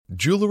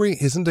Jewelry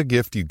isn't a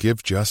gift you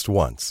give just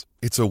once.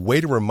 It's a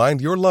way to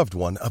remind your loved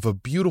one of a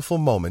beautiful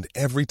moment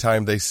every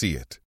time they see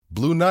it.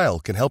 Blue Nile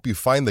can help you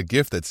find the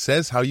gift that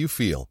says how you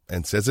feel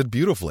and says it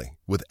beautifully,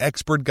 with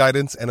expert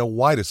guidance and a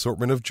wide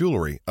assortment of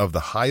jewelry of the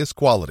highest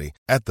quality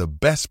at the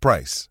best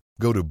price.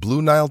 Go to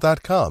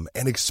BlueNile.com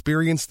and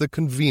experience the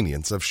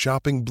convenience of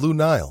shopping Blue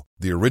Nile,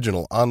 the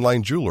original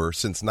online jeweler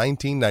since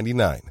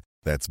 1999.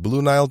 That's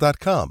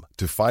BlueNile.com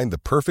to find the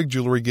perfect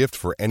jewelry gift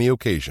for any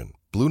occasion.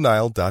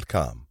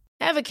 BlueNile.com.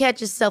 Ever catch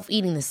yourself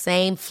eating the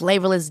same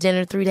flavorless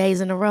dinner 3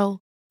 days in a row?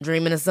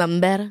 Dreaming of something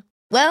better?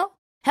 Well,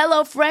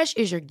 HelloFresh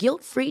is your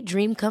guilt-free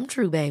dream come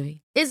true, baby.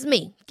 It's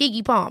me,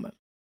 Keke Palmer.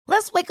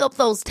 Let's wake up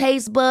those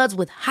taste buds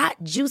with hot,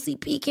 juicy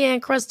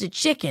pecan-crusted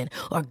chicken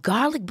or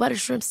garlic butter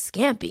shrimp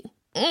scampi.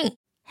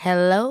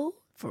 Hello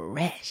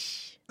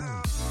Fresh.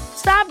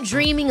 Stop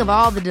dreaming of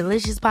all the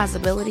delicious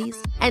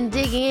possibilities and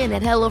dig in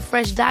at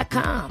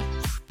HelloFresh.com.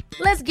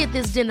 Let's get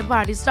this dinner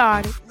party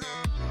started.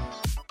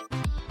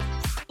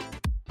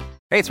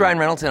 Hey, it's Ryan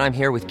Reynolds, and I'm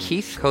here with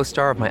Keith,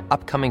 co-star of my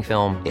upcoming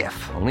film,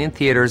 If, only in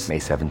theaters May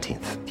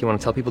 17th. Do you want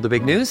to tell people the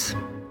big news?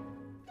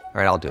 All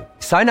right, I'll do it.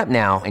 Sign up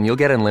now and you'll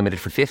get unlimited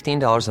for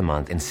 $15 a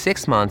month and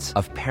 6 months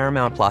of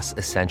Paramount Plus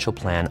Essential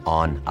Plan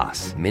on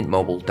us.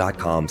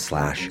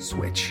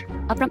 MintMobile.com/switch.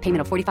 Upfront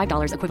payment of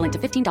 $45 equivalent to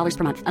 $15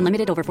 per month.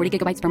 Unlimited over 40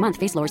 gigabytes per month.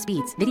 Face lower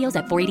speeds. Videos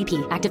at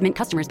 480p. Active Mint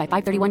customers by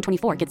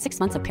 531.24 get 6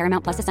 months of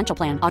Paramount Plus Essential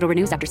Plan. Auto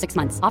renews after 6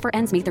 months. Offer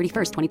ends May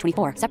 31st,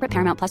 2024. Separate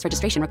Paramount Plus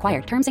registration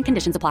required. Terms and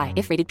conditions apply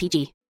if rated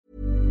PG.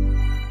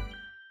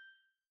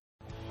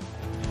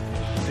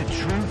 The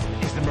truth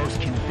is the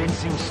most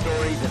convincing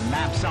story that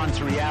maps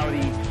onto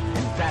reality,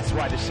 and that's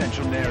why the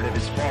central narrative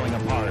is falling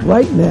apart.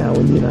 Right now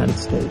in the United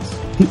States,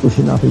 people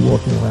should not be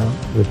walking around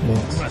with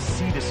masks. We must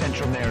see the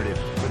central narrative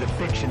for the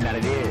fiction that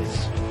it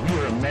is. We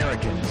are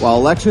Americans. While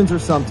elections are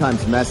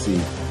sometimes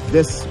messy,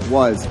 this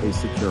was a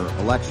secure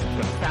election.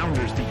 The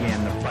founders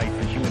began the fight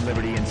for human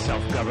liberty and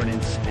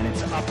self-governance, and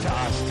it's up to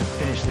us to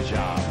finish the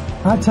job.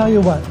 I'll tell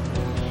you what,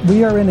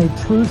 we are in a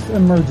truth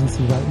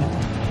emergency right now.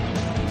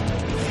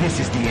 This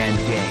is the end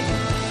game.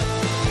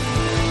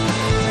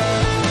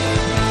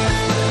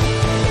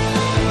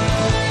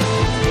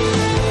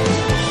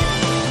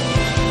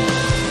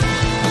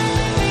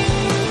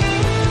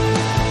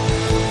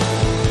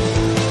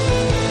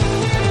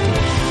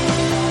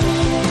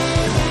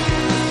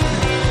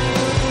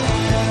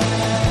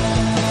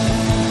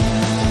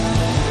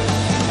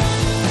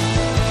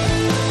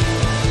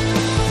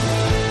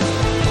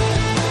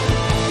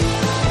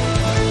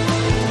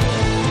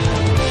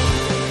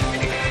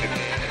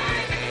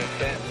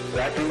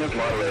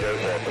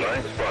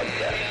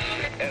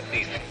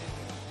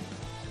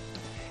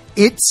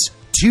 It's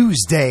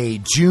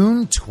Tuesday,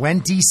 June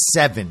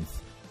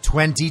 27th,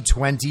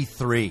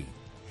 2023,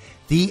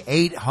 the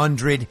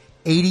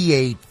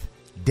 888th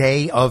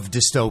day of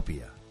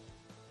dystopia.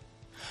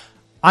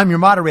 I'm your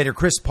moderator,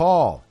 Chris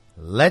Paul.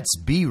 Let's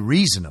be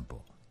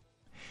reasonable.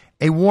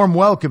 A warm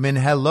welcome and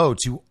hello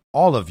to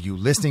all of you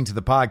listening to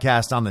the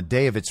podcast on the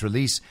day of its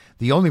release.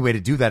 The only way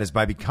to do that is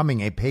by becoming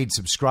a paid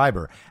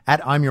subscriber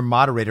at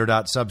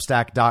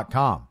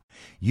imyourmoderator.substack.com.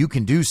 You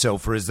can do so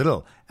for as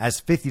little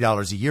as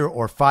 $50 a year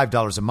or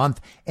 $5 a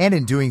month. And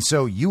in doing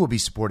so, you will be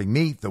supporting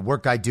me, the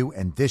work I do,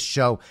 and this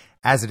show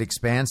as it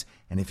expands.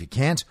 And if you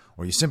can't,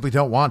 or you simply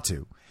don't want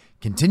to,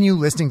 continue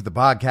listening to the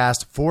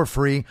podcast for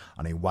free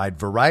on a wide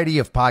variety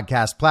of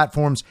podcast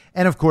platforms.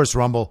 And of course,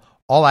 Rumble.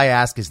 All I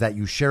ask is that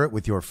you share it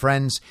with your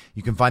friends.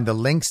 You can find the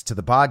links to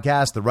the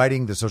podcast, the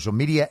writing, the social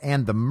media,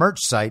 and the merch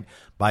site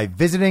by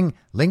visiting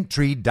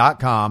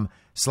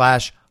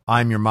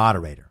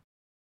linktree.com/I'mYourModerator.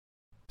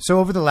 So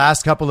over the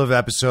last couple of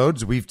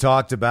episodes, we've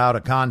talked about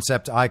a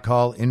concept I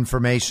call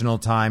informational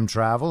time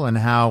travel and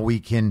how we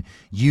can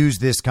use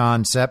this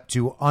concept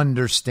to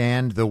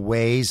understand the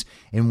ways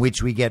in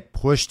which we get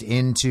pushed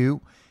into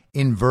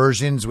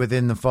inversions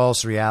within the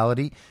false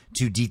reality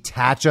to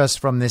detach us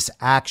from this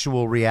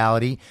actual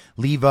reality,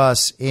 leave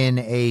us in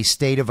a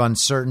state of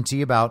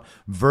uncertainty about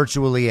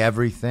virtually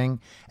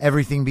everything.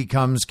 Everything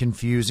becomes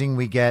confusing.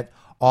 We get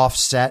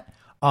offset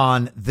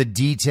on the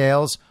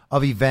details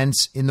of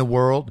events in the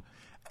world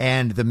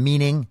and the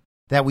meaning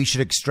that we should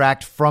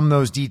extract from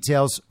those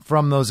details,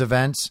 from those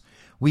events.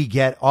 We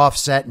get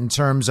offset in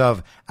terms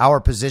of our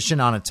position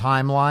on a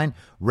timeline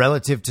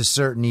relative to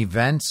certain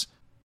events.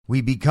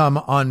 We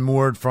become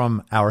unmoored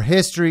from our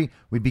history.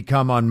 We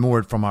become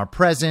unmoored from our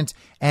present.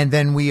 And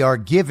then we are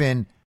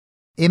given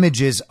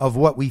images of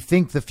what we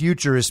think the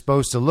future is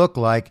supposed to look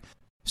like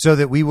so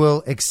that we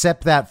will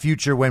accept that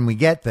future when we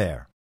get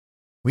there.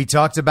 We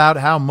talked about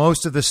how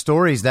most of the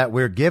stories that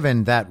we're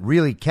given that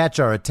really catch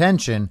our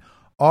attention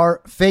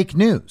are fake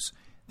news.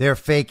 They're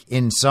fake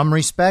in some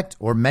respect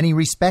or many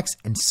respects,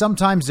 and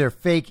sometimes they're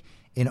fake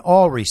in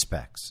all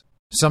respects.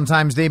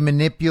 Sometimes they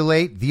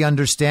manipulate the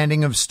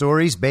understanding of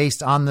stories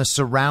based on the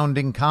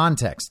surrounding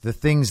context, the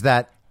things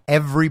that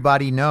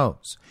everybody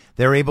knows.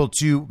 They're able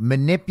to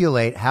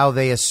manipulate how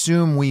they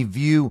assume we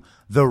view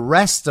the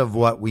rest of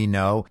what we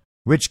know,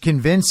 which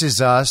convinces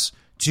us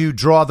to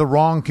draw the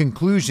wrong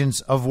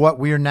conclusions of what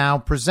we are now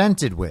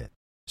presented with.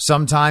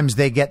 Sometimes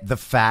they get the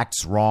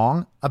facts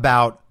wrong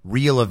about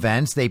real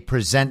events. They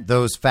present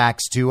those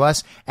facts to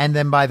us, and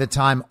then by the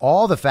time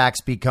all the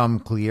facts become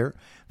clear,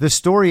 the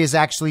story is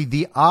actually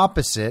the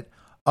opposite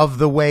of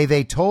the way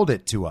they told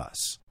it to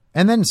us.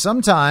 And then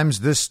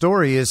sometimes the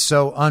story is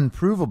so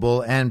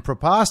unprovable and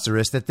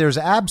preposterous that there's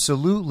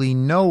absolutely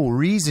no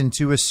reason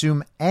to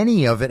assume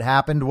any of it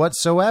happened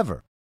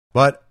whatsoever.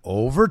 But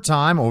over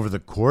time, over the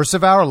course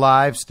of our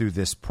lives, through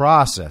this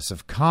process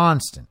of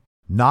constant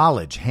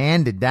knowledge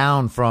handed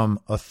down from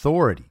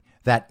authority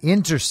that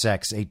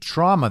intersects a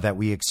trauma that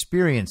we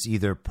experience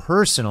either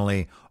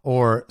personally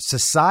or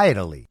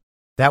societally,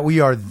 that we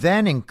are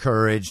then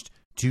encouraged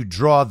to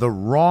draw the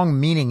wrong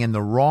meaning and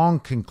the wrong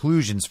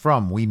conclusions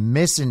from. We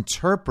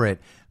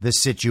misinterpret the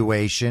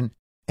situation,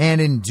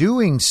 and in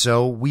doing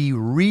so, we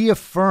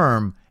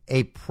reaffirm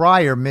a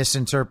prior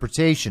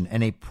misinterpretation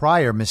and a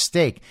prior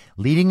mistake,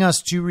 leading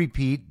us to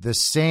repeat the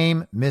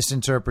same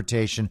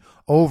misinterpretation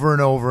over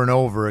and over and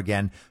over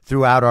again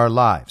throughout our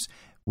lives,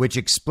 which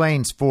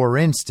explains, for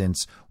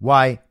instance,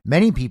 why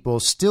many people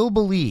still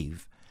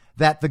believe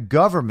that the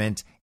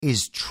government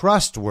is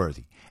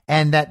trustworthy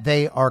and that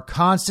they are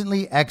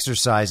constantly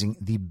exercising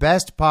the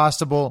best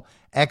possible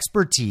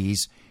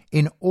expertise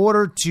in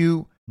order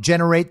to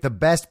generate the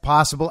best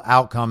possible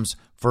outcomes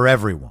for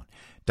everyone.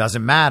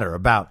 Doesn't matter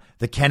about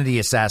the Kennedy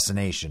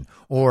assassination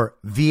or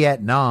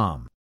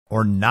Vietnam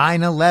or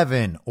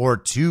 9/11 or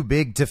Too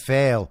Big to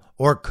Fail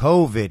or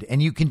COVID,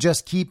 and you can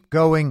just keep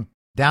going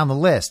down the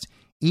list.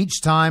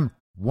 Each time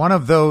one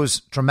of those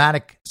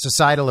traumatic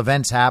societal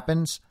events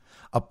happens,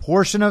 a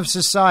portion of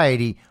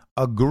society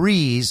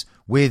agrees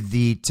with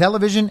the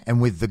television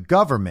and with the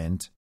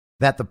government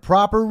that the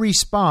proper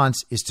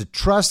response is to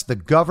trust the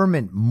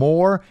government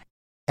more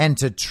and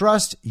to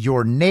trust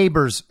your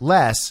neighbors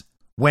less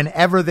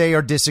whenever they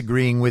are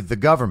disagreeing with the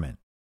government.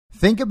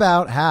 Think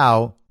about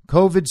how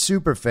COVID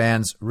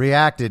superfans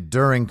reacted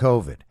during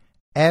COVID.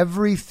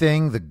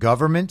 Everything the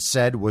government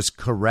said was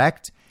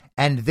correct,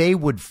 and they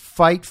would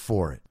fight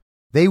for it.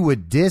 They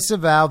would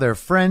disavow their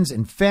friends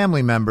and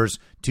family members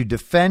to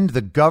defend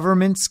the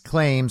government's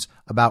claims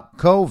about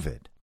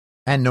COVID.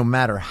 And no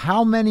matter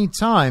how many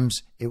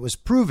times it was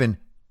proven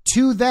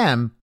to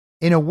them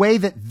in a way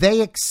that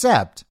they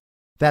accept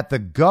that the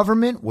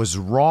government was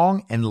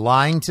wrong and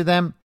lying to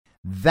them,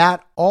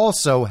 that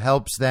also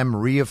helps them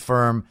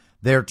reaffirm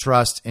their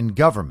trust in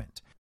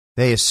government.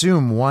 They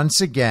assume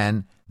once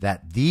again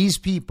that these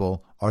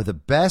people are the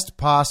best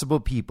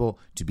possible people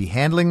to be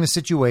handling the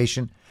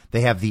situation.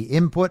 They have the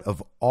input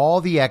of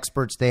all the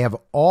experts. They have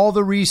all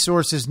the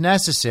resources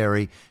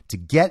necessary to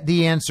get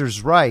the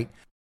answers right,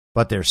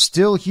 but they're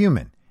still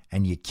human,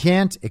 and you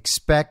can't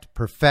expect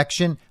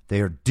perfection.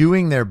 They are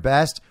doing their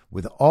best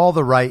with all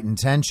the right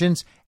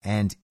intentions,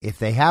 and if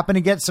they happen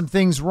to get some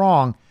things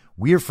wrong,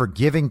 we're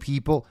forgiving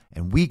people,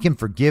 and we can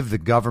forgive the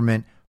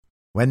government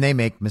when they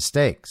make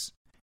mistakes.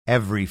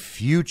 Every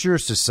future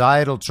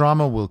societal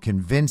trauma will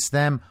convince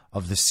them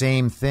of the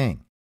same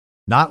thing.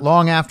 Not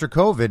long after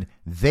COVID,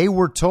 they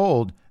were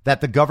told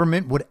that the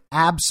government would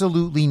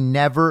absolutely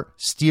never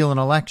steal an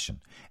election.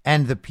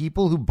 And the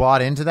people who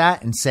bought into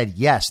that and said,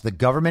 yes, the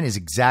government is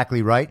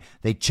exactly right.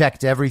 They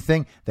checked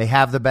everything. They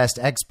have the best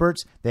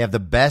experts. They have the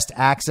best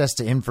access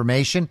to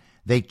information.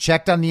 They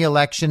checked on the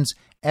elections.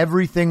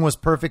 Everything was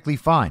perfectly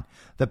fine.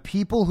 The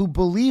people who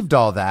believed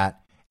all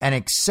that and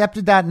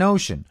accepted that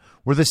notion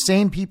were the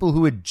same people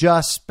who had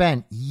just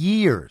spent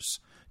years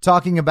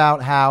talking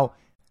about how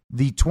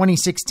the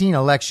 2016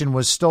 election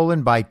was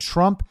stolen by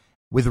Trump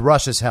with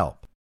Russia's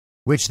help,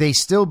 which they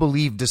still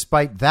believe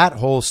despite that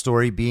whole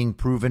story being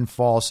proven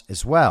false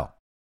as well.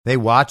 They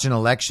watch an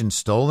election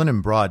stolen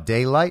in broad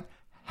daylight.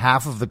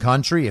 Half of the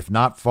country, if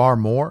not far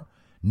more,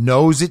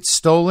 knows it's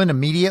stolen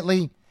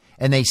immediately,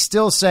 and they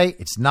still say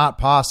it's not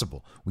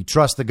possible. We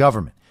trust the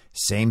government.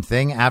 Same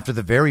thing after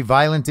the very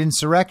violent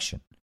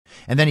insurrection.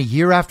 And then a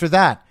year after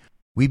that,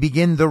 we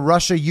begin the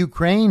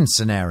Russia-Ukraine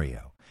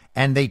scenario.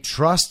 And they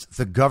trust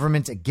the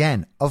government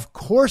again. Of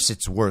course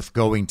it's worth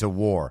going to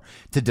war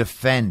to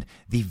defend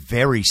the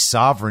very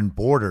sovereign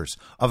borders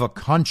of a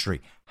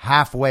country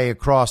halfway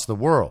across the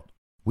world.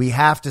 We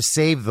have to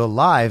save the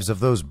lives of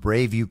those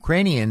brave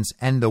Ukrainians,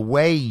 and the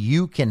way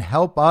you can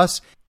help us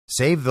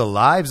save the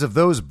lives of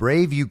those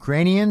brave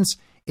Ukrainians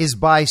is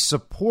by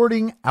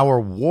supporting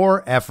our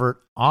war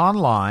effort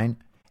online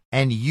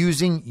and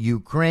using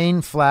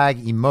Ukraine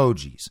flag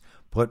emojis.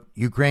 Put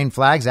Ukraine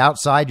flags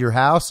outside your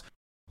house.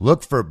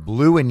 Look for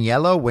blue and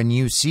yellow when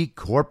you see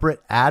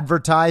corporate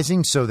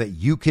advertising so that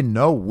you can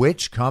know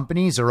which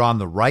companies are on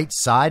the right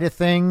side of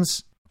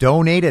things.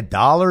 Donate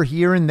 $1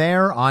 here and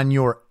there on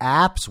your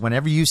apps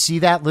whenever you see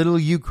that little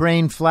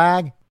Ukraine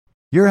flag.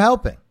 You're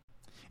helping.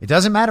 It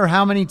doesn't matter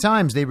how many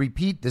times they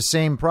repeat the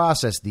same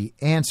process. The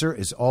answer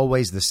is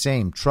always the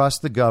same.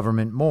 Trust the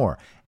government more.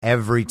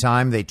 Every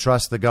time they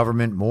trust the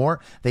government more,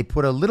 they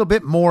put a little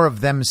bit more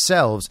of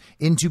themselves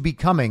into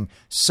becoming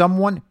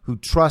someone who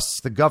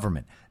trusts the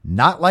government.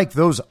 not like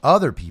those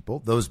other people,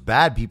 those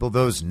bad people,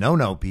 those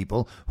no-no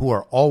people who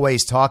are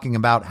always talking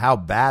about how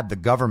bad the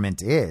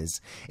government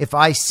is. If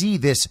I see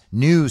this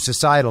new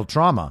societal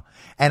trauma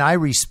and I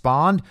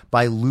respond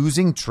by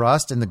losing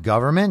trust in the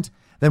government,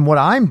 then what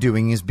I'm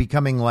doing is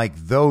becoming like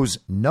those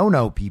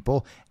no-no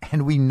people,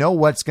 and we know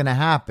what's going to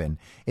happen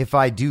if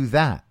I do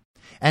that.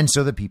 And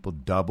so the people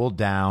double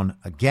down,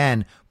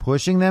 again,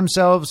 pushing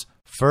themselves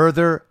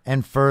further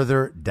and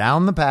further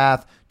down the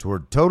path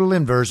toward total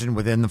inversion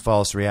within the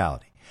false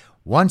reality.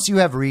 Once you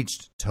have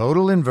reached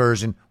total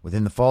inversion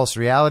within the false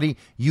reality,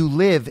 you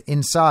live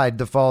inside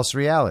the false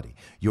reality.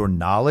 Your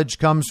knowledge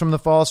comes from the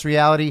false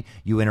reality.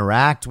 You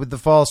interact with the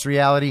false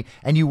reality,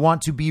 and you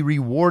want to be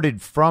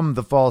rewarded from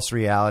the false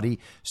reality.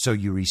 So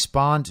you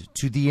respond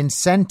to the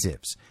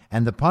incentives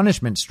and the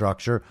punishment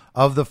structure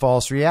of the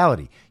false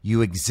reality.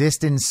 You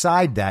exist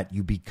inside that.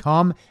 You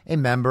become a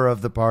member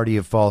of the party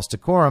of false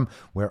decorum,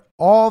 where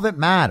all that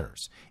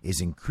matters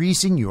is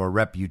increasing your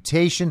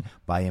reputation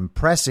by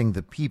impressing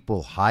the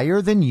people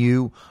higher than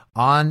you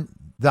on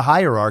the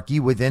hierarchy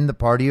within the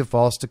party of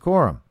false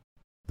decorum.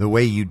 The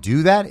way you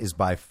do that is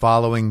by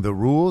following the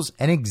rules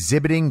and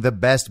exhibiting the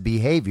best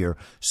behavior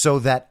so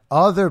that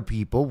other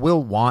people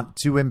will want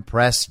to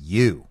impress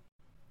you.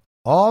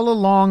 All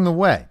along the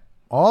way,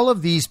 all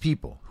of these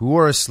people who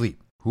are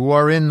asleep, who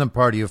are in the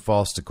party of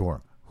false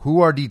decorum,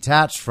 who are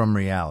detached from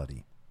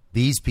reality,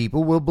 these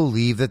people will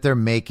believe that they're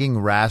making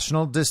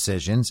rational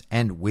decisions,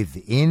 and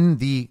within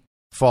the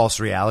false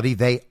reality,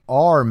 they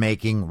are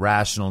making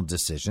rational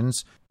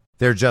decisions.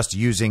 They're just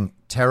using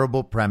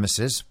terrible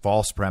premises,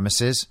 false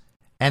premises,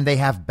 and they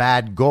have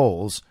bad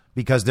goals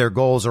because their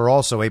goals are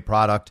also a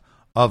product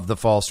of the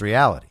false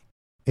reality.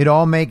 It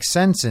all makes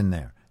sense in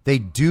there. They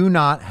do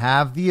not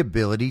have the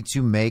ability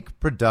to make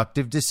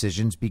productive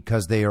decisions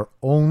because they are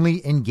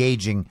only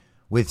engaging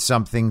with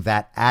something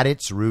that at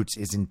its roots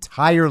is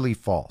entirely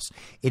false.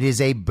 It is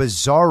a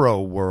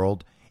bizarro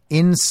world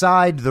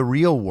inside the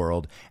real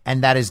world,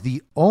 and that is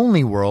the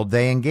only world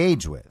they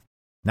engage with.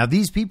 Now,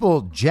 these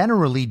people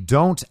generally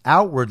don't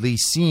outwardly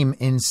seem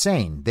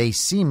insane. They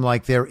seem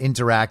like they're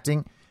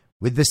interacting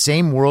with the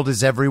same world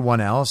as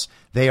everyone else.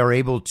 They are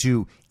able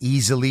to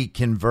easily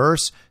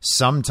converse.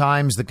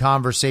 Sometimes the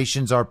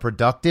conversations are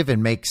productive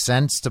and make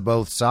sense to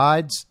both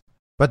sides,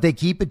 but they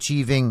keep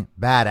achieving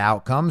bad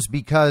outcomes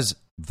because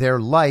their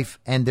life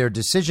and their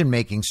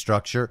decision-making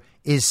structure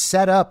is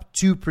set up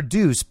to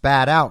produce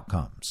bad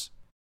outcomes.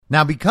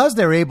 Now, because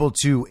they're able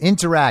to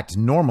interact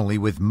normally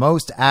with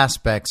most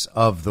aspects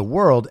of the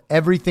world,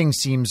 everything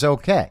seems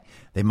okay.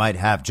 They might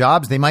have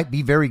jobs. They might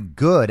be very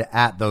good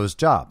at those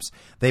jobs.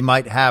 They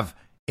might have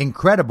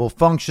incredible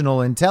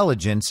functional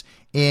intelligence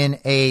in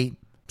a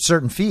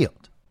certain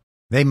field.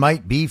 They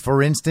might be,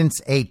 for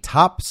instance, a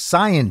top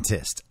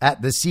scientist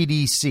at the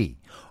CDC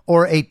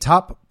or a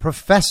top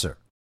professor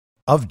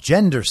of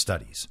gender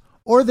studies,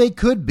 or they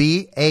could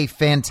be a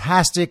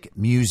fantastic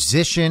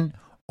musician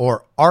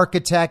or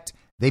architect.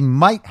 They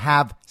might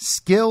have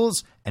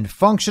skills and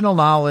functional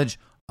knowledge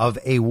of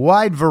a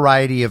wide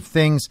variety of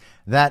things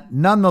that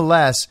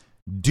nonetheless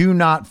do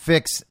not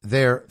fix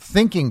their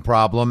thinking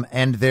problem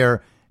and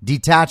their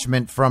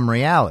detachment from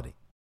reality.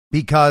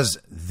 Because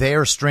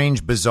their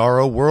strange,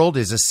 bizarro world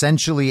is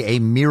essentially a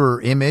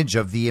mirror image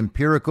of the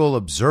empirical,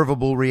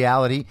 observable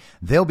reality,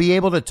 they'll be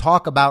able to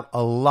talk about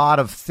a lot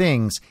of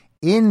things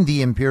in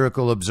the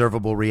empirical,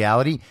 observable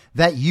reality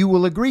that you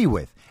will agree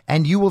with.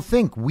 And you will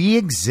think we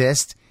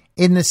exist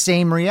in the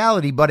same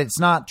reality, but it's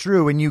not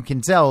true. And you can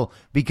tell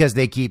because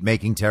they keep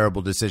making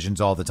terrible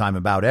decisions all the time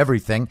about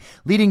everything,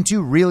 leading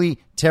to really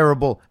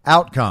terrible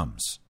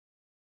outcomes.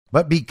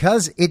 But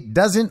because it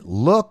doesn't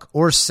look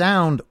or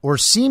sound or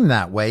seem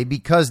that way,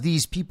 because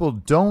these people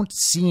don't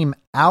seem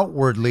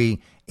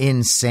outwardly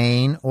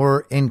insane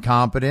or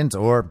incompetent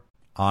or,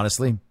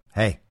 honestly,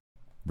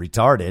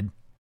 retarded,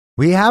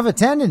 we have a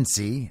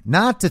tendency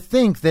not to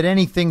think that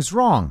anything's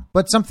wrong,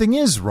 but something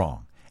is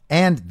wrong.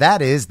 And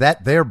that is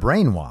that they're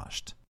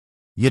brainwashed.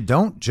 You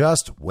don't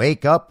just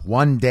wake up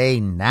one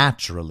day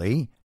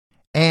naturally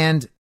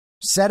and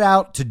set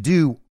out to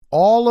do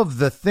all of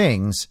the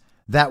things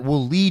that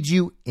will lead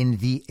you in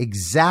the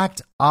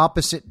exact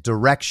opposite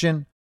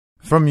direction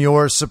from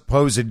your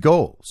supposed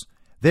goals.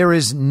 There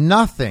is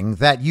nothing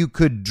that you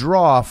could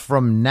draw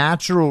from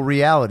natural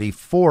reality,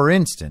 for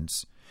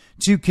instance,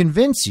 to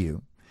convince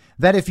you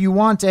that if you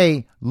want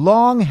a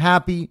long,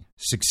 happy,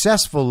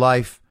 successful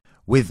life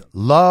with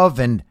love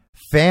and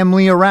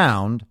family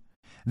around,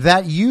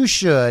 that you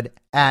should,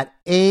 at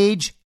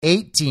age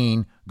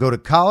 18, go to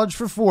college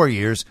for 4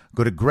 years,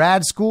 go to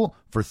grad school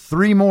for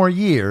 3 more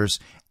years,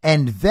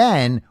 and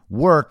then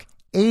work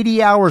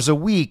 80 hours a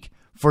week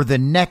for the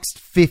next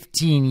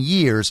 15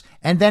 years.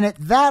 And then at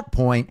that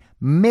point,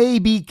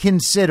 maybe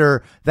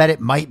consider that it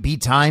might be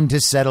time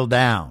to settle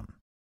down.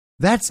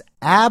 That's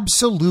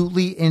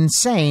absolutely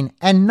insane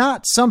and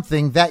not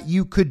something that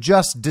you could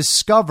just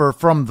discover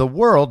from the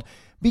world,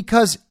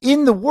 because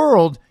in the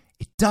world,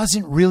 it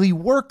doesn't really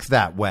work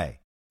that way.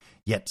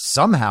 Yet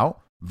somehow,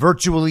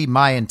 virtually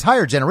my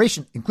entire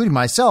generation, including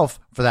myself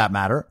for that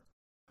matter,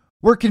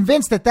 were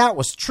convinced that that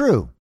was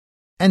true.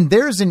 And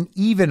there's an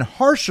even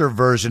harsher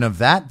version of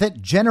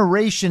that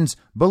generations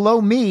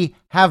below me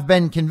have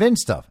been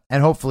convinced of.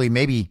 And hopefully,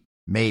 maybe,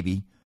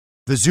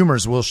 the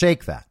Zoomers will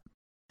shake that.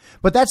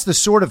 But that's the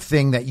sort of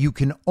thing that you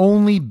can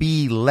only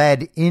be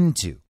led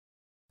into,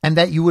 and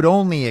that you would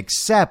only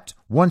accept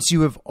once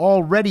you have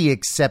already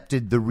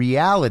accepted the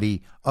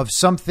reality of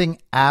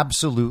something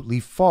absolutely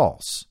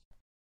false.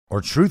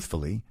 Or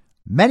truthfully,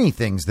 many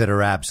things that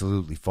are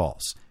absolutely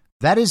false.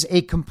 That is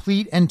a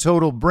complete and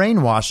total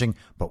brainwashing,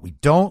 but we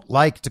don't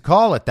like to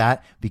call it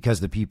that because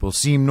the people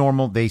seem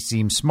normal, they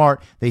seem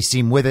smart, they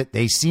seem with it,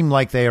 they seem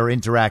like they are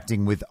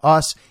interacting with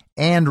us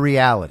and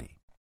reality.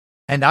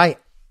 And I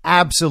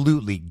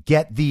absolutely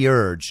get the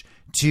urge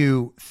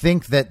to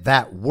think that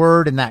that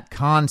word and that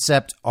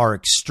concept are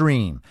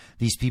extreme.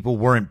 These people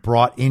weren't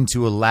brought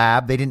into a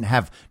lab. They didn't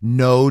have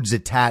nodes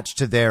attached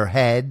to their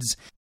heads.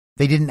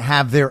 They didn't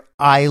have their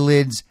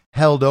eyelids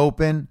held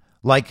open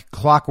like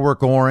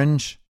Clockwork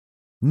Orange.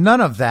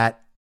 None of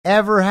that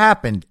ever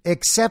happened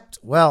except,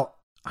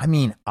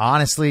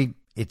 honestly,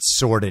 it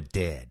sort of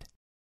did.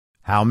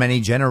 How many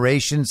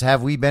generations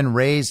have we been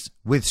raised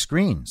with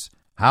screens?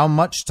 How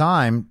much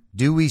time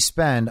do we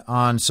spend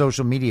on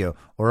social media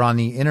or on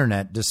the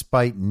internet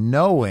despite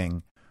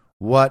knowing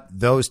what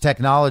those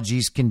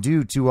technologies can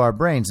do to our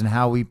brains and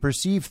how we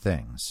perceive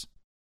things?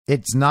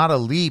 It's not a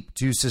leap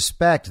to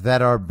suspect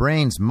that our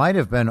brains might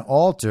have been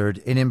altered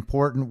in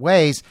important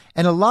ways,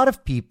 and a lot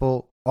of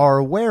people are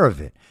aware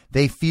of it.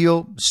 They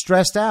feel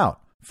stressed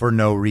out for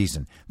no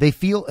reason. They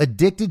feel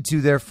addicted to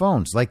their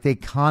phones, like they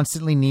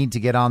constantly need to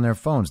get on their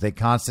phones. They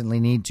constantly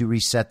need to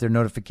reset their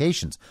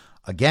notifications.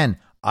 Again,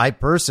 I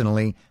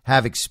personally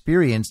have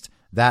experienced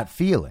that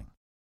feeling.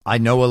 I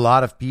know a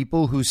lot of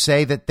people who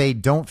say that they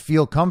don't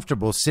feel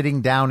comfortable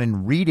sitting down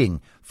and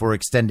reading for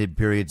extended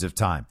periods of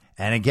time.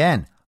 And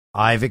again,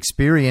 I've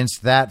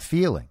experienced that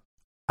feeling.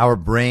 Our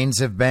brains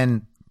have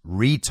been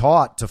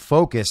retaught to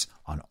focus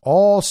on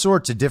all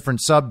sorts of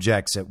different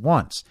subjects at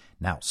once.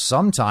 Now,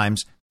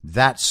 sometimes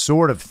that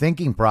sort of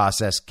thinking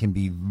process can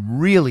be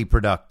really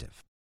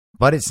productive,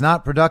 but it's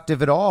not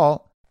productive at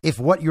all if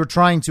what you're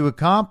trying to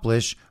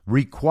accomplish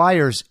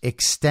requires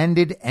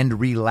extended and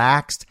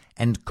relaxed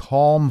and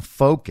calm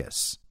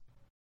focus.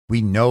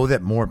 We know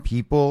that more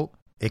people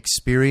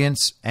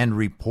experience and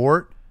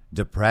report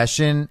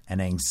depression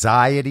and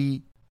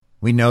anxiety.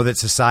 We know that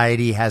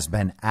society has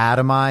been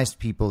atomized.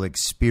 People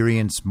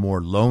experience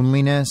more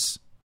loneliness.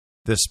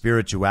 The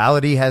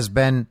spirituality has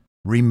been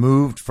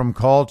removed from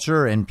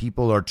culture, and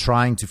people are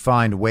trying to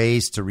find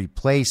ways to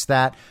replace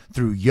that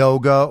through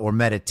yoga or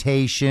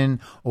meditation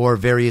or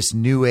various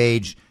new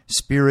age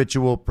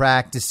spiritual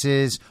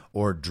practices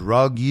or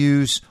drug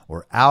use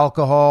or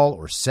alcohol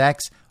or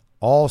sex,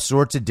 all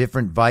sorts of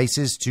different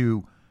vices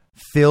to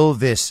fill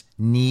this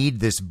need,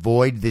 this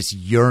void, this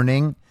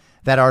yearning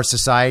that our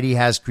society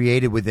has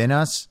created within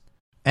us.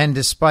 And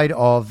despite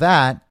all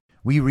that,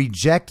 we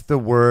reject the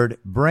word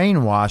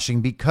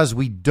brainwashing because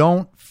we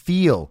don't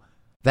feel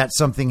that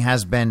something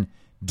has been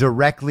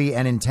directly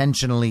and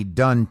intentionally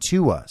done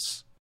to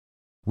us.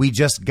 We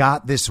just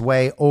got this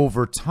way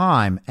over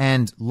time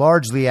and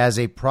largely as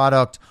a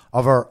product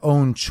of our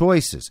own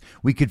choices.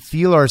 We could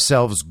feel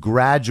ourselves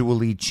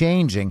gradually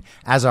changing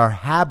as our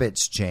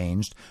habits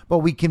changed, but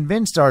we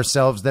convinced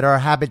ourselves that our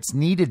habits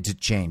needed to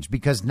change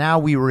because now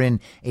we were in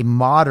a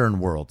modern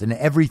world and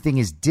everything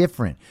is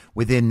different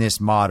within this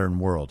modern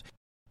world,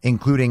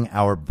 including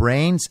our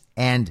brains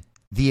and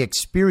the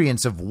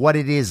experience of what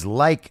it is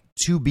like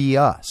to be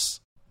us.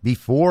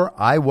 Before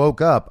I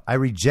woke up, I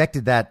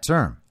rejected that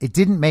term. It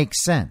didn't make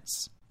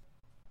sense.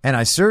 And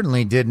I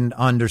certainly didn't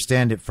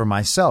understand it for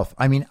myself.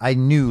 I mean, I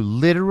knew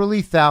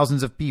literally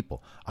thousands of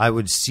people. I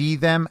would see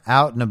them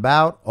out and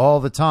about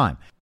all the time.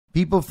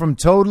 People from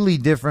totally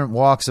different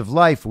walks of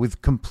life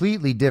with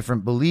completely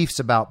different beliefs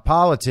about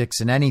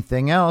politics and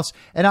anything else.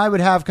 And I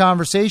would have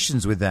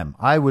conversations with them.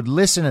 I would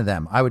listen to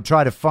them. I would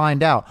try to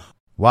find out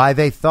why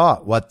they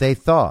thought what they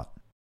thought.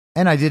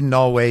 And I didn't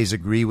always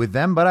agree with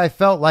them, but I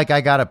felt like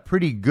I got a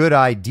pretty good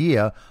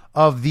idea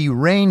of the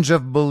range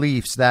of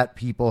beliefs that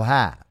people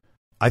had.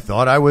 I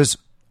thought I was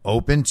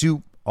open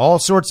to all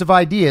sorts of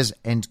ideas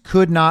and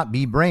could not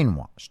be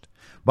brainwashed.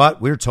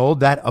 But we're told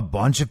that a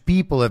bunch of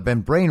people have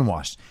been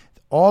brainwashed.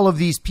 All of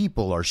these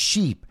people are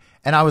sheep.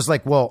 And I was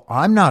like, well,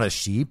 I'm not a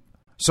sheep.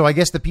 So I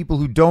guess the people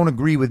who don't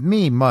agree with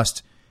me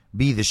must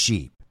be the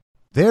sheep.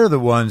 They're the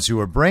ones who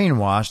are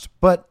brainwashed,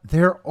 but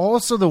they're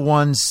also the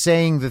ones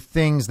saying the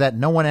things that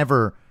no one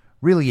ever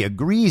really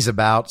agrees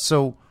about.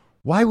 So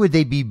why would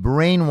they be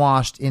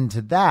brainwashed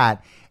into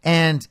that?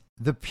 And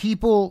the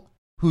people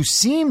who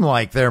seem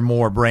like they're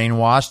more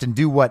brainwashed and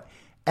do what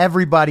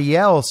everybody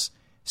else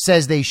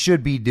says they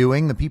should be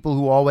doing, the people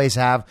who always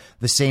have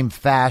the same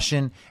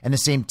fashion and the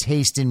same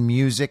taste in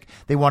music,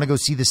 they want to go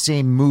see the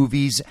same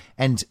movies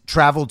and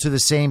travel to the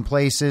same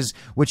places,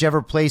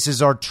 whichever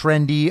places are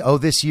trendy. Oh,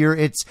 this year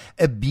it's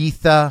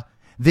Ibiza.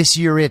 This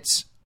year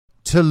it's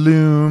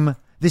Tulum.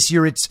 This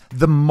year it's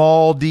the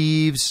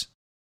Maldives.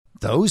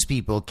 Those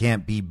people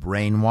can't be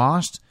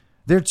brainwashed.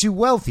 They're too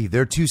wealthy.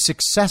 They're too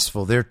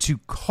successful. They're too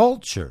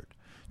cultured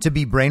to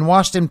be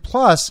brainwashed. And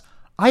plus,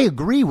 I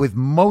agree with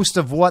most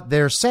of what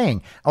they're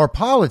saying. Our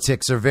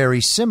politics are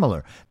very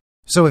similar.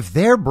 So if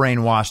they're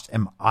brainwashed,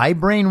 am I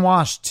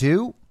brainwashed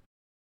too?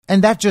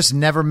 And that just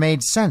never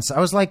made sense. I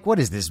was like, what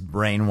is this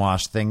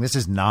brainwash thing? This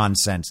is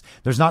nonsense.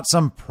 There's not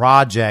some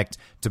project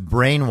to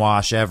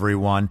brainwash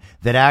everyone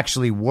that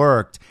actually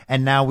worked.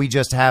 And now we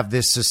just have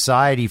this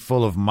society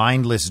full of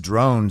mindless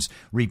drones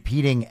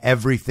repeating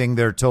everything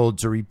they're told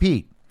to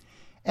repeat.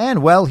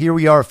 And well, here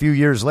we are a few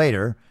years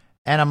later.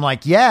 And I'm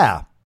like,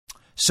 yeah.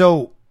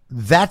 So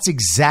that's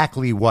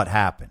exactly what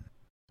happened.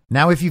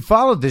 Now, if you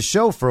followed this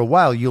show for a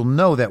while, you'll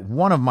know that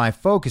one of my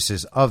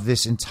focuses of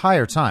this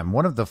entire time,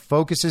 one of the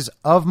focuses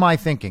of my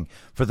thinking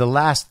for the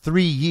last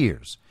 3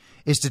 years,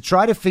 is to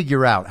try to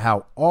figure out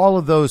how all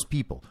of those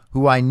people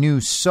who I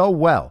knew so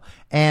well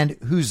and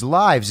whose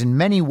lives in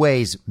many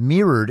ways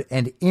mirrored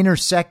and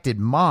intersected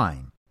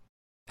mine,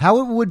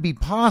 how it would be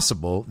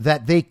possible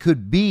that they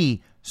could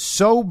be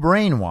so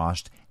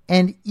brainwashed.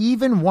 And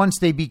even once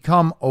they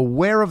become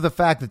aware of the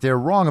fact that they're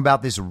wrong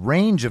about this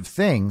range of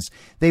things,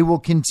 they will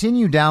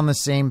continue down the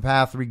same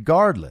path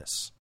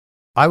regardless.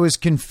 I was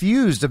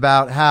confused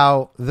about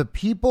how the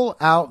people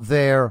out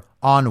there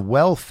on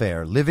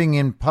welfare, living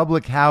in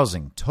public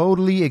housing,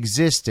 totally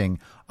existing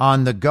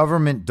on the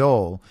government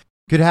dole,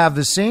 could have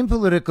the same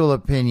political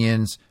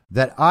opinions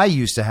that I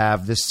used to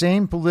have, the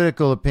same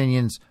political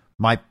opinions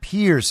my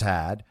peers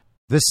had,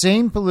 the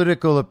same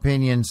political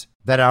opinions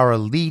that our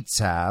elites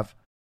have,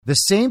 the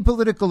same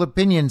political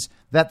opinions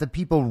that the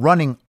people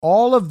running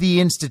all of the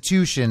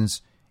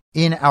institutions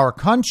in our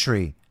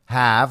country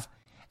have,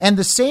 and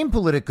the same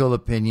political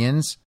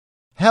opinions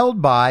held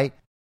by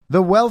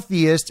the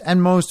wealthiest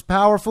and most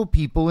powerful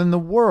people in the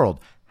world.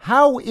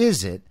 How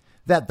is it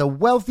that the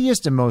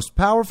wealthiest and most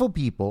powerful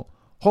people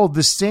hold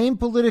the same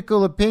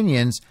political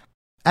opinions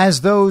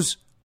as those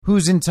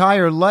whose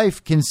entire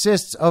life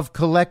consists of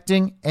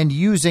collecting and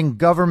using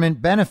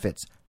government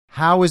benefits?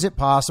 How is it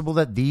possible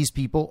that these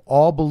people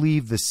all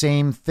believe the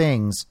same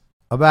things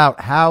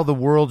about how the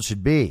world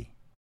should be?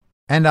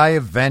 And I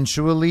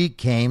eventually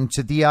came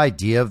to the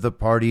idea of the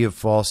party of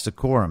false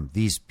decorum.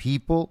 These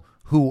people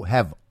who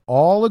have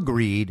all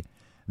agreed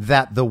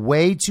that the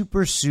way to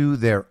pursue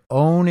their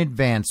own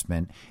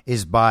advancement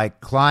is by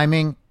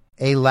climbing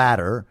a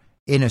ladder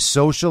in a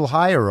social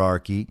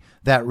hierarchy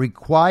that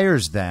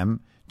requires them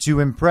to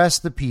impress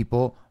the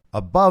people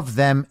above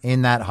them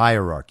in that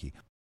hierarchy,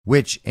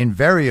 which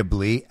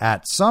invariably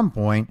at some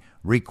point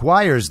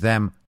requires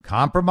them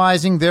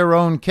compromising their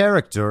own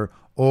character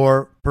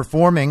or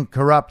performing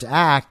corrupt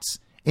acts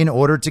in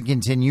order to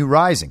continue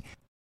rising.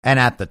 And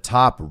at the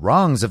top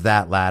rungs of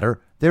that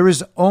ladder, there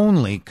is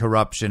only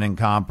corruption and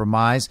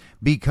compromise,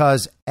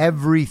 because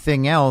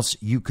everything else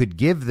you could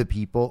give the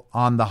people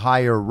on the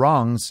higher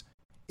rungs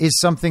is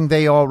something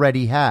they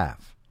already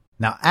have.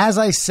 Now, as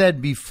I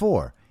said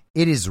before,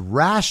 it is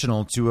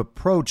rational to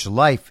approach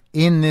life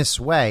in this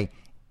way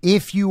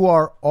if you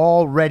are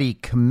already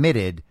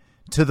committed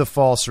to the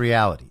false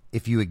reality,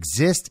 if you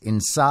exist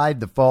inside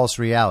the false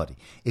reality,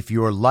 if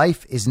your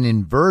life is an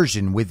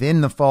inversion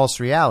within the false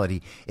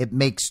reality, it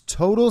makes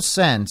total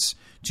sense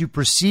to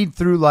proceed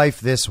through life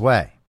this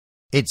way.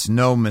 It's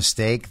no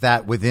mistake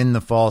that within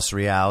the false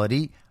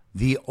reality,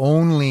 the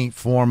only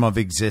form of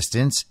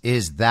existence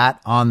is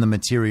that on the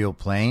material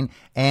plane,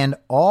 and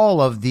all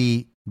of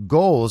the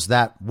goals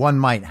that one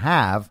might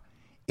have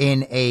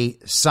in a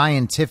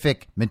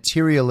scientific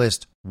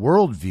materialist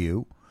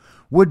worldview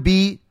would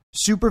be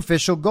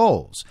superficial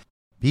goals.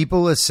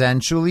 People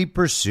essentially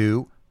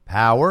pursue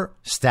power,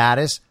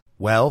 status,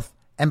 wealth,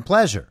 and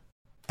pleasure.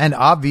 And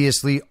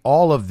obviously,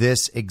 all of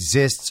this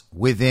exists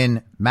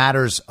within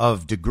matters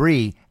of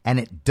degree, and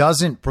it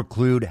doesn't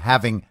preclude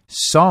having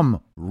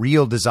some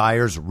real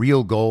desires,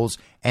 real goals,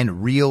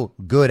 and real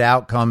good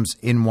outcomes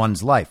in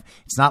one's life.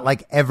 It's not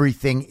like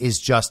everything is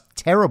just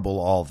terrible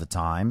all the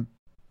time.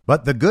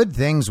 But the good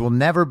things will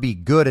never be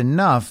good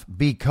enough,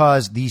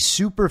 because the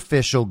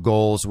superficial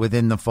goals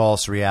within the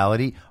false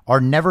reality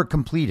are never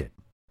completed.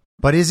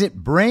 But is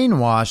it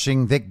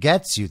brainwashing that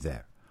gets you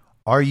there?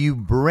 Are you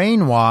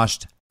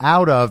brainwashed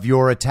out of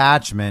your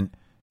attachment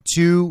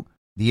to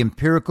the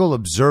empirical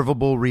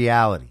observable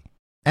reality?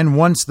 And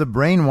once the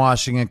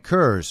brainwashing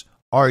occurs,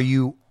 are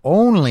you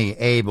only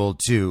able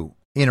to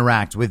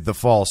interact with the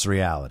false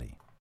reality?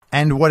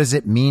 And what does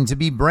it mean to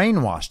be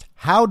brainwashed?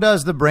 How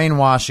does the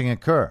brainwashing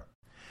occur?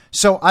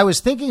 So I was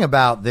thinking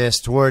about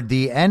this toward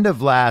the end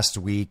of last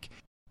week,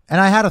 and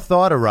I had a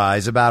thought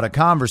arise about a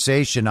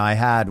conversation I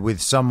had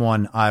with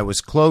someone I was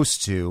close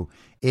to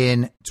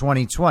in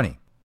 2020.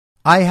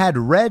 I had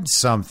read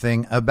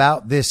something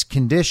about this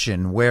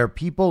condition where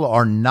people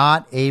are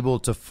not able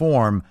to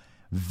form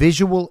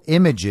visual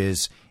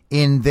images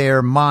in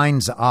their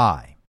mind's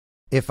eye.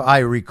 If I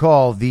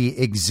recall, the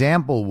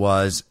example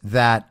was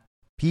that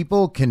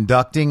people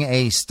conducting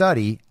a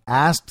study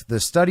asked the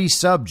study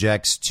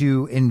subjects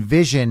to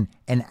envision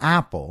an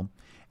apple,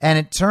 and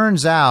it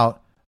turns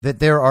out that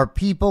there are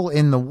people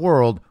in the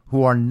world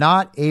who are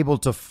not able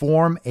to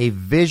form a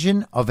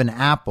vision of an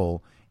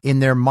apple in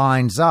their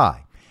mind's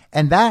eye.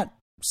 And that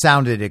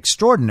sounded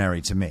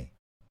extraordinary to me.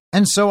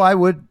 And so I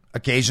would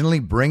occasionally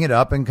bring it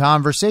up in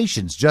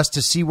conversations just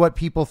to see what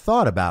people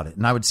thought about it.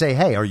 And I would say,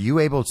 hey, are you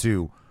able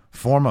to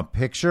form a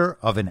picture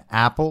of an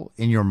apple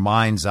in your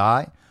mind's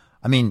eye?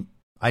 I mean,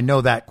 I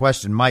know that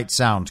question might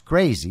sound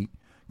crazy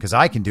because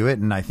I can do it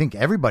and I think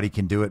everybody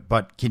can do it,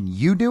 but can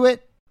you do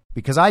it?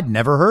 Because I'd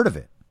never heard of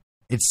it.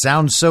 It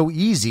sounds so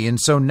easy and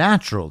so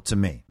natural to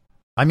me.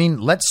 I mean,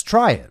 let's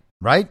try it,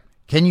 right?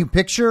 Can you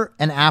picture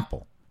an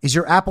apple? Is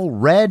your apple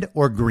red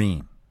or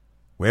green?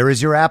 Where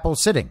is your apple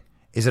sitting?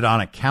 Is it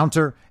on a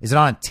counter? Is it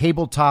on a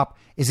tabletop?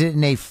 Is it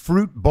in a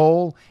fruit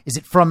bowl? Is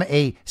it from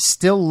a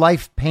still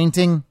life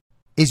painting?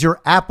 Is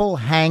your apple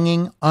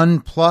hanging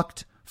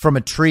unplucked from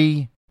a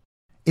tree?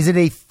 Is it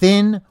a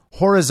thin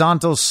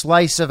horizontal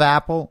slice of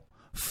apple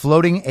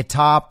floating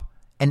atop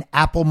an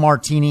apple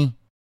martini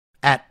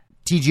at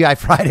TGI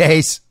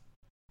Fridays?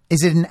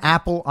 Is it an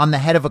apple on the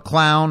head of a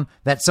clown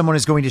that someone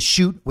is going to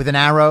shoot with an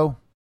arrow?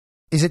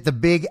 Is it the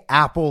big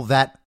apple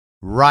that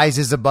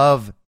rises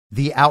above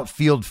the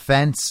outfield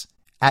fence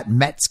at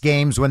Mets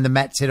games when the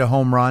Mets hit a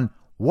home run?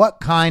 What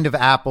kind of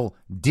apple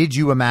did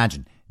you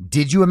imagine?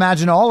 Did you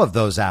imagine all of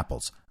those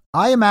apples?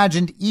 I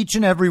imagined each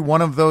and every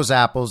one of those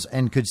apples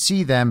and could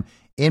see them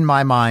in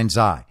my mind's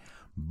eye.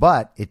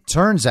 But it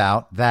turns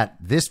out that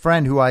this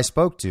friend who I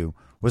spoke to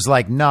was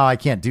like, no, I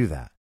can't do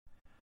that.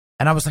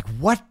 And I was like,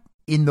 what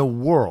in the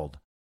world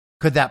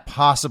could that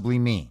possibly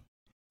mean?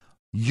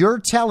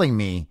 You're telling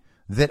me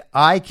that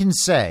I can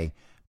say,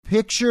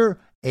 picture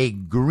a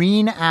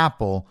green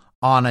apple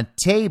on a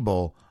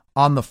table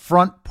on the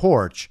front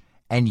porch,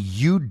 and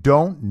you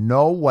don't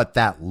know what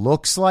that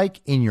looks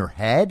like in your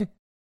head?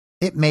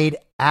 It made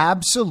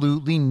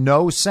absolutely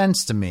no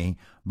sense to me,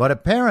 but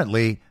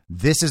apparently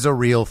this is a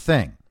real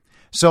thing.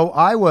 So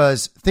I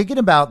was thinking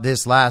about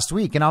this last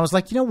week, and I was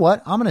like, you know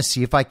what? I'm going to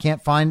see if I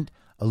can't find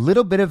a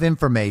little bit of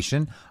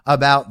information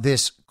about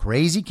this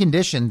crazy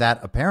condition that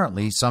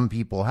apparently some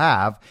people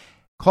have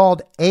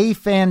called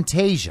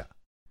aphantasia.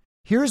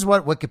 Here's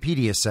what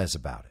Wikipedia says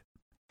about it.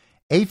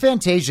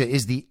 Aphantasia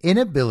is the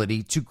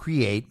inability to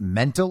create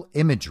mental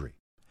imagery.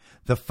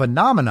 The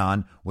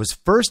phenomenon was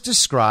first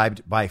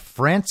described by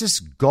Francis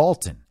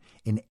Galton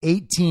in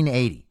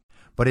 1880,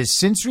 but has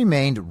since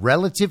remained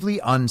relatively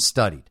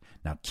unstudied.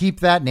 Now, keep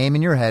that name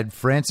in your head,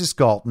 Francis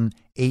Galton,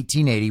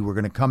 1880. We're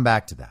going to come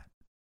back to that.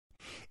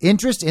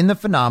 Interest in the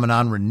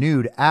phenomenon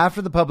renewed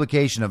after the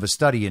publication of a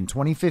study in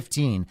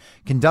 2015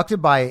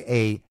 conducted by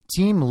a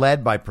team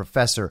led by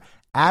Professor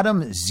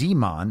Adam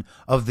Zeman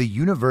of the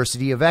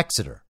University of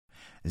Exeter.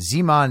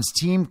 Zeman's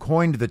team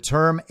coined the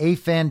term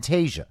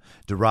aphantasia,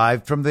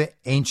 derived from the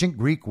ancient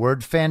Greek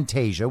word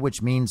phantasia,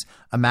 which means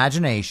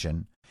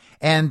imagination,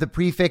 and the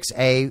prefix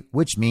a,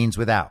 which means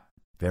without.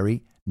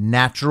 Very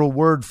natural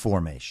word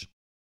formation.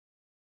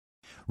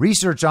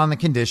 Research on the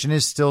condition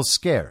is still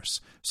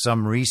scarce.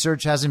 Some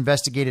research has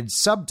investigated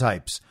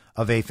subtypes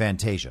of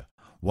aphantasia.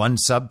 One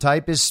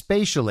subtype is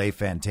spatial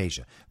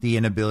aphantasia, the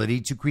inability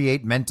to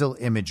create mental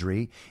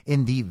imagery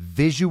in the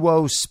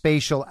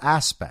visuospatial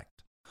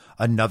aspect.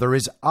 Another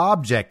is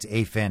object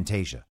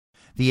aphantasia,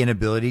 the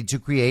inability to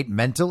create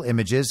mental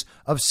images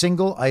of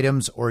single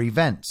items or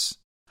events.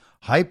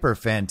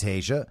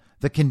 Hyperphantasia,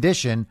 the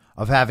condition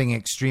of having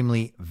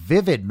extremely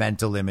vivid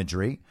mental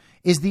imagery,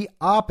 is the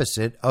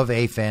opposite of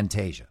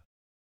aphantasia.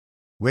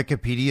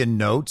 Wikipedia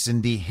notes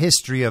in the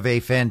history of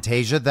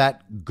aphantasia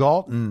that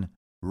Galton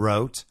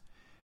wrote,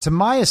 "To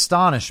my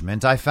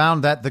astonishment, I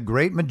found that the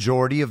great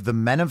majority of the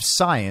men of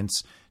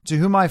science to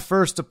whom I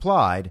first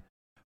applied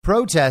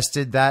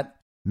protested that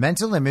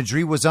mental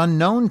imagery was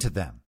unknown to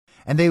them,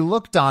 and they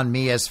looked on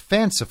me as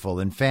fanciful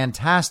and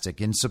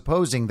fantastic in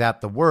supposing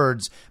that the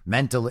words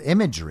mental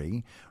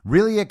imagery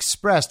really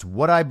expressed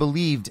what I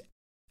believed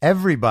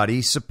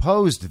everybody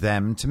supposed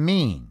them to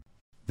mean.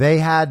 They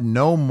had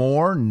no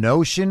more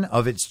notion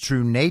of its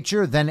true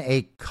nature than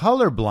a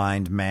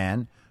colorblind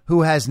man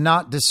who has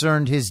not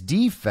discerned his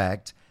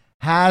defect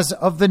has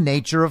of the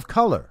nature of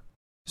color."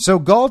 So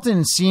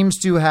Galton seems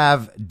to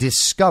have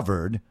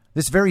discovered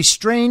this very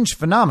strange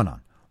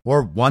phenomenon,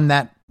 or one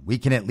that we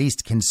can at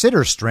least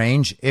consider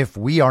strange if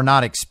we are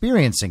not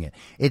experiencing it.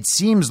 It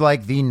seems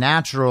like the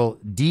natural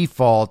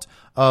default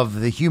of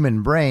the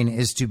human brain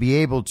is to be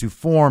able to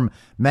form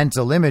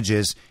mental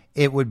images.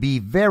 It would be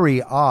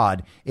very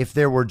odd if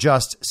there were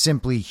just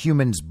simply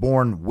humans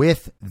born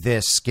with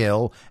this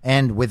skill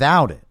and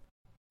without it.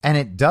 And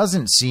it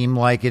doesn't seem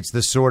like it's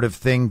the sort of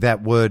thing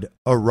that would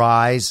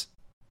arise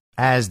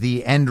as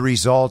the end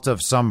result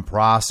of some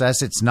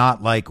process. It's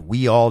not like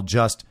we all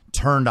just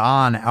turned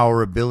on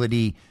our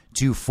ability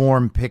to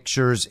form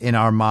pictures in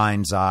our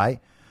mind's eye,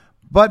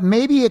 but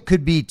maybe it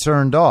could be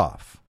turned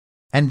off.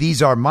 And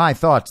these are my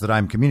thoughts that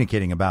I'm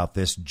communicating about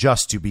this,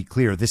 just to be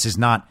clear. This is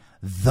not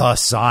the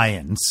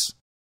science.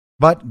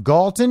 But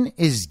Galton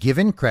is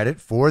given credit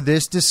for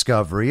this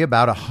discovery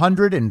about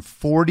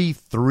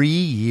 143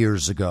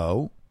 years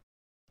ago.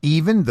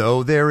 even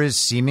though there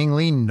is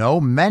seemingly no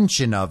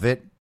mention of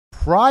it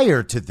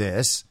prior to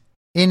this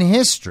in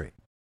history.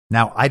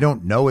 Now, I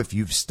don't know if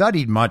you've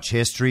studied much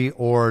history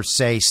or,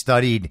 say,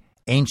 studied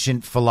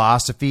ancient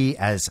philosophy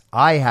as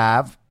I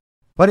have,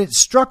 but it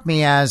struck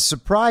me as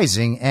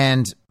surprising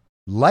and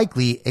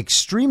likely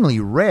extremely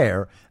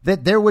rare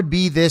that there would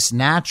be this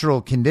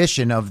natural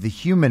condition of the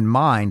human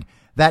mind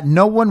that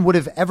no one would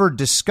have ever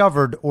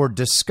discovered or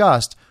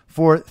discussed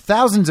for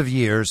thousands of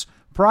years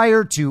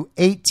prior to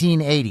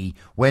 1880,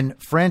 when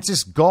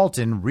Francis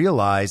Galton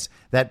realized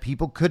that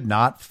people could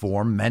not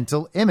form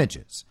mental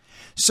images.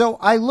 So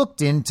I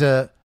looked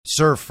into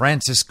Sir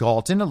Francis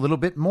Galton a little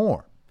bit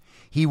more.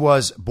 He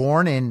was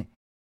born in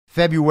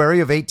February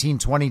of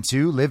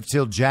 1822, lived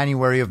till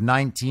January of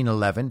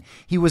 1911.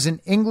 He was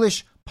an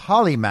English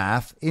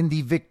polymath in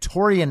the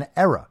Victorian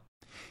era.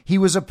 He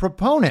was a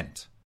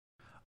proponent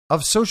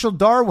of social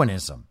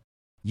Darwinism,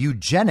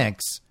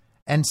 eugenics,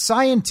 and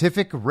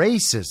scientific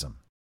racism.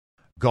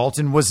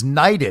 Galton was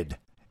knighted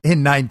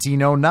in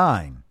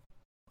 1909.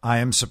 I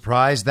am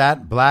surprised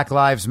that Black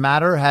Lives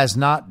Matter has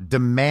not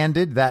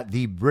demanded that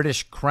the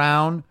British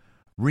Crown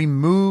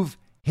remove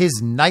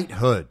his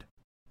knighthood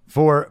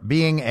for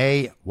being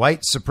a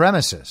white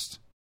supremacist.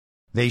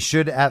 They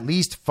should at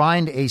least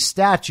find a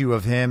statue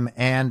of him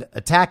and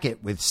attack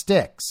it with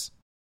sticks.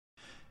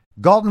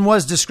 Galton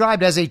was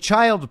described as a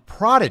child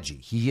prodigy.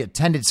 He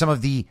attended some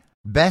of the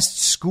best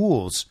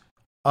schools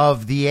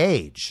of the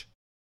age.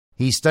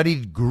 He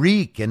studied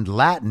Greek and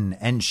Latin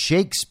and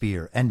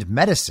Shakespeare and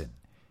medicine.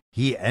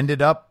 He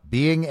ended up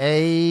being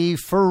a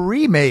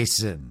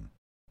Freemason.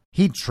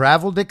 He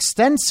traveled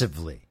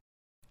extensively,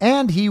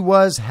 and he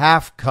was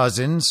half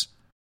cousins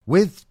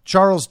with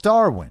Charles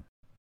Darwin.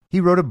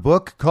 He wrote a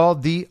book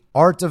called The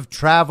Art of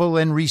Travel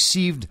and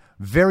received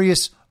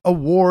various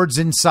awards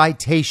and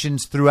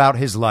citations throughout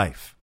his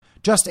life.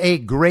 Just a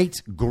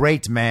great,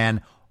 great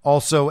man,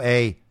 also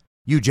a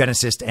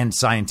eugenicist and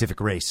scientific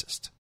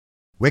racist.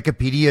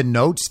 Wikipedia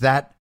notes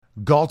that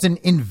Galton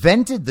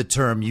invented the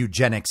term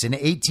eugenics in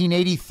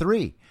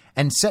 1883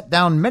 and set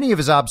down many of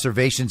his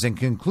observations and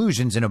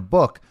conclusions in a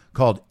book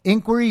called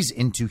Inquiries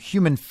into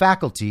Human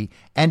Faculty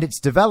and Its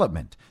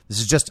Development. This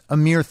is just a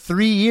mere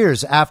 3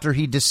 years after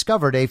he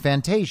discovered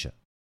aphantasia.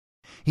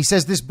 He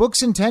says this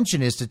book's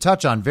intention is to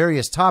touch on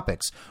various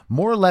topics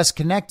more or less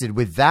connected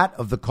with that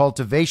of the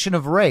cultivation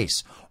of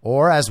race,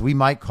 or as we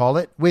might call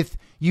it, with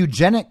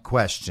eugenic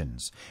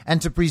questions,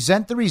 and to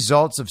present the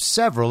results of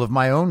several of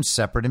my own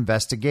separate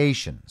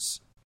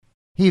investigations.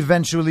 He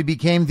eventually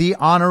became the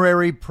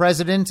honorary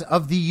president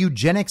of the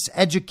Eugenics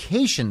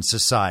Education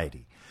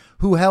Society,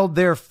 who held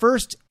their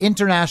first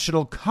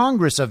International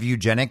Congress of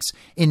Eugenics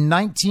in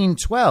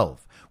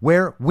 1912,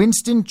 where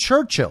Winston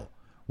Churchill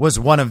was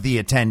one of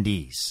the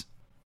attendees.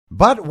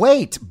 But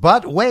wait,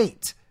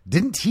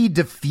 didn't he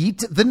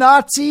defeat the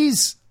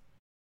Nazis?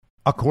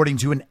 According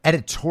to an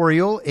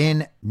editorial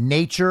in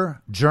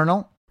Nature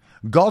journal,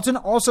 Galton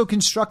also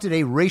constructed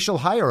a racial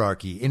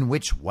hierarchy in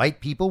which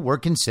white people were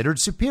considered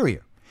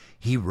superior.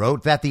 He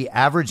wrote that the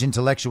average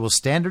intellectual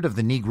standard of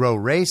the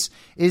Negro race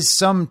is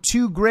some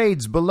 2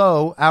 grades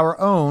below our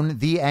own,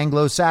 the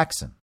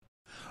Anglo-Saxon.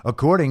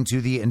 According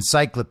to the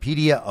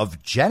Encyclopedia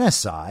of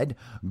Genocide,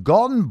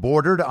 Galton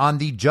bordered on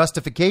the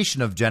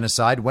justification of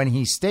genocide when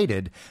he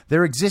stated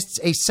there exists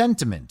a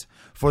sentiment,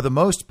 for the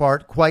most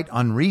part quite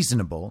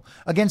unreasonable,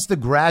 against the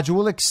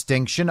gradual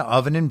extinction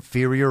of an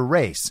inferior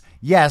race.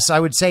 Yes, I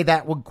would say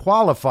that would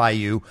qualify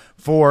you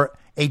for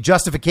a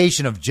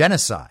justification of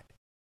genocide.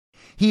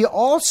 He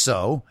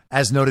also,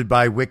 as noted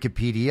by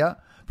Wikipedia,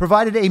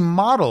 provided a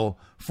model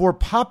for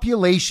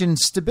population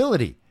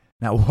stability.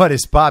 Now, what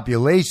is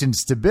population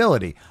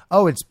stability?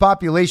 Oh, it's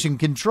population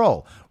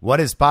control. What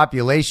is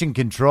population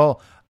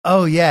control?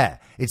 Oh, yeah,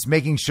 it's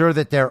making sure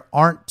that there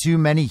aren't too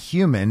many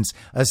humans,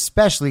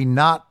 especially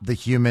not the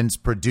humans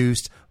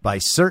produced by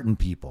certain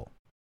people.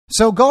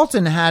 So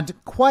Galton had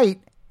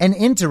quite an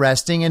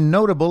interesting and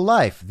notable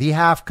life, the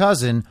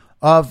half-cousin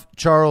of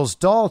Charles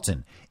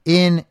Dalton,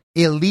 in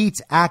elite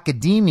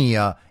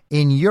academia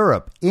in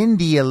Europe, in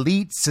the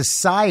elite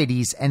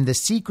societies and the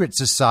secret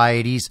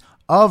societies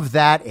of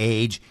that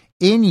age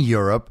in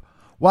Europe,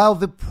 while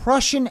the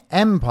Prussian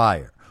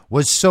Empire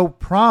was so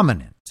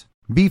prominent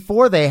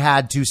before they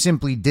had to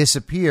simply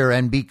disappear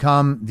and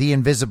become the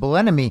invisible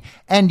enemy.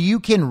 And you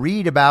can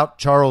read about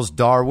Charles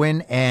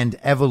Darwin and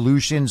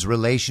evolution's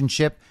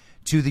relationship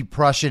to the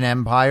Prussian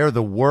Empire,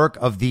 the work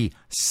of the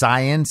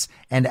science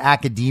and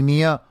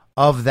academia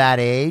of that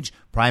age,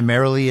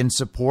 primarily in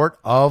support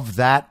of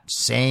that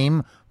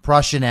same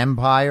Prussian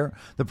Empire.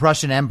 The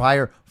Prussian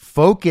Empire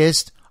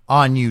focused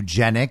on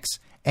eugenics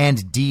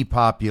and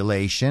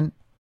depopulation.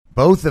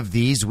 Both of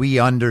these we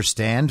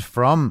understand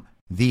from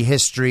the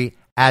history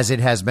as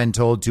it has been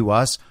told to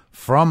us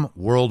from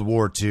World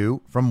War II,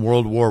 from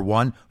World War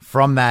I,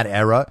 from that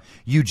era.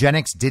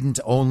 Eugenics didn't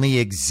only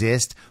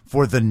exist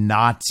for the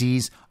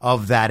Nazis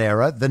of that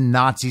era. The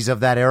Nazis of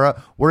that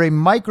era were a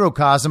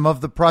microcosm of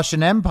the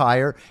Prussian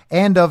Empire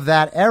and of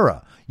that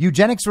era.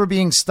 Eugenics were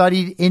being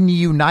studied in the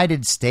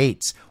United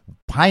States.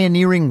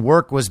 Pioneering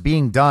work was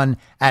being done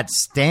at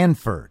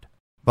Stanford.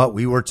 But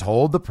we were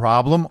told the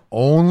problem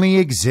only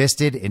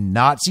existed in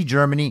Nazi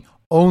Germany,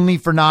 only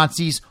for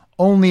Nazis,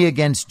 only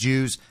against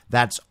Jews.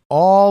 That's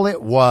all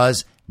it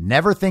was.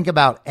 Never think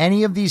about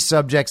any of these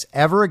subjects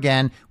ever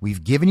again.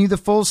 We've given you the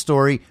full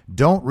story.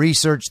 Don't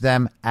research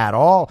them at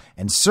all,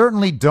 and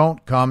certainly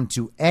don't come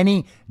to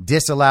any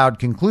disallowed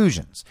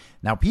conclusions.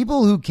 Now,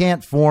 people who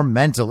can't form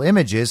mental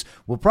images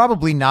will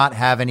probably not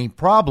have any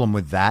problem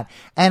with that.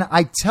 And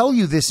I tell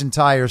you this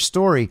entire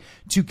story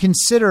to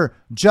consider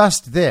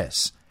just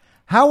this: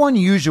 how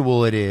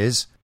unusual it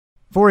is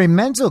for a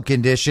mental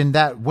condition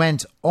that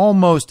went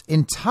almost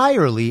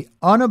entirely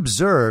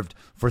unobserved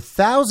for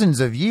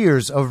thousands of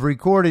years of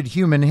recorded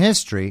human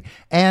history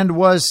and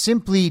was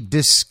simply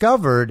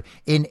discovered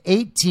in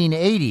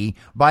 1880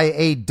 by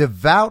a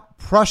devout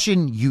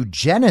Prussian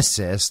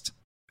eugenicist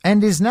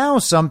and is now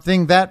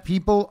something that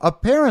people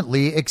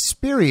apparently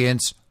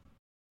experience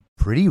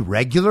pretty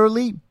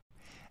regularly.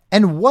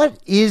 And what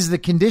is the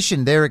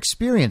condition they're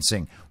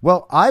experiencing?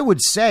 Well, I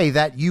would say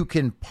that you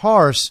can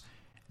parse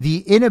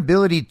the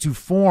inability to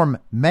form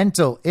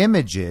mental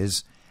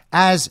images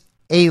as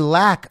a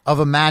lack of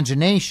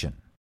imagination.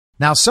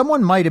 Now,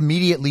 someone might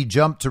immediately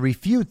jump to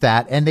refute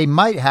that, and they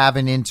might have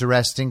an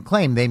interesting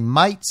claim. They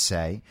might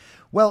say,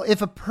 well,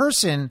 if a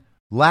person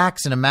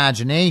lacks an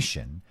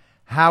imagination,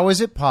 how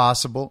is it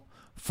possible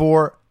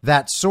for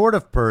that sort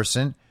of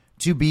person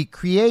to be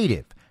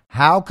creative?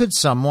 How could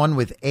someone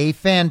with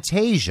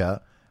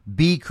aphantasia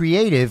be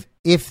creative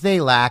if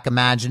they lack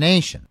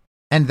imagination?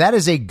 And that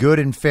is a good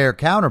and fair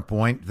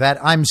counterpoint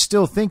that I'm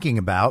still thinking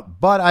about,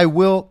 but I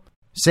will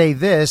say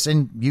this,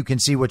 and you can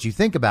see what you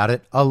think about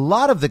it. A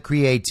lot of the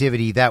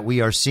creativity that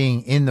we are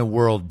seeing in the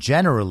world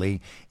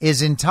generally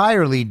is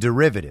entirely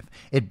derivative.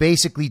 It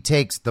basically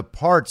takes the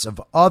parts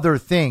of other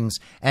things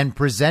and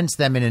presents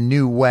them in a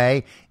new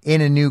way,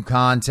 in a new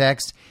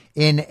context,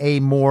 in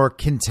a more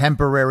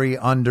contemporary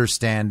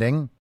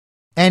understanding.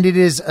 And it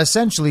is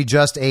essentially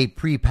just a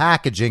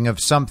prepackaging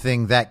of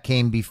something that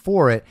came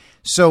before it.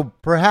 So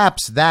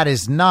perhaps that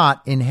is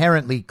not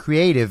inherently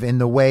creative in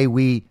the way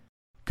we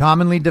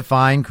commonly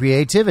define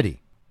creativity.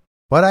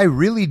 But I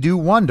really do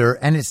wonder,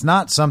 and it's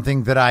not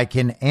something that I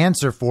can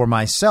answer for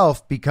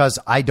myself because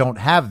I don't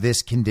have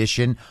this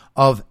condition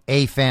of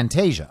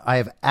aphantasia. I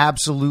have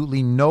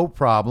absolutely no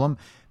problem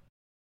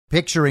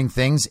picturing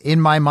things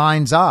in my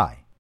mind's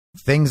eye.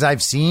 Things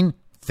I've seen,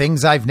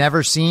 things I've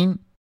never seen.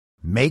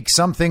 Make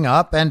something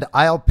up and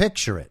I'll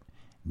picture it.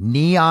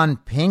 Neon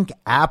pink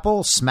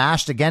apple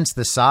smashed against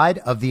the side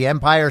of the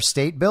Empire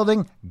State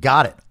Building?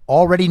 Got it.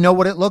 Already know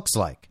what it looks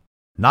like.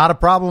 Not a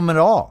problem at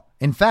all.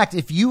 In fact,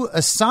 if you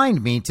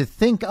assigned me to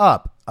think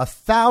up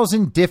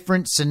 1,000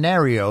 different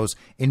scenarios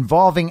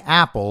involving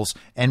apples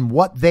and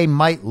what they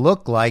might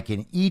look like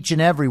in each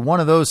and every one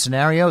of those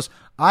scenarios,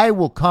 I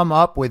will come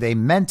up with a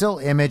mental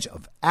image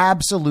of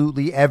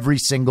absolutely every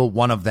single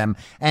one of them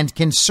and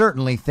can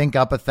certainly think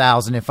up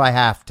 1,000 if I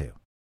have to.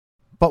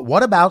 But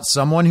what about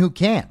someone who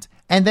can't?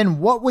 And then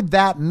what would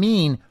that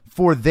mean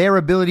for their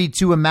ability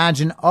to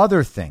imagine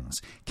other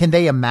things? Can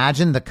they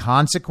imagine the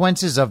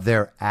consequences of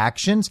their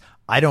actions?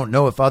 I don't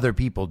know if other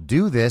people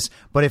do this,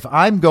 but if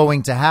I'm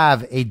going to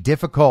have a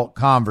difficult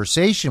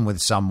conversation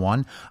with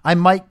someone, I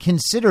might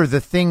consider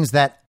the things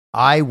that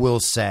I will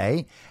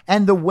say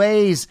and the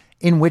ways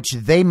in which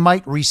they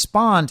might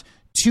respond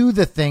to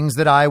the things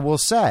that I will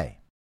say.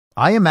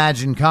 I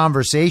imagine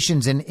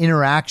conversations and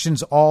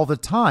interactions all the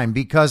time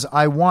because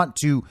I want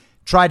to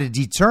try to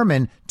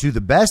determine to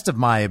the best of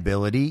my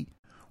ability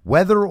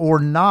whether or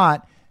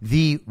not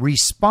the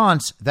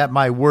response that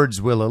my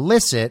words will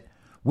elicit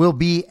will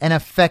be an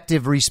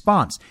effective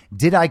response.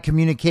 Did I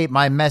communicate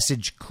my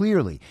message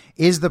clearly?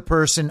 Is the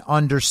person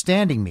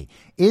understanding me?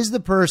 Is the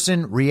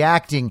person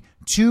reacting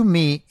to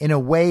me in a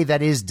way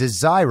that is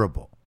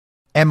desirable?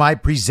 Am I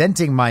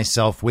presenting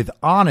myself with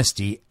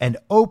honesty and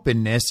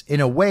openness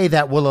in a way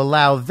that will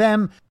allow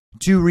them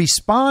to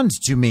respond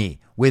to me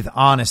with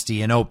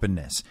honesty and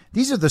openness?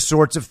 These are the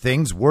sorts of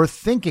things worth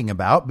thinking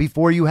about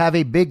before you have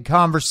a big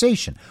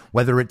conversation,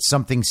 whether it's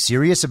something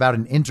serious about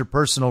an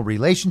interpersonal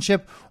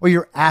relationship or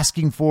you're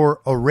asking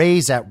for a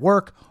raise at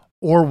work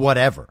or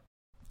whatever.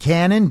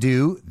 Can and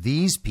do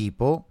these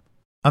people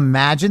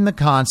imagine the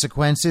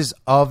consequences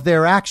of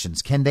their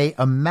actions? Can they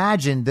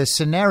imagine the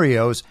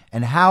scenarios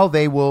and how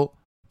they will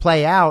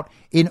play out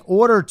in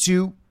order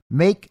to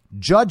make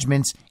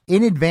judgments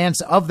in advance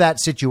of that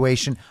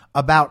situation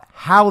about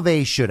how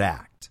they should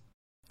act?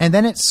 And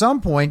then at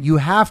some point, you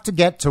have to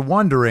get to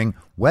wondering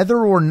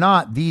whether or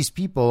not these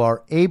people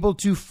are able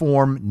to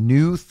form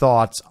new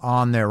thoughts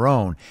on their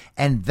own.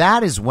 And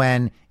that is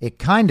when it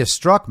kind of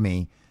struck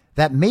me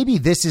that maybe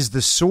this is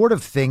the sort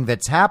of thing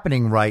that's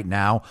happening right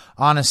now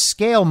on a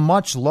scale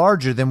much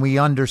larger than we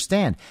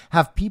understand.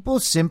 Have people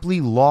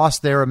simply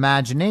lost their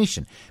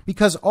imagination?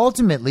 Because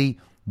ultimately,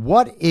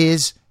 what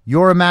is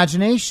your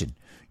imagination?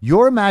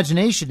 Your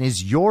imagination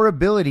is your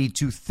ability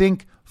to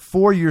think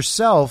for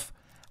yourself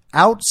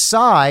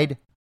outside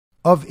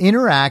of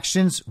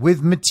interactions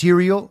with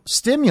material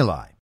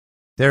stimuli.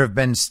 There have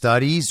been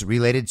studies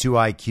related to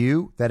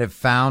IQ that have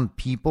found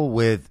people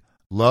with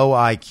low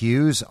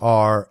IQs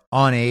are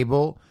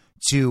unable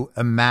to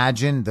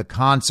imagine the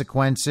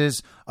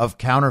consequences of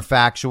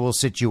counterfactual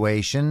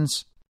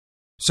situations.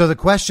 So the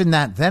question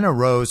that then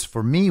arose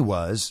for me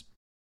was,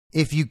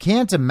 if you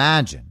can't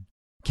imagine,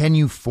 can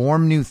you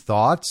form new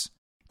thoughts?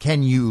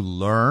 Can you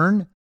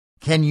learn?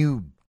 Can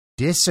you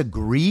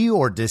disagree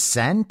or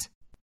dissent?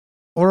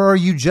 Or are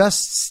you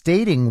just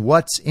stating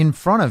what's in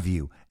front of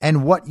you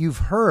and what you've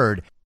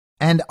heard?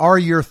 And are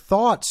your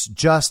thoughts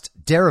just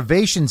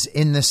derivations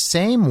in the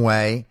same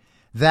way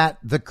that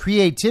the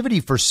creativity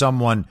for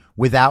someone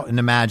without an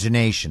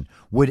imagination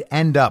would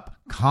end up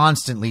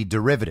constantly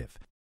derivative?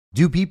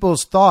 Do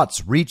people's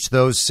thoughts reach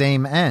those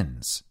same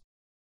ends?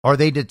 Are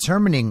they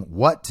determining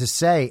what to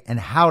say and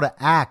how to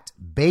act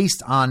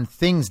based on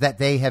things that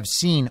they have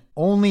seen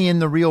only in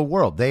the real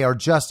world? They are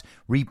just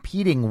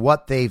repeating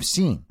what they've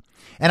seen.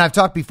 And I've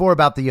talked before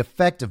about the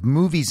effect of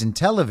movies and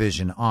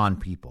television on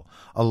people.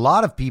 A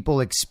lot of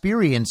people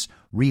experience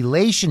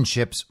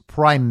relationships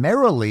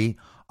primarily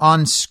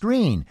on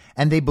screen,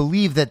 and they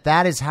believe that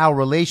that is how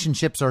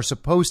relationships are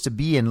supposed to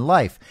be in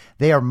life.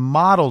 They are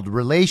modeled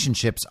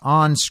relationships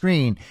on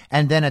screen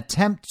and then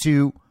attempt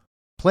to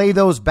play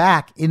those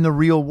back in the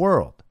real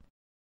world.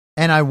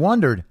 And I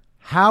wondered,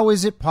 how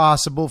is it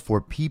possible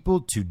for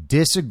people to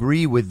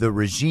disagree with the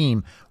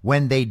regime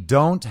when they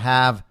don't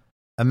have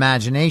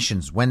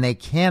imaginations, when they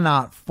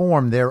cannot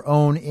form their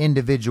own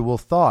individual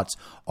thoughts?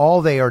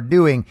 All they are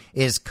doing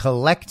is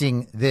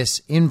collecting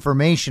this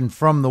information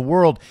from the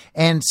world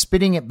and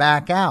spitting it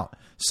back out.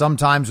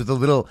 Sometimes with a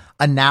little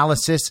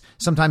analysis,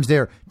 sometimes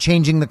they're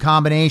changing the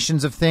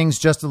combinations of things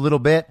just a little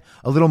bit,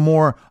 a little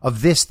more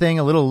of this thing,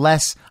 a little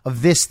less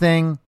of this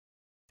thing,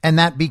 and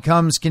that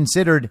becomes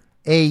considered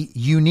a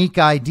unique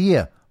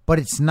idea, but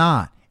it's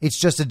not. It's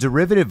just a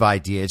derivative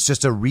idea. It's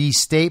just a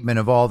restatement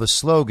of all the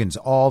slogans,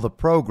 all the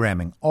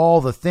programming, all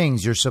the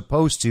things you're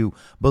supposed to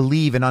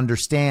believe and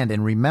understand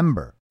and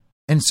remember.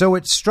 And so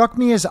it struck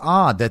me as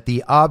odd that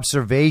the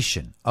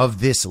observation of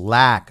this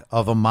lack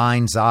of a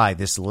mind's eye,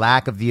 this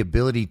lack of the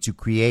ability to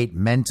create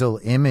mental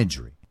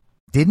imagery,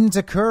 didn't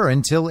occur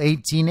until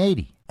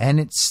 1880, and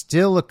it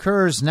still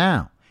occurs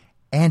now.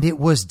 And it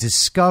was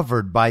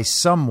discovered by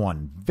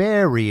someone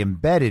very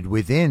embedded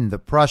within the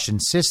Prussian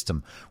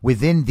system,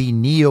 within the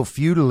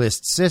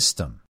neo-feudalist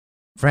system.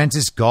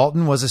 Francis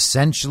Galton was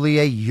essentially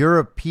a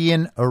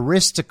European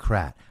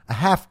aristocrat, a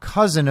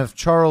half-cousin of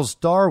Charles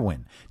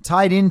Darwin,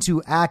 tied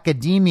into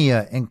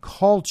academia and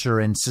culture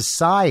and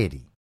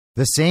society.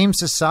 The same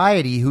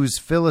society whose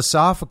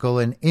philosophical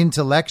and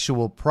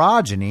intellectual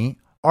progeny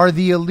are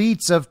the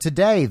elites of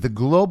today, the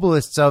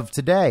globalists of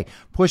today,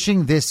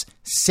 pushing this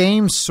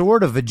same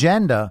sort of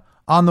agenda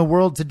on the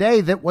world today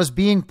that was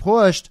being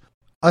pushed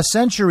a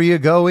century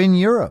ago in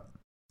Europe.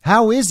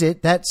 How is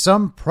it that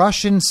some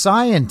Prussian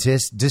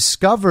scientists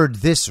discovered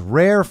this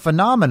rare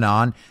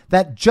phenomenon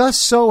that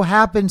just so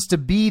happens to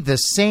be the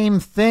same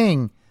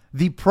thing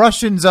the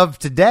Prussians of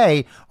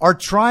today are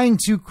trying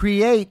to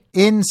create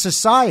in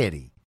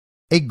society?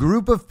 A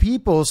group of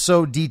people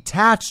so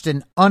detached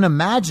and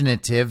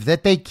unimaginative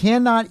that they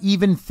cannot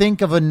even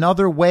think of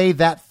another way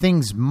that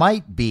things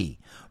might be,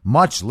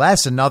 much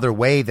less another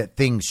way that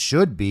things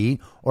should be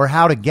or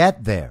how to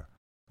get there.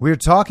 We're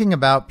talking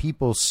about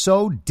people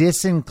so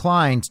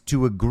disinclined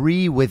to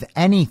agree with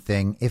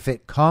anything if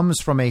it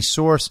comes from a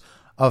source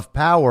of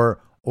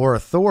power or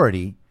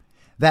authority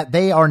that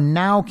they are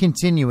now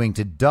continuing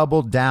to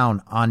double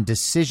down on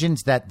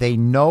decisions that they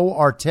know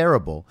are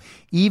terrible,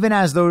 even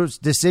as those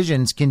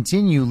decisions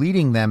continue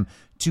leading them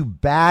to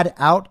bad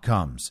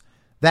outcomes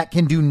that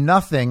can do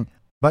nothing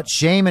but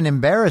shame and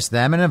embarrass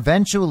them and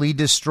eventually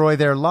destroy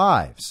their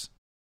lives.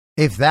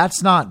 If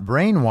that's not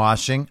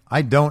brainwashing,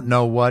 I don't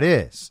know what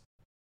is.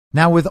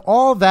 Now, with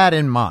all that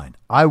in mind,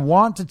 I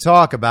want to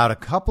talk about a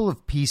couple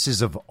of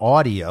pieces of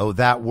audio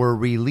that were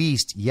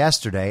released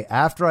yesterday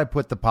after I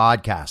put the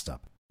podcast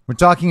up. We're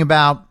talking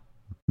about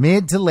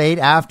mid to late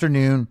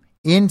afternoon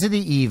into the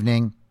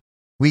evening.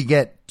 We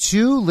get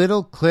two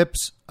little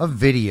clips of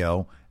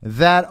video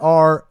that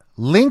are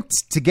linked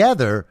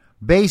together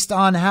based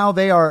on how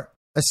they are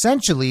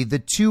essentially the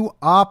two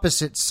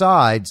opposite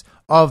sides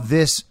of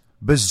this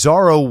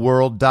bizarro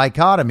world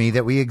dichotomy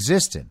that we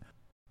exist in.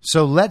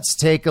 So let's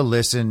take a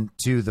listen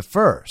to the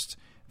first.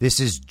 This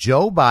is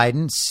Joe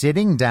Biden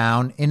sitting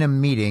down in a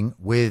meeting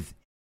with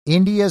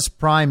India's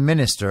Prime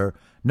Minister,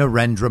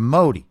 Narendra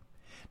Modi.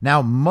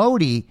 Now,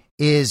 Modi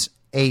is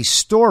a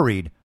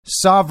storied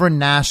sovereign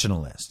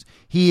nationalist.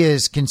 He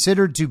is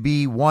considered to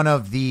be one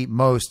of the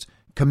most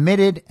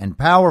committed and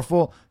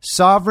powerful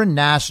sovereign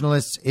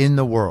nationalists in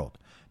the world.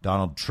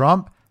 Donald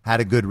Trump had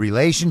a good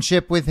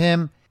relationship with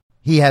him.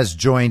 He has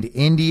joined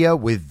India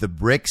with the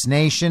BRICS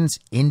nations.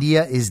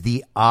 India is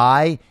the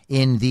eye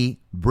in the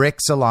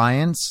BRICS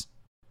alliance.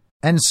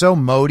 And so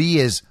Modi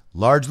is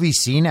largely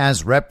seen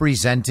as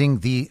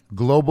representing the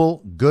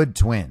global good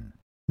twin.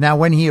 Now,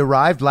 when he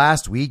arrived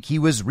last week, he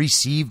was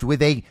received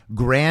with a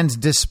grand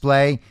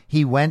display.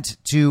 He went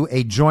to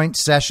a joint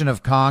session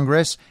of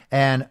Congress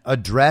and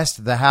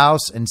addressed the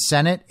House and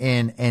Senate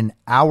in an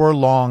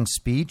hour-long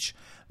speech.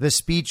 The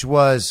speech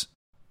was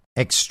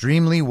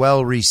extremely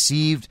well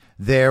received.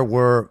 There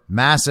were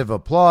massive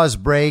applause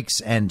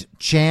breaks and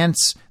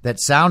chants that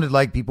sounded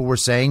like people were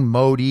saying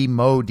Modi,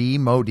 Modi,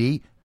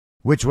 Modi,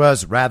 which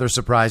was rather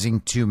surprising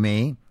to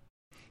me.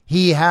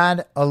 He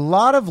had a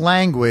lot of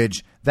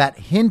language that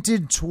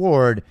hinted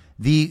toward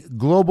the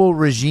global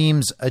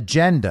regime's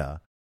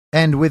agenda.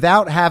 And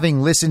without having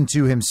listened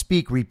to him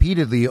speak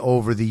repeatedly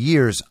over the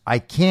years, I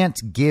can't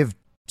give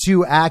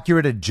too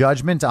accurate a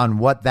judgment on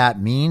what that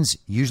means.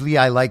 Usually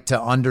I like to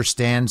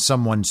understand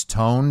someone's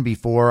tone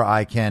before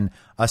I can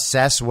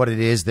assess what it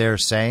is they're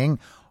saying.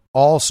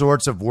 All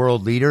sorts of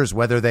world leaders,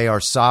 whether they are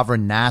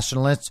sovereign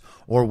nationalists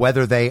or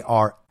whether they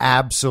are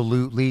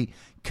absolutely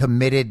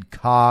committed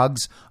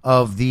cogs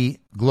of the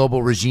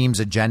global regime's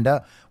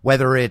agenda,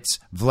 whether it's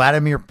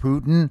Vladimir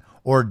Putin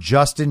or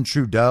Justin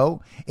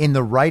Trudeau, in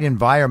the right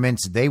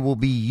environments, they will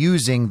be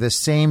using the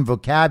same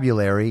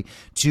vocabulary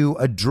to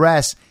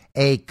address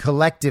a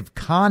collective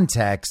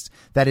context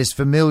that is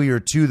familiar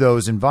to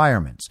those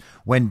environments.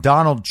 When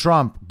Donald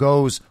Trump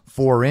goes,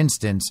 for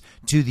instance,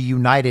 to the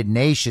United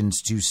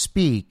Nations to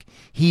speak,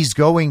 he's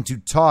going to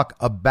talk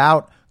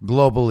about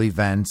global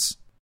events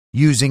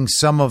using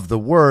some of the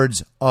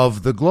words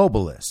of the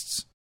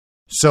globalists.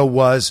 So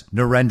was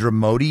Narendra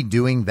Modi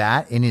doing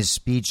that in his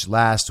speech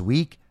last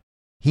week?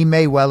 He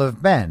may well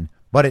have been,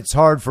 but it's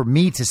hard for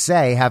me to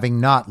say,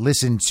 having not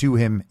listened to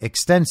him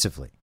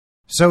extensively.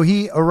 So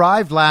he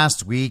arrived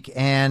last week,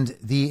 and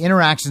the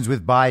interactions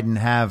with Biden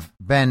have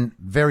been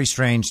very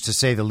strange, to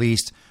say the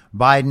least.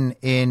 Biden,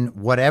 in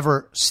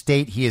whatever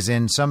state he is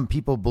in, some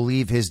people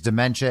believe his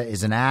dementia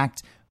is an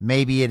act.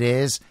 Maybe it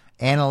is.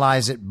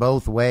 Analyze it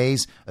both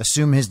ways.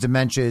 Assume his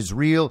dementia is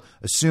real.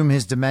 Assume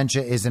his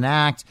dementia is an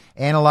act.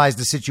 Analyze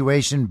the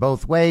situation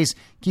both ways.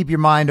 Keep your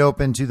mind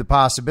open to the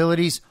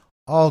possibilities.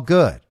 All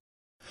good.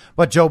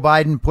 But Joe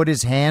Biden put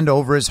his hand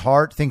over his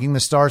heart thinking the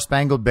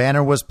Star-Spangled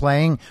Banner was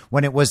playing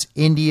when it was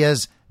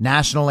India's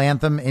national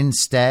anthem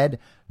instead.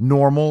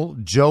 Normal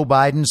Joe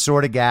Biden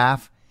sort of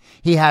gaffe.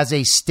 He has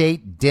a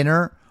state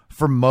dinner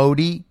for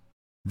Modi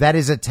that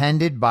is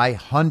attended by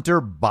Hunter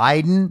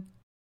Biden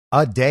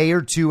a day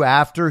or two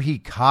after he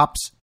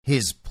cops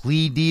his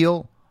plea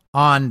deal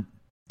on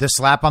the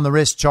slap on the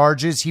wrist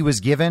charges he was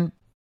given.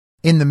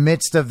 In the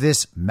midst of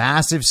this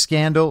massive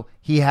scandal,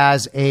 he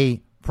has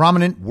a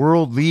prominent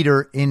world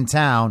leader in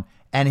town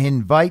and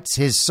invites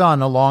his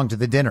son along to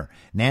the dinner.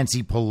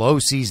 Nancy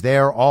Pelosi's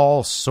there.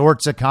 All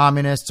sorts of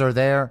communists are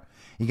there.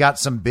 You got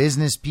some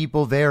business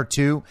people there,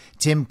 too.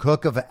 Tim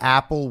Cook of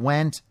Apple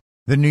went.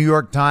 The New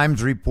York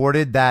Times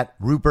reported that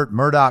Rupert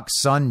Murdoch's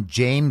son,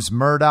 James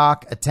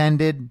Murdoch,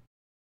 attended.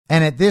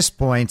 And at this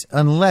point,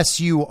 unless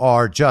you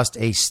are just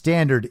a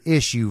standard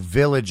issue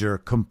villager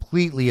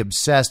completely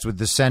obsessed with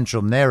the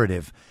central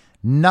narrative,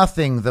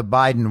 nothing the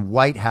Biden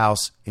White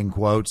House, in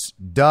quotes,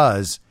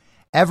 does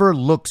ever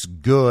looks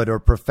good or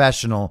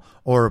professional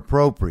or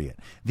appropriate.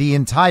 The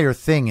entire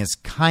thing is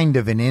kind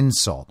of an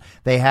insult.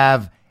 They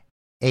have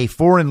a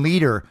foreign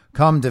leader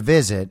come to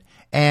visit,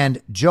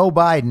 and Joe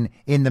Biden,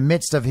 in the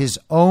midst of his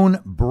own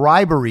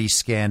bribery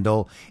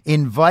scandal,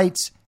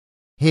 invites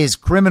his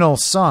criminal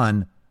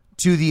son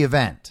to the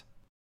event.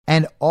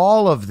 And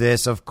all of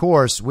this, of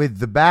course, with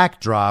the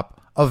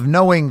backdrop of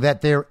knowing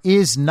that there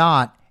is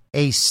not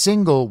a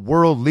single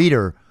world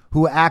leader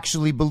who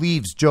actually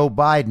believes Joe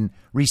Biden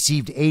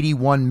received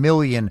 81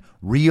 million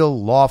real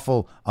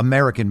lawful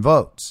American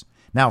votes.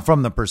 Now,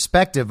 from the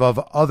perspective of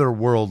other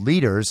world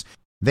leaders,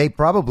 they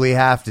probably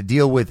have to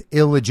deal with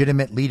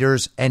illegitimate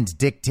leaders and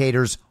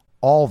dictators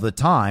all the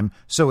time.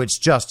 So it's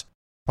just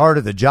part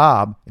of the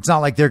job. It's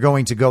not like they're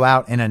going to go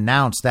out and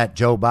announce that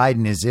Joe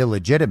Biden is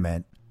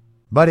illegitimate.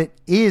 But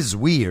it is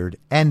weird,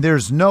 and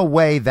there's no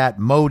way that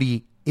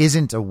Modi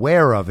isn't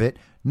aware of it,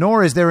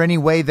 nor is there any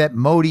way that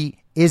Modi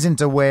isn't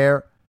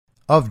aware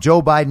of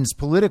Joe Biden's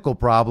political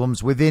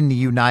problems within the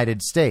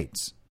United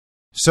States.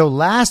 So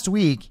last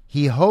week,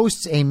 he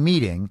hosts a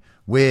meeting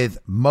with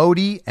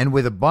Modi and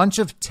with a bunch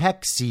of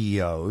tech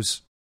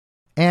CEOs,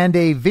 and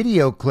a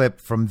video clip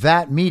from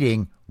that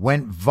meeting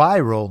went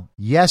viral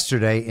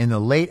yesterday in the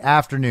late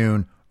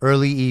afternoon,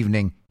 early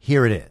evening.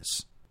 Here it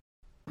is.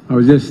 I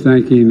was just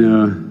thanking,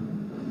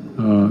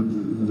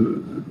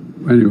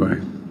 anyway,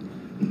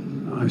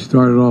 I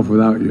started off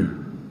without you.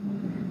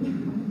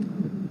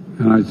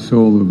 And I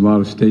sold a lot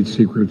of state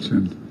secrets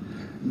and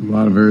a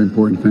lot of very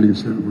important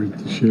things that we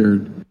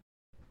shared.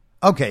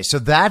 Okay, so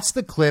that's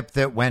the clip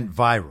that went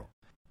viral.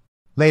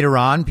 Later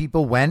on,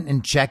 people went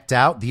and checked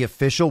out the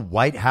official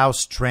White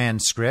House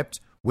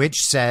transcript, which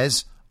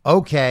says,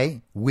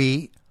 okay,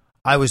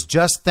 I was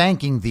just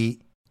thanking thee.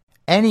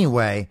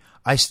 Anyway,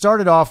 I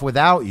started off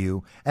without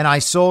you, and I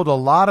sold a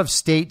lot of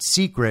state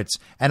secrets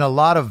and a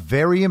lot of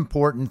very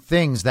important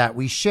things that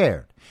we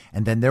shared.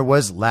 And then there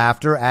was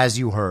laughter, as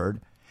you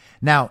heard.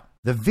 Now,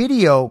 the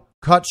video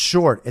cut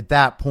short at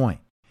that point,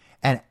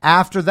 And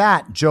after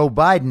that, Joe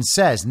Biden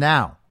says,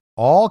 now,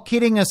 all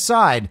kidding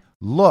aside,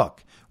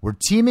 look, we're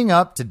teaming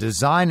up to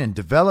design and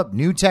develop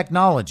new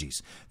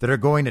technologies that are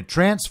going to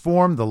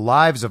transform the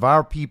lives of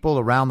our people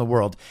around the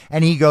world.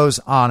 And he goes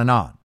on and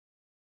on.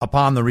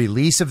 Upon the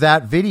release of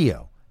that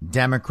video,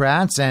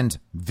 Democrats and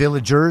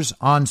villagers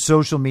on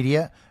social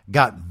media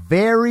got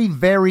very,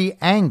 very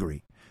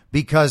angry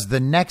because the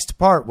next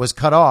part was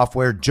cut off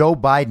where Joe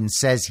Biden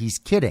says he's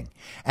kidding.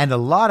 And a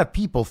lot of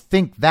people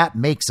think that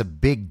makes a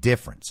big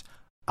difference.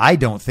 I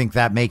don't think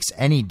that makes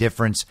any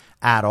difference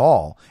at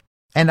all.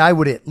 And I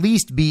would at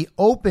least be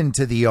open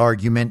to the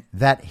argument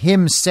that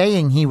him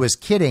saying he was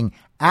kidding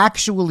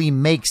actually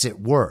makes it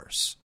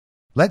worse.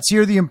 Let's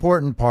hear the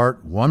important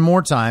part one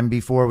more time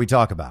before we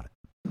talk about it.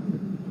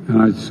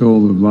 And I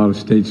sold a lot of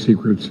state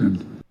secrets.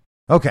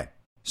 Okay,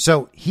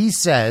 so he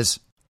says,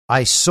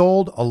 I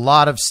sold a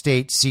lot of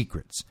state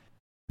secrets.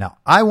 Now,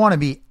 I want to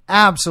be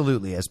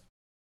absolutely as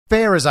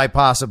fair as I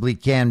possibly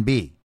can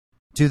be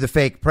to the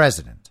fake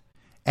president.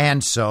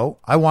 And so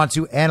I want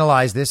to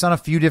analyze this on a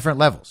few different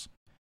levels.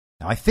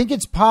 Now, I think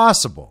it's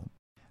possible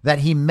that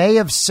he may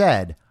have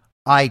said,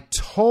 I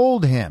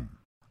told him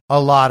a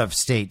lot of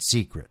state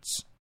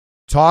secrets,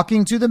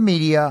 talking to the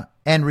media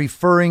and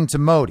referring to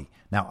Modi.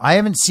 Now, I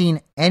haven't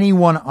seen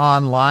anyone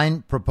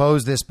online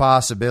propose this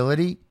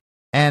possibility,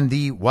 and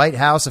the White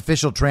House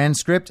official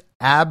transcript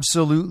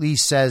absolutely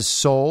says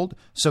sold,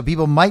 so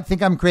people might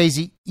think I'm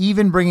crazy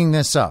even bringing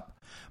this up.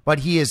 But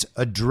he is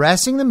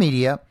addressing the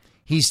media.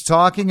 He's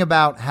talking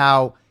about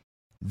how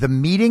the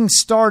meeting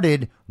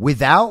started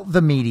without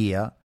the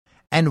media,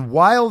 and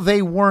while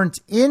they weren't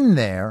in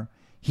there,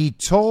 he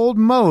told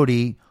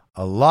Modi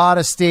a lot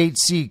of state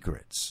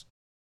secrets.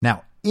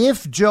 Now,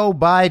 if Joe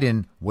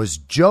Biden was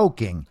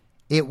joking,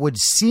 it would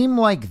seem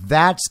like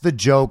that's the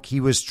joke he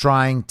was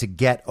trying to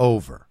get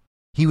over.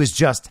 He was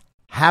just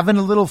having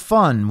a little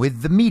fun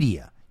with the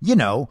media. You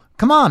know,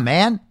 come on,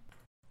 man.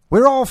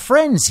 We're all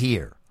friends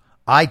here.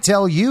 I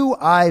tell you,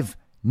 I've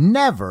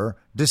never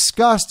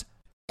discussed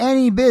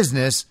any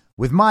business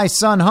with my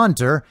son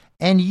Hunter,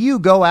 and you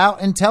go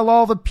out and tell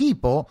all the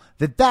people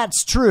that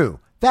that's true.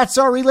 That's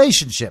our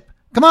relationship.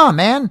 Come on,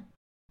 man.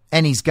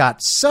 And he's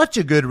got such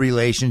a good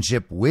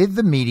relationship with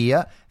the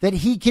media that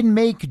he can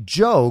make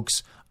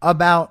jokes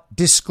about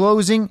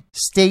disclosing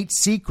state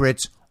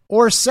secrets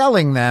or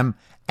selling them,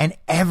 and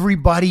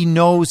everybody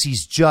knows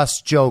he's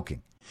just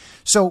joking.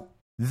 So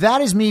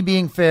that is me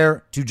being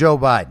fair to Joe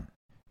Biden.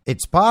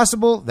 It's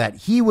possible that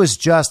he was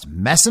just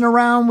messing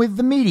around with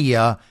the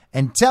media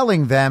and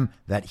telling them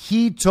that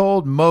he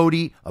told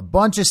Modi a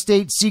bunch of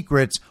state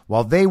secrets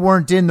while they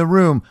weren't in the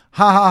room.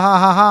 Ha ha ha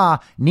ha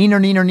ha. Neener,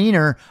 neener,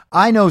 neener.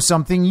 I know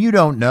something you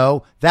don't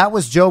know. That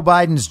was Joe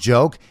Biden's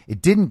joke. It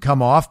didn't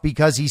come off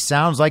because he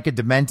sounds like a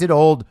demented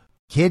old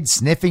kid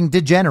sniffing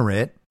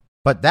degenerate.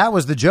 But that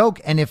was the joke.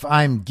 And if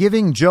I'm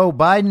giving Joe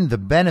Biden the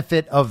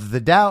benefit of the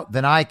doubt,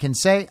 then I can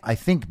say, I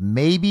think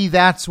maybe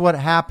that's what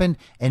happened.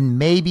 And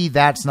maybe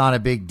that's not a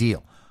big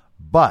deal.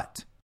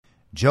 But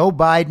Joe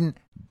Biden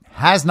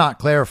has not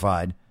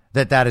clarified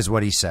that that is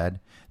what he said.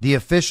 The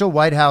official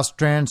White House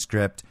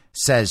transcript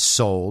says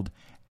sold.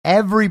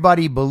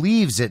 Everybody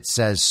believes it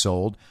says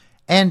sold.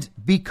 And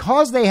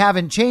because they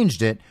haven't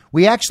changed it,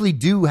 we actually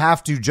do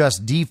have to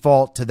just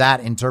default to that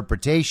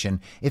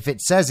interpretation if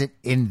it says it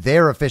in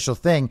their official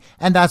thing.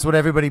 And that's what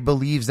everybody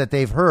believes that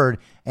they've heard.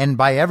 And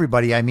by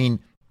everybody, I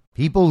mean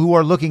people who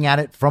are looking at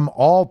it from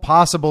all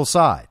possible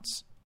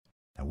sides.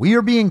 Now, we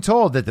are being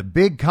told that the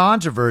big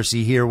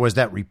controversy here was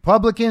that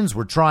Republicans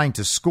were trying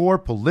to score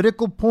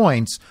political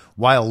points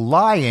while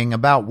lying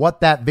about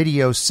what that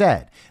video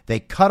said.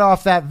 They cut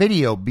off that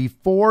video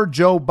before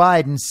Joe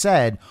Biden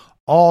said,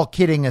 all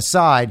kidding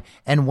aside,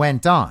 and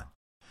went on.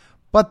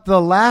 But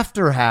the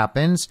laughter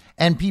happens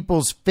and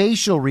people's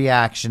facial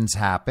reactions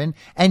happen,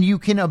 and you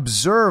can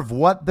observe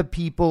what the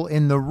people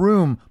in the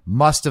room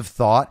must have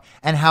thought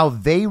and how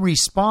they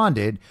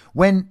responded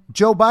when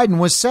Joe Biden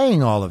was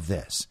saying all of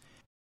this.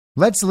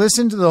 Let's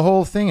listen to the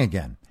whole thing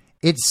again.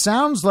 It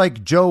sounds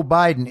like Joe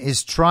Biden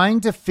is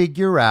trying to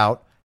figure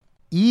out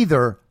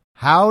either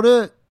how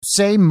to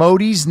say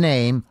Modi's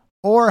name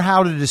or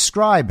how to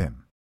describe him.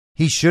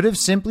 He should have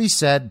simply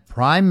said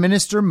Prime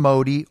Minister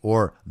Modi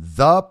or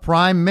the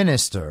Prime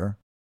Minister,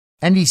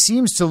 and he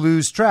seems to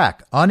lose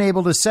track,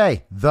 unable to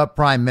say the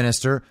Prime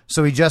Minister,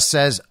 so he just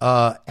says,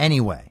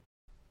 anyway.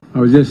 I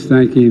was just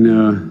thanking,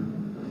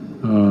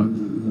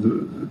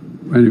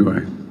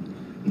 anyway,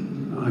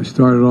 I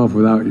started off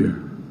without you,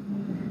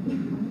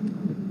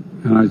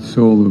 and I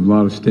sold a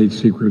lot of state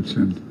secrets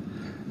and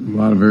a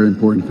lot of very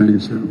important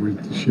things that we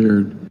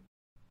shared.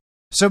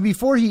 So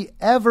before he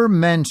ever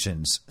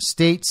mentions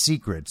state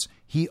secrets,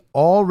 he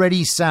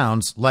already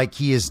sounds like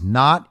he is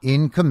not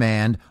in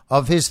command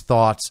of his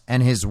thoughts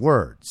and his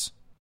words.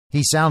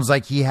 He sounds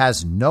like he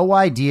has no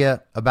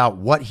idea about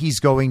what he's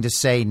going to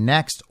say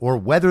next or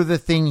whether the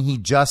thing he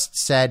just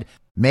said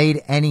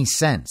made any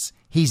sense.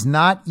 He's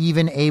not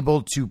even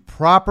able to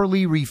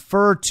properly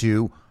refer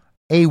to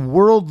a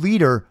world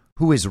leader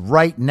who is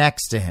right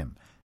next to him.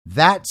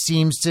 That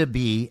seems to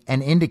be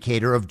an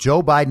indicator of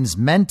Joe Biden's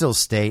mental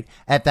state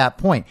at that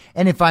point.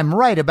 And if I'm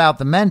right about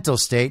the mental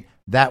state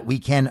that we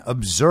can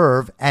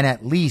observe and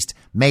at least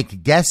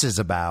make guesses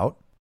about,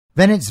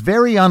 then it's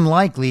very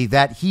unlikely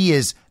that he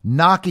is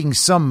knocking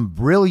some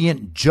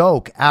brilliant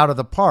joke out of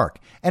the park.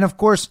 And of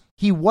course,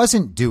 he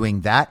wasn't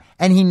doing that,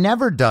 and he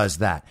never does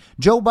that.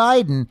 Joe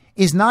Biden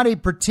is not a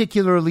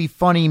particularly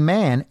funny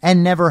man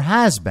and never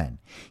has been.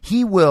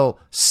 He will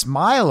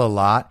smile a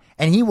lot,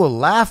 and he will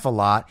laugh a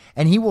lot,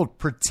 and he will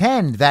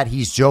pretend that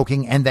he's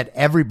joking and that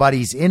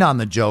everybody's in on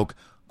the joke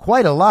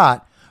quite a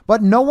lot,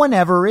 but no one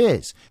ever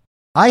is.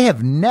 I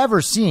have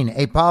never seen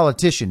a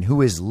politician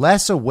who is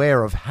less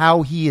aware of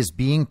how he is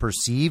being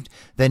perceived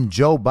than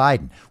Joe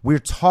Biden. We're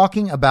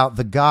talking about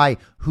the guy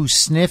who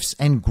sniffs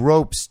and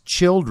gropes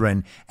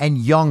children and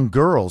young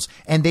girls,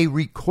 and they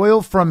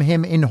recoil from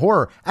him in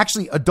horror.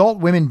 Actually, adult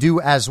women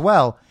do as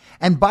well.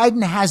 And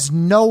Biden has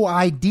no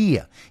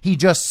idea. He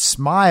just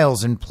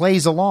smiles and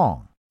plays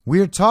along.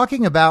 We're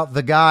talking about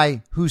the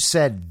guy who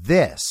said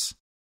this.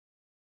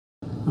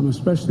 I'm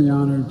especially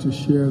honored to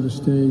share the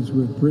stage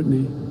with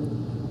Brittany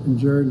and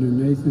Jordan and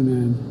Nathan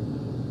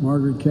and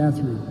Margaret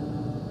Catherine.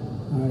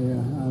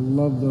 I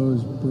love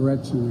those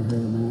barrettes in her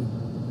hair, man.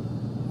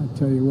 I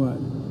tell you what,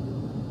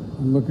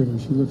 and look at her.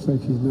 She looks like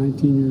she's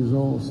 19 years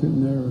old,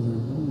 sitting there with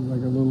her,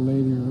 like a little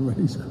lady with her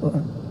legs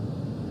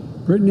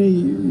crossed. Brittany,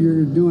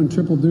 you're doing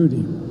triple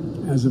duty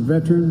as a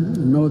veteran, a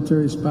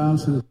military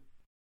spouse, and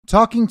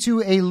talking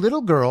to a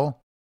little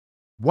girl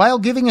while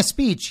giving a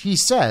speech, he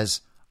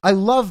says, "I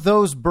love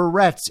those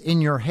barrettes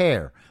in your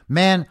hair.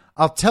 Man,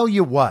 I'll tell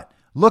you what.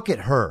 Look at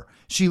her.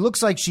 She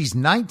looks like she's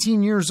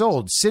 19 years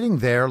old, sitting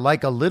there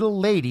like a little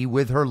lady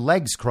with her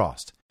legs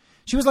crossed."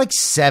 She was like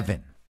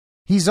 7.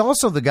 He's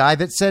also the guy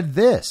that said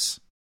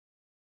this.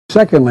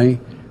 Secondly,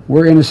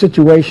 we're in a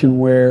situation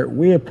where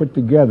we have put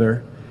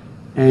together,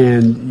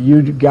 and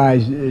you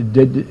guys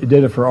did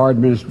it for our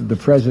administration, the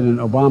President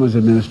Obama's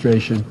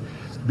administration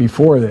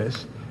before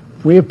this.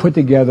 We have put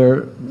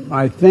together,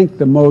 I think,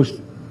 the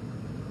most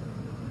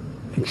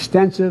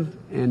extensive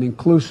and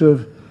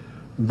inclusive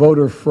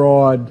voter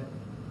fraud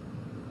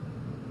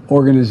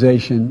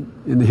organization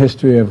in the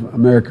history of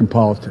American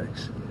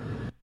politics.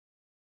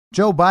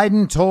 Joe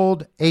Biden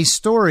told a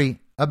story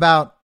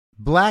about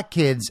black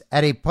kids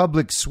at a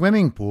public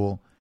swimming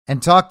pool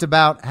and talked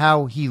about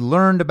how he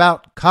learned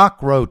about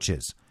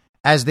cockroaches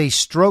as they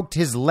stroked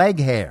his leg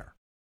hair.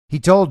 He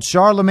told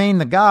Charlemagne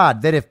the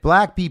God that if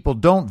black people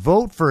don't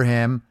vote for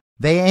him,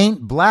 they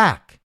ain't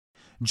black.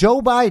 Joe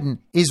Biden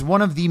is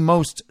one of the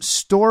most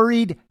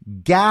storied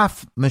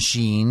gaffe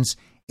machines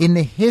in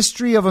the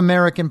history of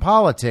American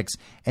politics,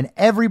 and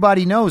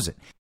everybody knows it.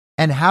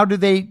 And how do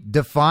they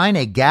define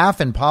a gaffe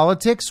in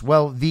politics?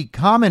 Well, the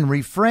common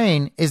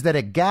refrain is that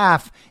a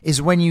gaffe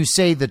is when you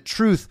say the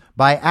truth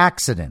by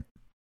accident.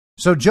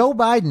 So Joe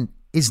Biden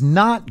is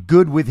not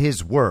good with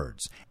his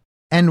words.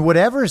 And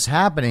whatever's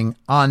happening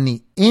on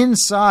the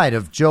inside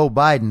of Joe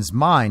Biden's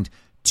mind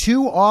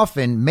too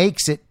often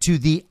makes it to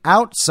the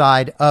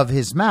outside of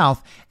his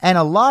mouth. And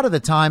a lot of the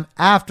time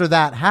after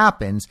that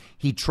happens,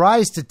 he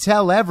tries to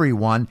tell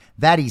everyone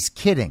that he's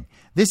kidding.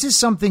 This is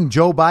something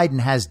Joe Biden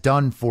has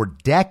done for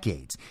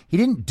decades. He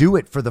didn't do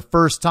it for the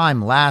first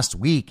time last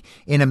week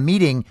in a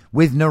meeting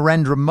with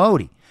Narendra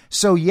Modi.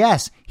 So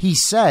yes, he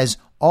says,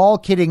 all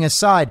kidding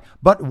aside,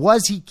 but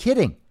was he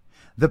kidding?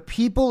 The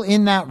people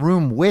in that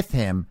room with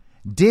him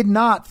did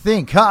not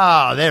think,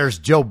 there's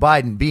Joe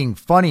Biden being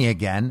funny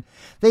again.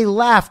 They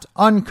laughed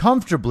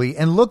uncomfortably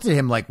and looked at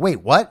him like,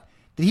 wait, what?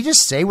 Did he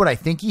just say what I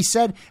think he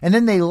said? And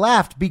then they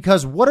laughed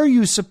because what are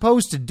you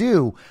supposed to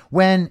do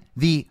when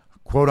the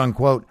quote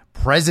unquote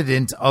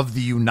president of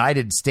the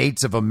United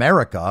States of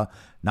America,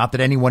 not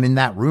that anyone in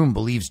that room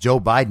believes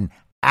Joe Biden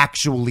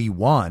actually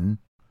won,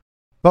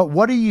 but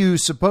what are you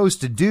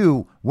supposed to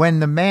do when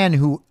the man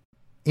who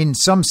in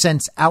some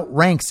sense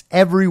outranks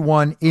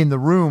everyone in the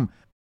room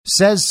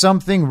says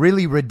something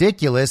really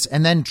ridiculous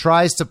and then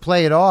tries to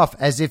play it off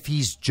as if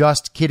he's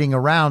just kidding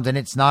around and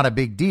it's not a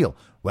big deal?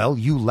 Well,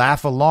 you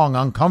laugh along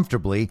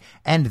uncomfortably,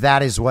 and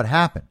that is what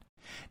happened.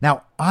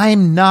 Now,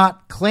 I'm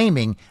not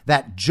claiming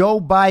that Joe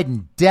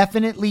Biden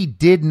definitely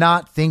did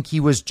not think he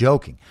was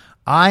joking.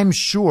 I'm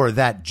sure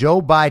that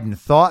Joe Biden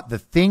thought the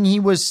thing he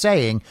was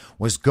saying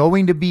was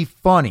going to be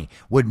funny,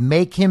 would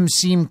make him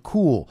seem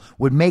cool,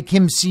 would make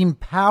him seem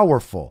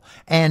powerful,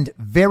 and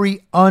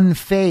very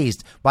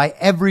unfazed by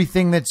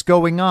everything that's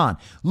going on.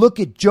 Look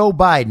at Joe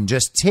Biden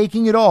just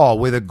taking it all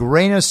with a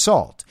grain of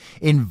salt,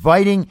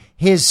 inviting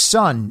his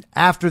son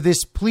after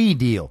this plea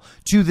deal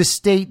to the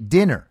state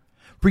dinner,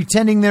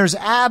 pretending there's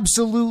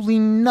absolutely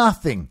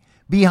nothing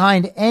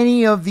behind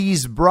any of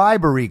these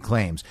bribery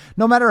claims,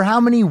 no matter how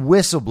many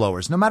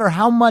whistleblowers, no matter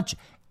how much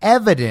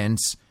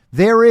evidence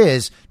there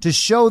is to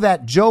show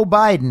that Joe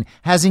Biden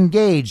has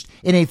engaged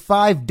in a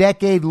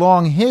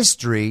 5-decade-long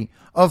history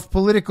of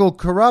political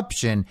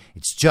corruption.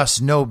 It's just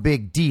no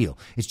big deal.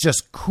 It's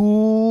just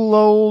cool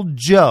old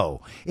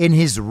Joe in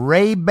his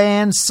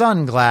Ray-Ban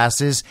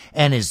sunglasses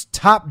and his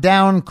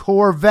top-down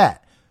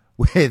Corvette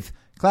with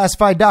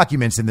classified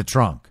documents in the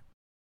trunk.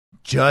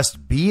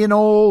 Just be an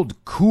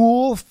old,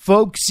 cool,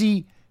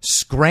 folksy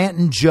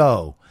Scranton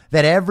Joe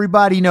that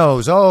everybody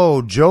knows.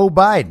 Oh, Joe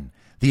Biden.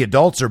 The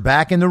adults are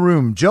back in the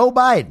room. Joe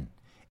Biden.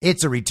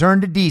 It's a return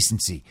to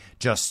decency.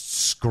 Just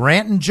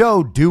Scranton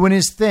Joe doing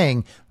his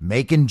thing,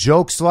 making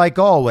jokes like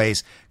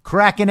always,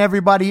 cracking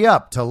everybody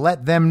up to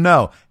let them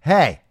know,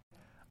 hey,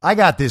 I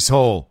got this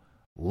whole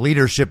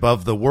leadership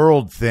of the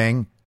world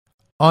thing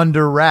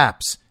under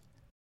wraps.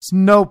 It's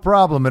no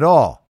problem at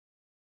all.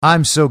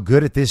 I'm so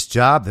good at this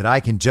job that I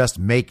can just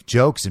make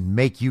jokes and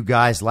make you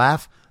guys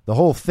laugh. The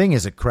whole thing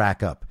is a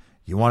crack up.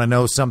 You want to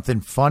know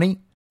something funny?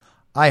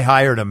 I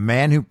hired a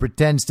man who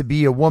pretends to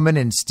be a woman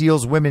and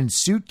steals women's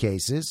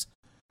suitcases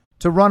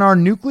to run our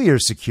nuclear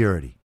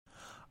security.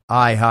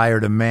 I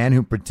hired a man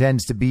who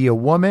pretends to be a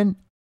woman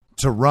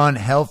to run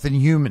Health and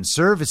Human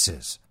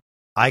Services.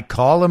 I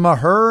call him a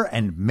her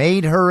and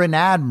made her an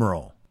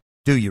admiral.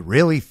 Do you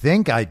really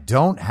think I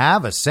don't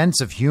have a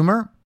sense of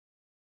humor?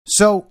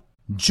 So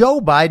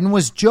Joe Biden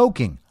was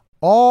joking.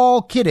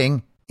 All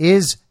kidding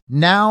is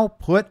now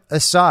put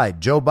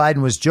aside. Joe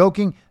Biden was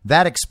joking.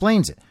 That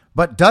explains it.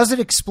 But does it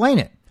explain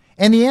it?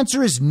 And the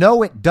answer is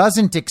no, it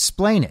doesn't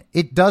explain it.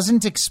 It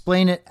doesn't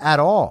explain it at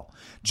all.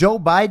 Joe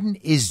Biden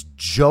is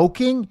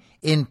joking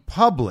in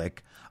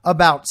public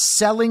about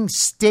selling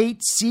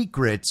state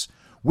secrets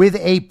with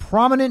a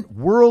prominent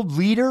world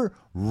leader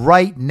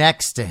right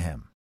next to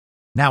him.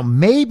 Now,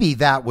 maybe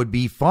that would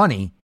be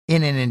funny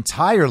in an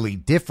entirely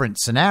different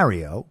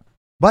scenario,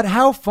 but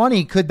how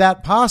funny could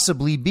that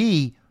possibly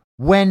be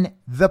when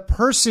the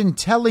person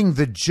telling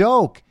the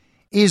joke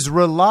is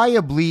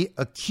reliably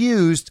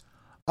accused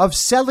of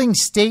selling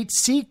state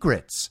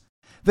secrets?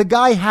 The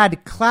guy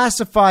had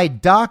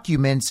classified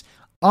documents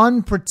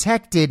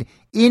unprotected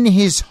in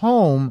his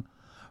home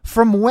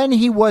from when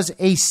he was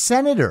a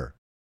senator.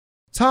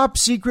 Top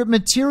secret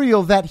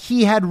material that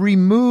he had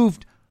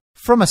removed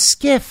from a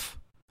skiff.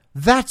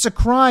 That's a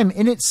crime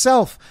in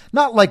itself.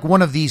 Not like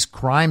one of these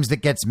crimes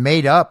that gets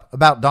made up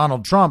about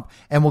Donald Trump,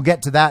 and we'll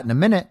get to that in a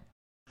minute,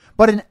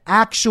 but an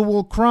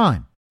actual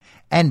crime.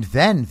 And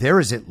then there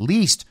is at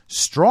least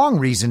strong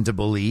reason to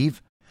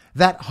believe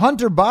that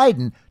Hunter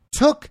Biden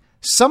took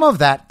some of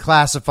that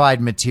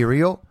classified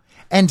material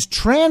and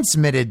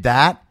transmitted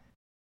that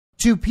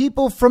to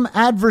people from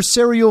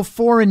adversarial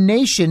foreign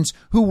nations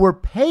who were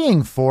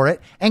paying for it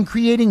and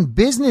creating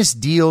business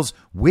deals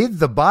with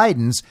the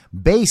Bidens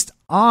based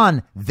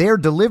on their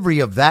delivery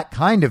of that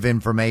kind of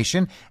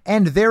information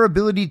and their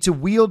ability to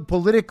wield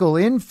political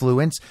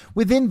influence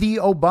within the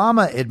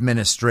Obama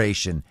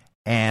administration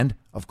and,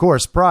 of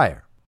course,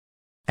 prior.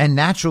 And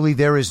naturally,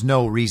 there is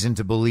no reason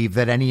to believe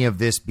that any of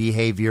this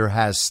behavior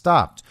has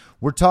stopped.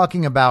 We're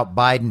talking about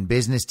Biden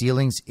business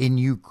dealings in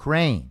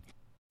Ukraine,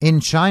 in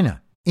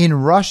China, in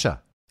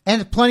Russia,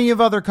 and plenty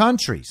of other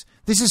countries.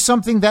 This is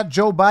something that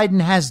Joe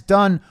Biden has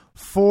done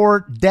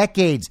for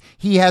decades.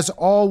 He has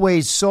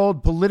always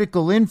sold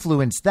political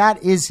influence.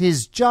 That is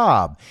his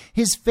job.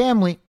 His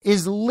family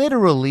is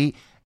literally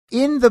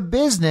in the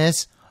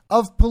business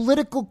of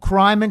political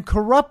crime and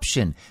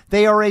corruption.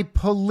 They are a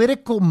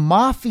political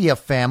mafia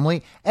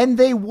family, and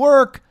they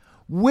work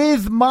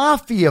with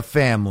mafia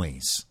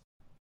families.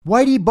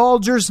 Whitey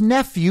Bulger's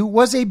nephew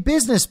was a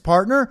business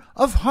partner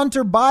of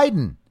Hunter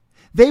Biden.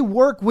 They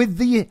work with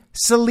the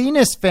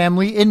Salinas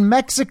family in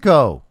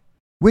Mexico,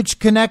 which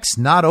connects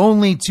not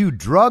only to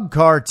drug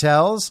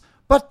cartels,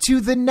 but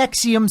to the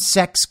Nexium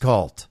sex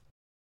cult.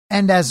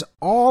 And as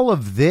all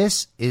of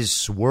this is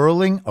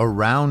swirling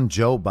around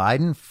Joe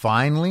Biden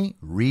finally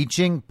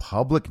reaching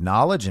public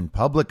knowledge and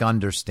public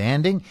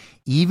understanding,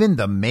 even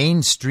the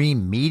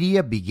mainstream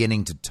media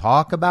beginning to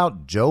talk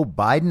about Joe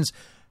Biden's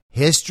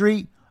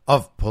history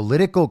of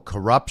political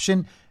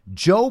corruption,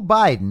 Joe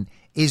Biden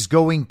is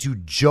going to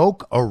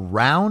joke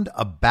around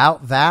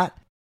about that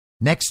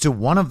next to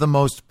one of the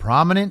most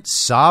prominent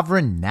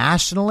sovereign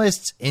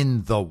nationalists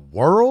in the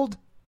world?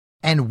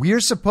 And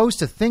we're supposed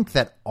to think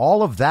that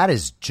all of that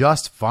is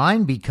just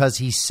fine because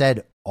he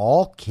said,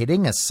 all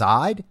kidding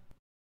aside?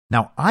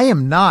 Now, I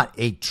am not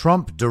a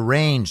Trump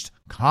deranged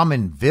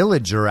common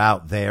villager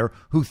out there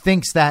who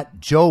thinks that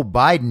Joe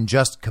Biden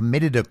just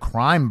committed a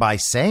crime by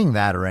saying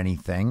that or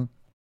anything.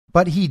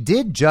 But he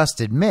did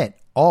just admit,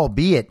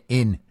 albeit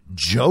in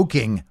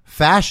joking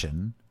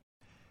fashion,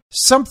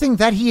 something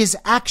that he is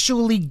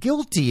actually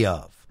guilty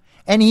of.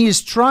 And he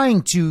is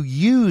trying to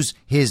use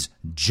his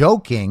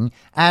joking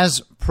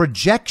as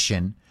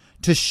projection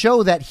to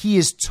show that he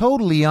is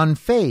totally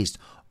unfazed.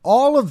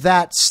 All of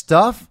that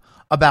stuff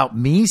about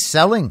me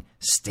selling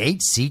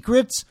state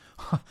secrets,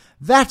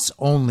 that's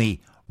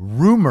only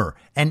rumor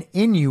and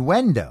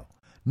innuendo.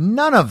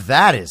 None of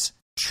that is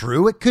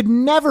true. It could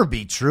never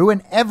be true,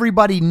 and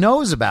everybody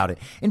knows about it.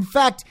 In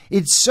fact,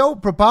 it's so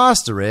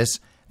preposterous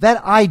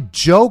that I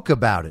joke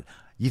about it.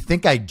 You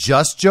think I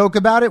just joke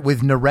about it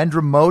with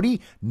Narendra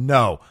Modi?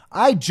 No,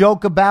 I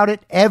joke about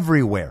it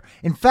everywhere.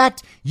 In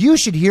fact, you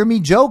should hear me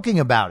joking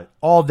about it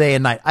all day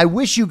and night. I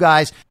wish you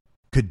guys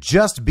could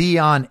just be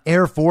on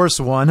Air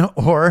Force One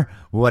or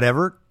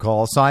whatever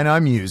call sign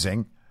I'm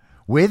using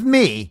with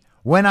me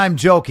when I'm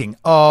joking.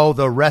 Oh,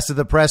 the rest of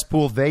the press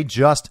pool, they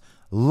just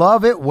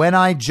love it when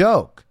I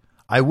joke.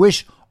 I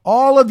wish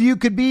all of you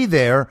could be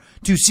there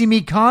to see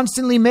me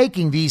constantly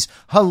making these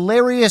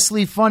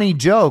hilariously funny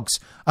jokes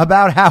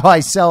about how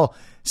I sell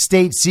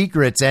state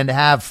secrets and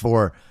have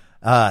for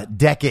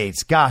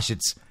decades. Gosh,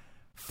 it's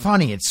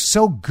funny. It's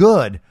so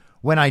good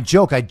when I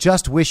joke. I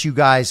just wish you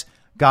guys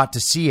got to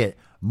see it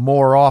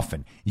more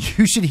often.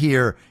 You should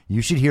hear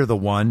the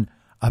one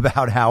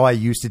about how I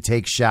used to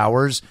take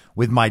showers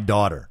with my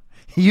daughter.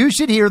 You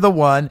should hear the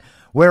one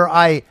where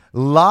I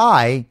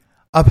lie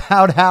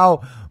about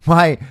how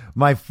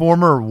my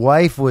former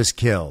wife was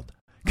killed,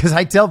 because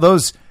I tell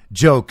those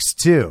jokes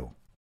too.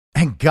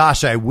 And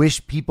gosh, I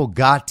wish people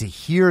got to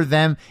hear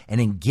them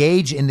and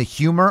engage in the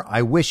humor.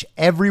 I wish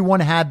everyone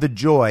had the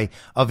joy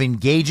of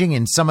engaging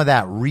in some of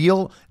that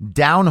real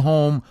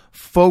down-home,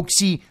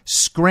 folksy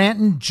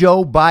Scranton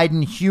Joe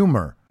Biden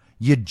humor.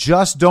 You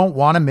just don't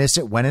want to miss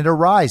it when it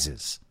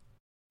arises.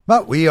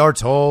 But we are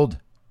told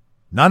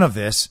none of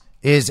this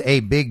is a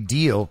big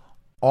deal.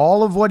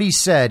 All of what he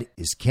said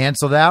is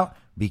canceled out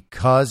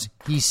because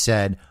he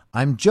said,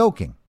 I'm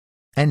joking.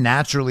 And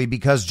naturally,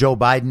 because Joe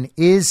Biden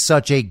is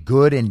such a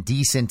good and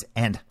decent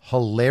and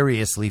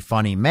hilariously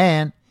funny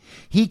man,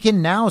 he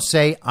can now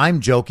say,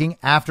 I'm joking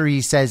after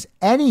he says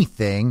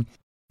anything,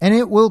 and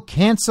it will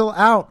cancel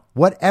out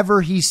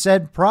whatever he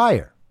said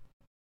prior.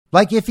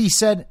 Like if he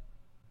said,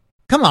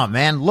 come on,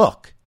 man,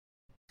 look,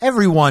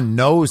 everyone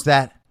knows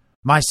that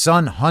my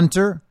son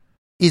Hunter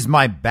is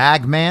my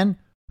bag man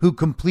who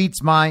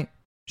completes my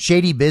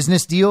shady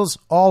business deals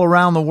all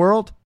around the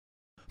world.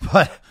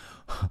 But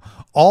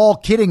all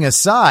kidding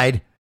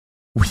aside,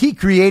 we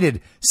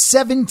created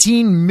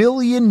 17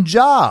 million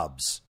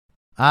jobs.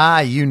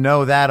 You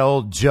know that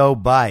old Joe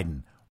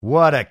Biden.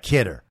 What a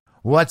kidder.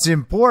 What's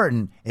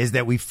important is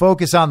that we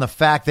focus on the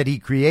fact that he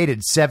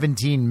created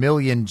 17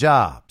 million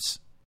jobs.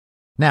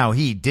 Now,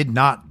 he did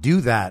not do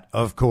that,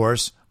 of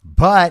course,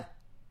 but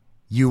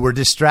you were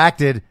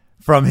distracted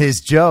from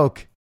his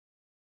joke.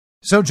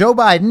 So Joe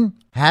Biden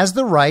has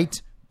the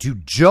right to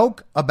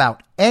joke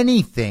about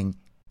anything,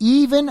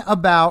 even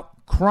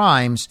about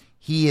crimes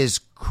he is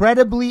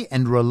credibly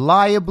and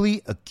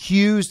reliably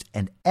accused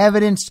and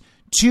evidenced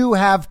to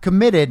have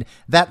committed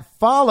that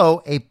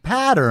follow a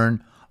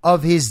pattern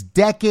of his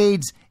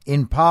decades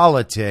in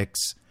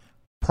politics,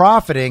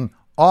 profiting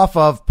off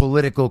of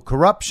political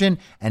corruption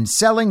and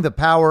selling the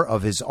power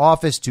of his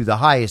office to the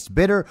highest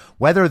bidder,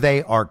 whether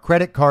they are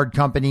credit card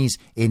companies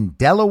in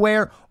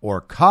Delaware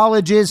or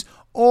colleges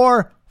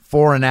or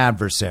foreign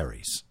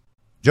adversaries.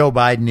 Joe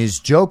Biden is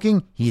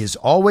joking. He is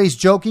always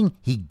joking.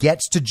 He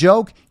gets to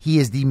joke. He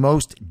is the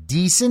most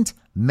decent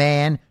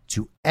man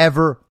to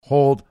ever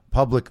hold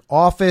public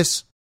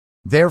office.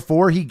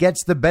 Therefore, he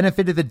gets the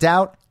benefit of the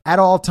doubt at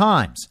all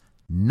times.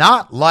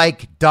 Not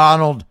like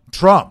Donald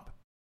Trump,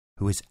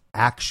 who is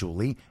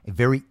actually a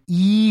very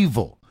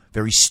evil,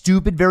 very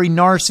stupid, very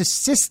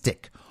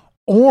narcissistic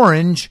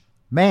orange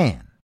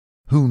man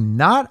who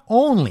not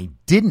only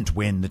didn't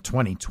win the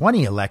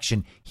 2020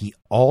 election, he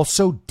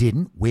also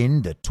didn't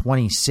win the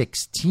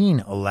 2016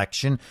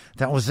 election.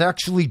 That was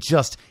actually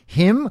just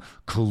him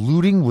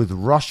colluding with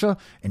Russia,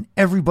 and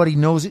everybody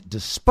knows it,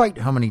 despite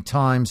how many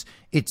times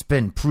it's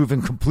been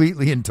proven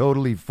completely and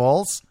totally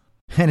false.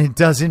 And it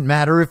doesn't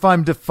matter if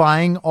I'm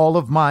defying all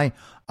of my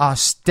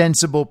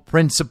ostensible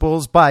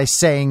principles by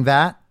saying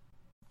that.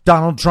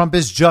 Donald Trump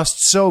is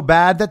just so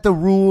bad that the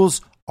rules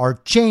are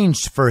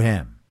changed for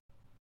him.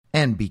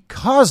 And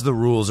because the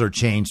rules are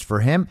changed for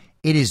him,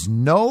 it is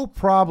no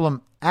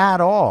problem at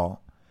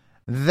all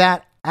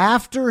that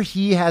after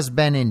he has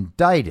been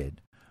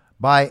indicted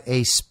by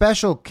a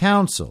special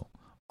counsel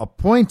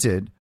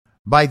appointed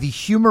by the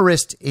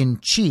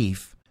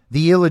humorist-in-chief,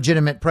 the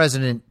illegitimate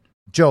President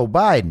Joe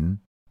Biden,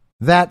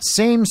 that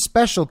same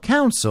special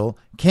counsel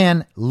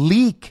can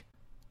leak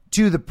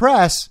to the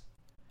press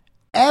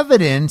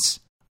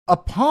evidence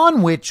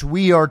upon which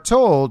we are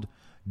told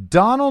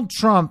Donald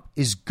Trump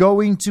is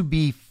going to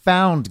be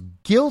found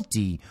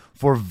guilty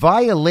for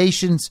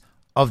violations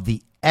of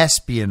the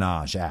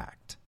Espionage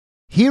Act.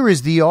 Here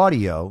is the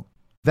audio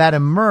that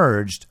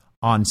emerged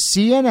on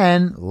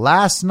CNN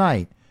last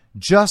night,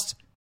 just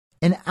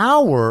an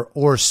hour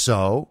or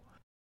so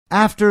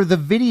after the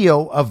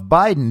video of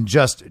Biden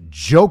just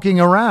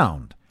joking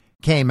around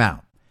came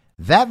out.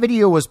 That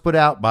video was put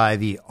out by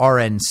the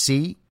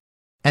RNC,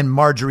 and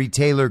Marjorie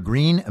Taylor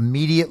Greene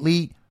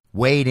immediately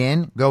weighed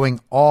in, going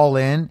all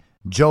in.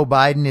 Joe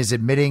Biden is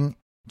admitting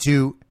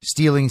to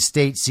stealing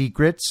state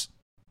secrets.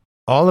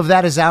 All of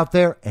that is out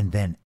there. And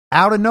then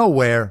out of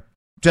nowhere,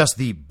 just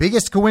the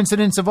biggest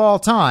coincidence of all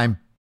time,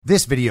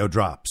 this video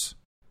drops.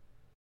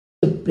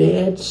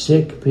 Bad,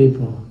 sick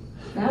people.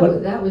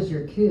 That was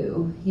your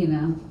coup,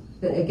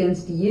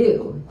 against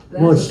you.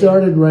 It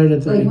started right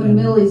at the beginning. Like when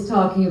Millie's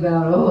talking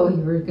about, you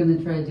were going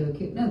to try to do a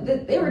coup. No,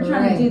 they were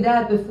trying to do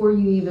that before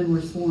you even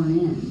were sworn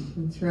in.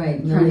 That's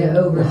right. Trying to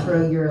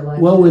overthrow your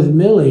election. Well, with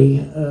Millie,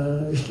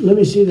 let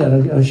me see that.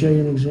 I'll show you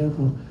an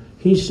example.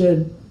 He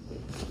said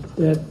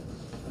that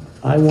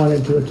I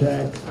wanted to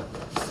attack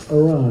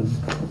Iran.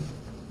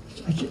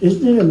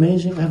 Isn't it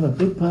amazing? I have a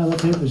big pile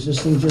of papers. This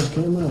thing just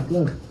came up.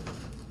 Look.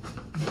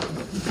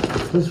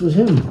 This was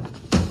him.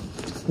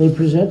 They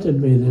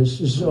presented me this.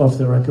 This is off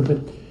the record,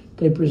 but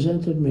they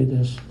presented me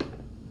this.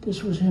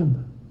 This was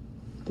him.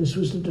 This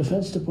was the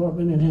Defense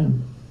Department and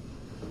him.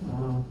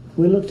 Wow.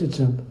 We looked at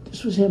some.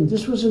 This was him.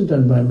 This wasn't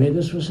done by me.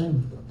 This was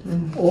him.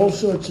 All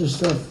sorts of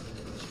stuff.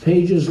 It's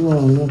pages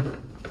long. Look.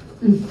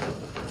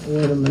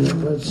 Wait a minute.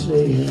 Let's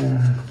see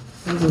here.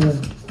 Wait a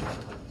minute.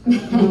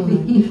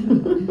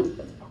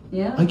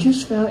 Yeah. I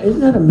just found.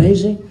 Isn't that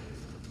amazing?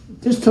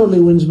 This totally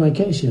wins my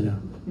case, you know.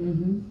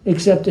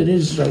 Except it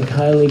is like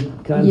highly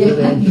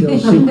confidential,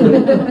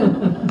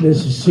 secret.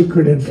 This is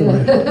secret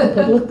information.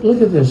 But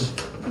look at this.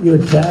 You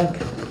attack,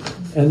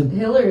 and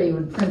Hillary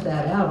would print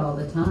that out all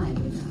the time.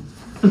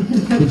 You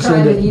know, she'd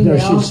send it. No,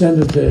 she'd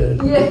send it to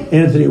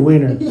Anthony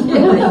Weiner,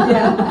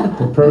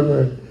 the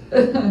pervert.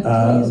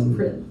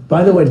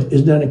 By the way,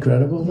 isn't that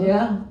incredible? Though?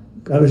 Yeah.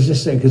 I was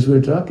just saying because we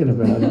were talking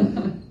about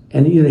it,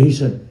 and he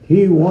said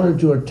he wanted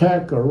to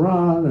attack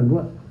Iran and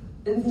what.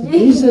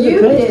 These are the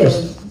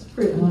papers.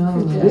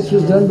 This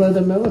was done by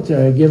the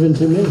military, given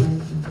to me.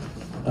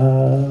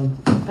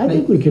 I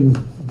think we can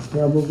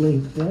probably,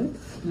 right?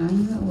 I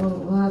don't know.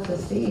 We'll have to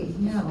see.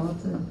 Yeah, we'll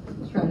have to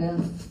try to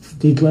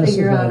declassify.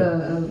 Figure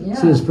out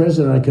See, as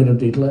president, I could have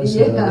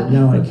declassified it.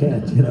 Now I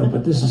can't,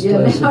 but this is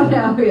classified.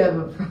 Now we have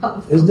a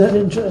problem. Isn't that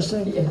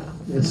interesting? Yeah.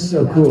 It's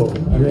so cool.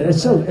 I mean,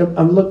 it's so.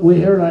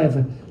 Here I have.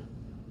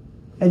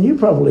 And you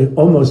probably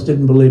almost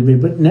didn't believe me,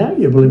 but now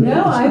you believe me.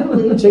 No, I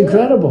believe it's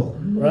incredible.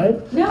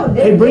 Right? No,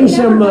 hey, bring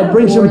some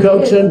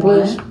Cokes in,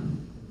 please.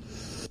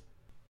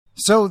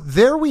 So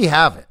there we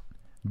have it.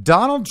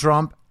 Donald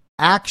Trump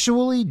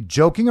actually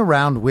joking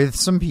around with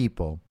some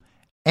people.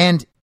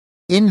 And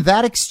in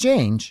that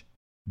exchange,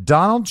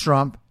 Donald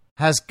Trump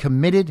has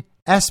committed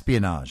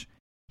espionage.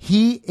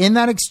 He, in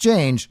that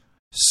exchange,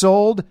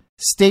 sold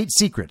state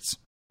secrets.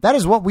 That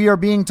is what we are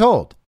being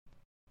told.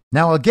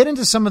 Now, I'll get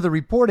into some of the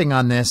reporting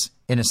on this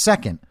in a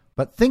second,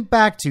 but think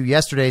back to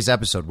yesterday's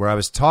episode where I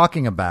was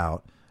talking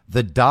about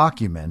the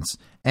documents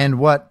and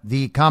what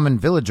the common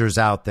villagers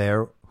out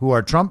there who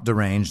are Trump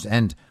deranged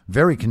and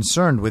very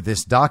concerned with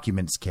this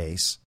documents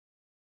case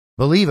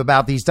believe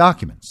about these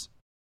documents.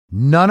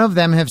 None of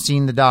them have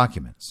seen the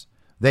documents.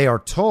 They are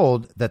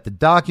told that the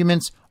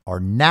documents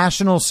are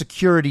national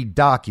security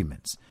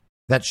documents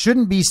that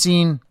shouldn't be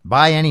seen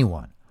by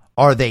anyone.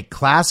 Are they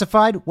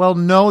classified? Well,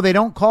 no, they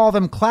don't call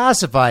them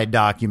classified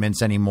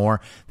documents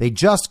anymore. They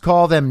just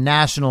call them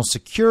national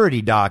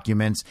security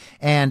documents.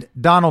 And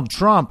Donald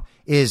Trump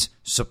is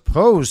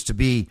supposed to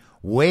be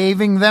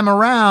waving them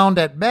around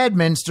at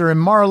Bedminster and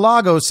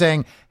Mar-a-Lago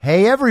saying,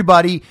 hey,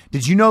 everybody,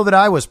 did you know that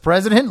I was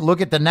president? Look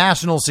at the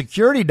national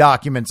security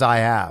documents I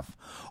have.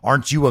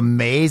 Aren't you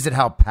amazed at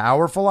how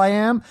powerful I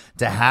am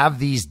to have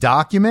these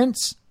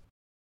documents?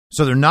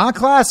 So they're not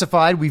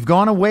classified. We've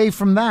gone away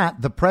from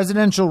that. The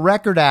Presidential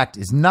Record Act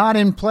is not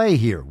in play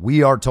here,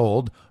 we are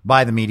told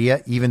by the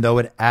media, even though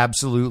it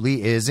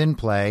absolutely is in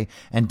play.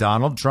 And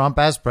Donald Trump,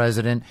 as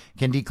president,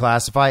 can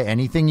declassify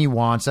anything he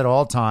wants at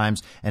all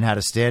times, and had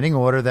a standing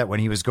order that when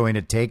he was going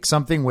to take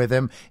something with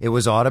him, it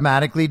was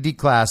automatically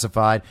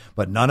declassified.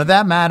 But none of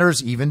that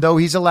matters, even though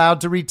he's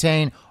allowed to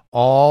retain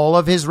all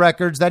of his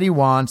records that he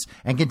wants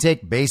and can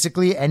take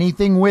basically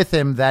anything with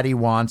him that he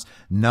wants.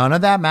 None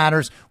of that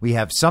matters. We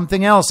have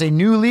something else, a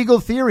new legal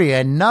theory,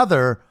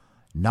 another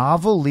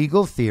novel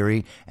legal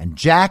theory, and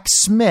Jack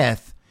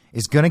Smith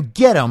is going to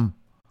get him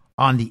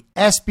on the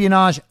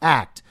Espionage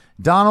Act.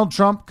 Donald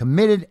Trump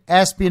committed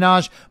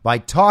espionage by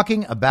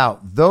talking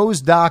about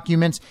those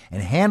documents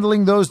and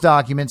handling those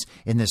documents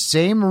in the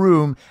same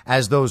room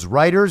as those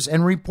writers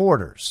and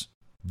reporters.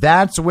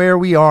 That's where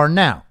we are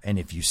now. And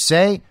if you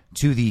say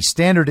to the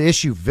standard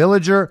issue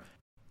villager,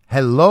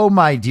 hello,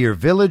 my dear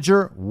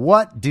villager,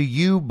 what do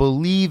you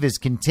believe is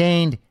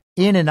contained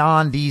in and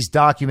on these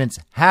documents?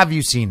 Have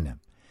you seen them?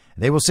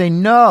 They will say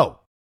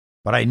no,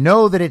 but I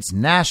know that it's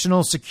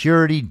national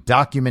security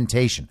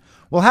documentation.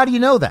 Well, how do you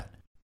know that?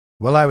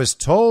 Well, I was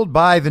told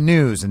by the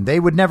news, and they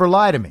would never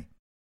lie to me.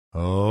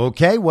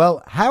 Okay,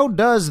 well, how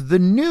does the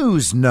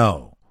news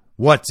know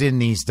what's in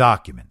these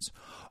documents?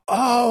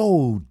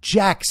 Oh,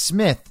 Jack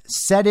Smith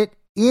said it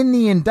in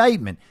the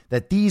indictment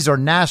that these are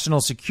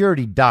national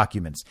security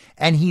documents,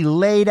 and he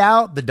laid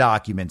out the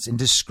documents and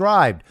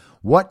described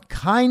what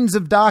kinds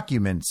of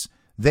documents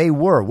they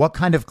were, what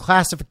kind of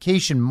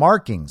classification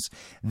markings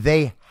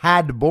they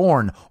had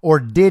borne or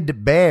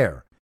did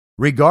bear,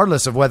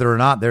 regardless of whether or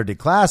not they're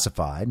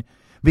declassified,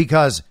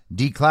 because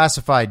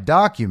declassified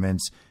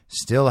documents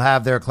still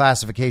have their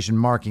classification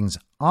markings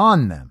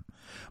on them.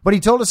 But he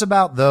told us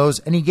about those,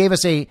 and he gave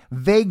us a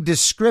vague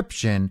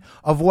description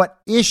of what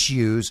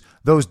issues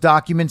those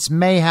documents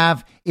may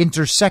have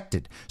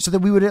intersected, so that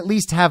we would at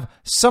least have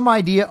some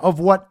idea of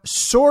what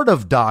sort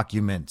of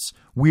documents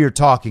we're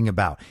talking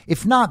about,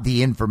 if not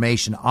the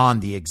information on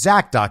the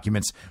exact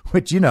documents,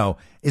 which,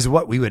 is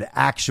what we would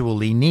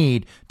actually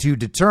need to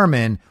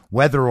determine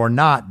whether or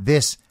not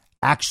this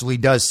actually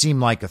does seem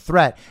like a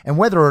threat and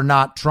whether or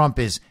not Trump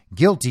is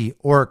guilty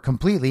or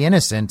completely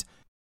innocent.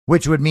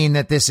 which would mean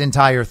that this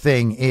entire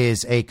thing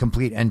is a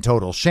complete and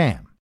total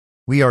sham.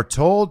 We are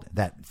told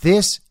that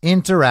this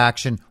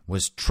interaction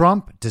was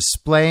Trump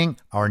displaying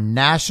our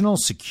national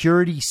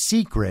security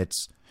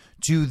secrets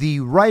to the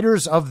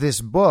writers of this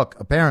book,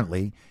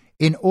 apparently,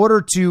 in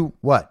order to,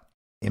 what,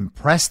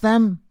 impress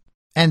them?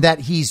 And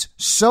that he's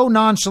so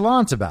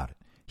nonchalant about it.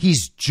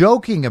 He's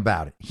joking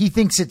about it. He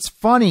thinks it's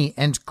funny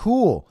and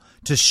cool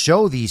to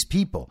show these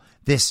people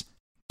this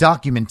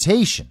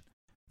documentation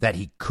that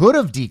he could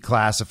have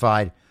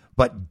declassified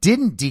but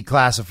didn't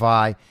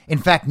declassify. In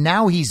fact,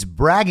 now he's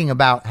bragging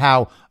about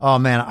how, oh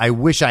man, I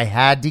wish I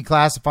had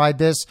declassified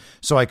this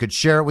so I could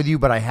share it with you,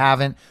 but I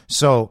haven't.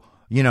 So,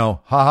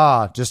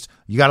 just,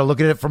 you got to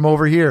look at it from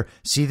over here.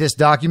 See this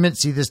document?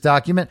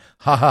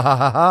 Ha ha ha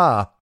ha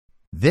ha.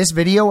 This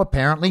video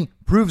apparently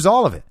proves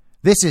all of it.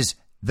 This is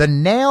the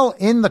nail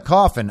in the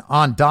coffin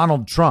on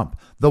Donald Trump.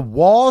 The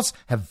walls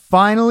have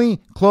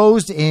finally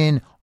closed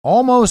in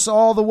almost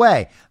all the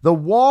way. The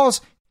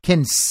walls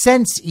can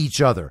sense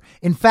each other.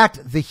 In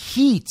fact, the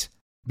heat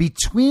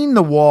between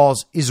the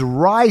walls is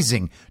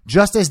rising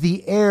just as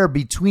the air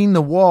between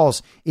the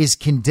walls is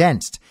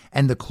condensed.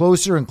 And the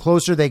closer and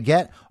closer they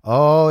get,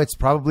 it's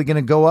probably going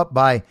to go up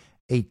by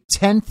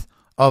 1/10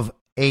 of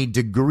a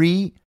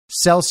degree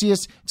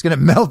Celsius. It's going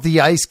to melt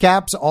the ice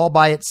caps all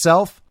by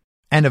itself.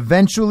 And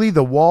eventually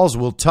the walls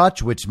will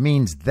touch, which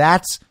means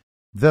that's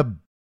the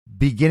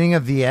beginning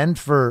of the end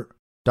for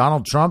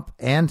Donald Trump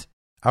and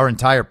our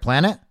entire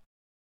planet.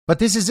 But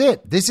this is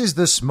it. This is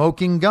the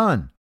smoking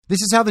gun.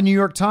 This is how the New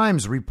York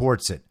Times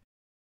reports it.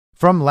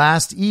 From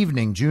last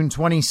evening, June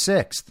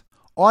 26th,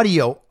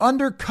 audio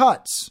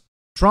undercuts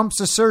Trump's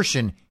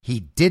assertion he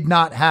did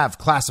not have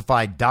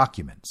classified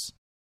documents.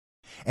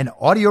 An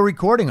audio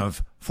recording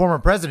of former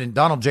President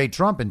Donald J.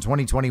 Trump in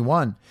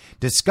 2021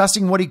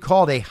 discussing what he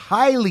called a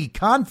highly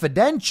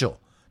confidential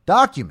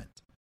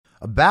document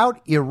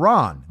about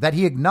Iran that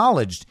he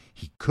acknowledged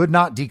he could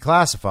not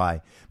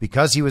declassify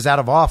because he was out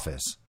of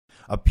office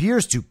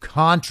appears to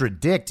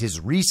contradict his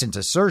recent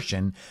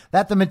assertion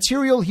that the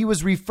material he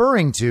was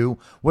referring to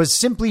was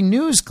simply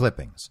news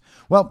clippings.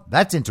 Well,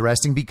 that's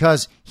interesting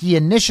because he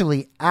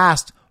initially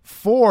asked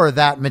for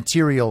that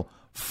material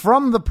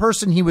from the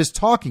person he was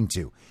talking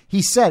to.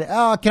 He said,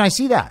 can I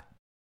see that?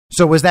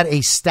 So was that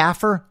a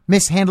staffer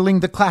mishandling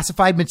the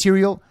classified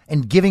material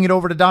and giving it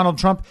over to Donald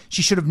Trump?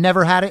 She should have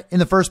never had it in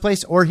the first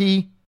place, or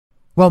he?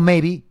 Well,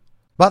 maybe.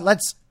 But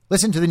let's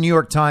listen to the New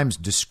York Times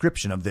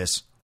description of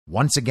this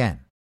once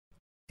again.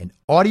 An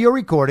audio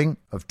recording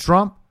of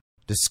Trump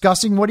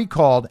discussing what he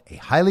called a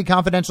highly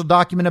confidential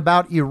document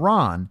about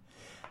Iran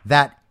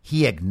that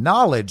he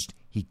acknowledged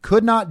he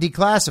could not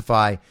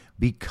declassify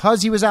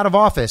because he was out of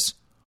office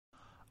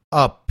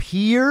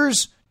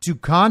appears to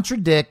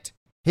contradict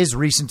his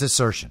recent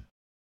assertion.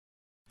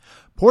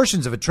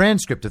 Portions of a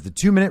transcript of the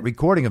 2-minute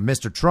recording of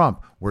Mr.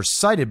 Trump were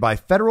cited by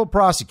federal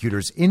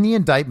prosecutors in the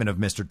indictment of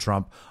Mr.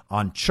 Trump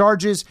on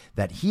charges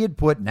that he had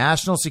put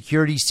national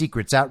security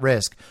secrets at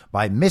risk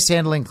by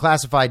mishandling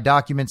classified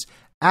documents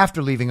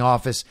after leaving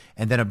office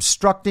and then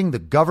obstructing the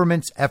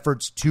government's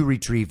efforts to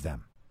retrieve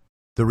them.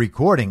 The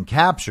recording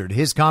captured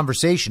his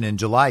conversation in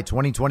July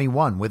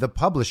 2021 with a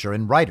publisher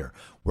and writer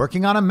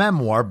working on a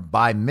memoir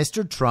by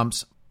Mr.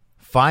 Trump's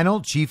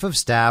final chief of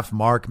staff,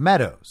 Mark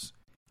Meadows.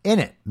 In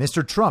it,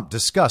 Mr. Trump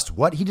discussed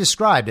what he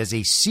described as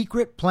a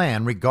secret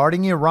plan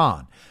regarding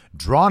Iran,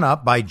 drawn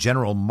up by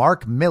General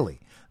Mark Milley,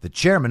 the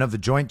chairman of the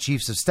Joint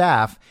Chiefs of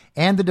Staff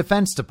and the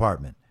Defense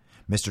Department.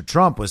 Mr.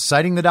 Trump was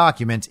citing the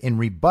document in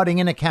rebutting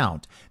an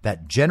account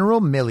that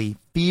General Milley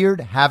feared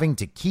having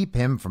to keep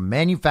him from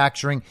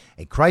manufacturing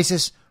a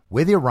crisis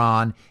with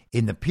Iran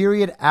in the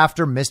period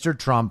after Mr.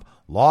 Trump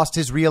lost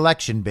his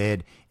re-election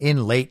bid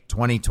in late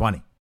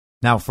 2020.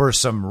 Now, for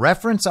some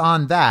reference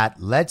on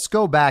that, let's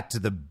go back to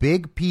the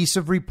big piece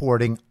of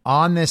reporting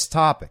on this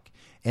topic,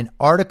 an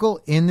article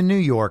in The New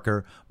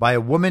Yorker by a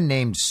woman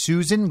named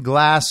Susan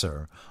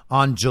Glasser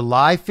on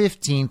July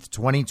 15th,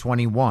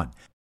 2021.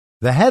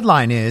 The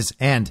headline is,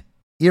 and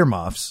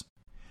earmuffs,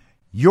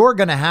 "You're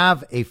going to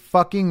have a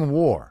fucking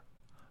war.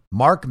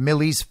 Mark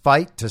Milley's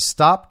fight to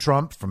stop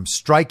Trump from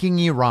striking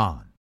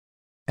Iran."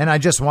 And I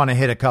just want to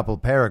hit a couple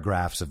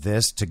paragraphs of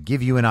this to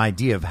give you an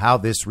idea of how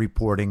this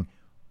reporting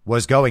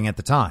was going at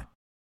the time.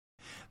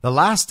 The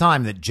last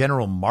time that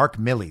General Mark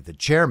Milley, the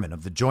chairman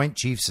of the Joint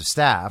Chiefs of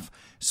Staff,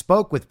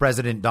 spoke with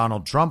President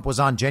Donald Trump was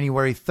on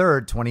January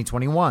 3rd,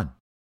 2021.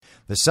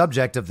 The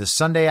subject of the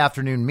Sunday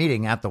afternoon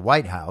meeting at the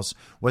White House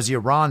was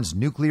Iran's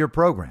nuclear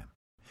program.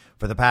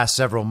 For the past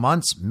several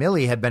months,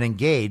 Milley had been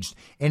engaged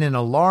in an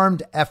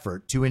alarmed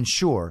effort to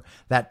ensure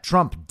that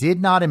Trump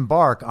did not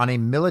embark on a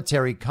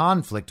military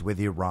conflict with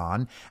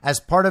Iran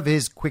as part of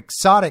his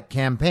quixotic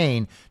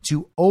campaign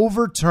to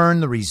overturn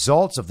the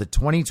results of the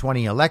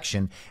 2020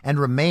 election and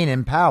remain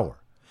in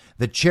power.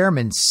 The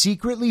chairman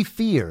secretly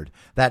feared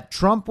that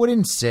Trump would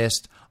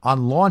insist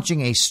on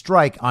launching a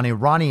strike on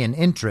Iranian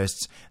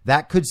interests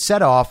that could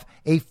set off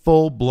a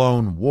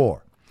full-blown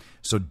war.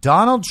 So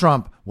Donald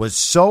Trump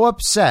was so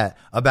upset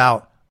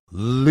about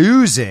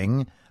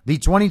losing the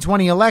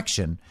 2020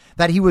 election,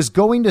 that he was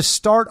going to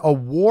start a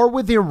war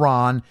with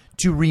Iran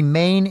to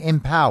remain in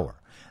power.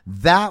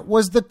 That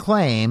was the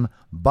claim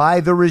by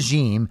the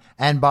regime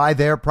and by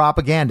their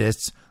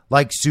propagandists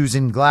like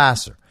Susan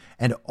Glasser.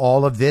 And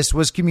all of this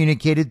was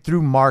communicated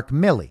through Mark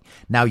Milley.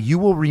 Now, you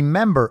will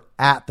remember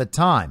at the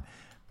time,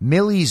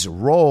 Milley's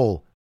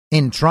role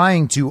in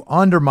trying to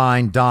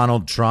undermine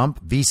Donald Trump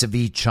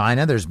vis-a-vis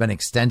China. There's been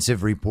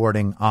extensive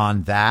reporting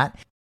on that.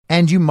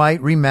 And you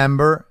might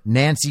remember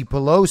Nancy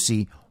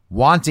Pelosi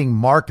wanting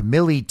Mark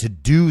Milley to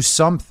do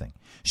something.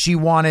 She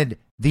wanted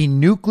the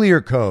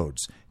nuclear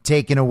codes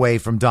taken away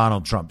from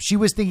Donald Trump. She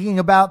was thinking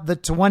about the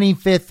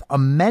 25th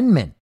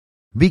Amendment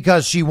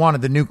because she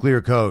wanted the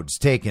nuclear codes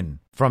taken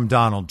from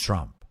Donald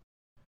Trump.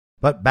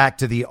 But back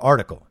to the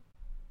article.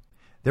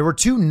 There were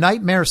two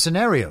nightmare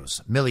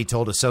scenarios, Milley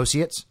told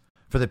associates,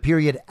 for the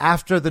period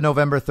after the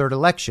November 3rd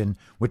election,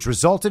 which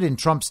resulted in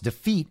Trump's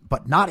defeat,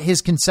 but not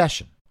his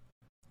concession.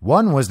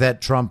 One was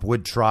that Trump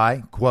would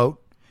try, quote,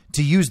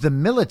 to use the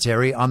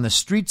military on the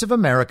streets of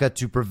America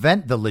to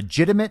prevent the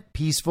legitimate,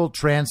 peaceful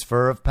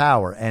transfer of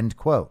power, end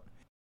quote.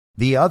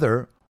 The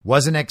other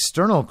was an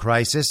external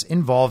crisis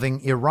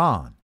involving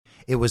Iran.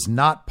 It was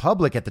not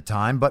public at the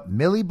time, but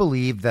Milley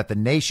believed that the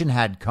nation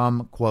had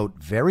come, quote,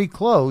 very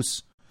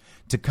close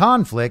to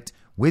conflict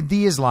with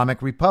the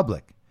Islamic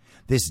Republic.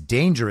 This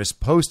dangerous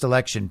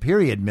post-election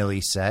period,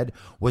 Milley said,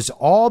 was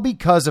all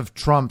because of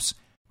Trump's,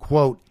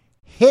 quote,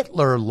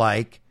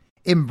 Hitler-like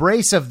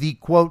embrace of the,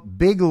 quote,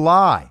 big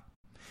lie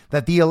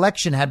that the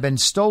election had been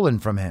stolen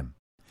from him.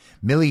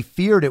 Milley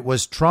feared it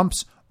was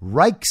Trump's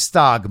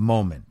Reichstag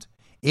moment,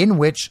 in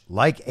which,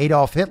 like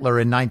Adolf Hitler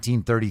in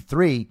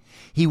 1933,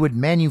 he would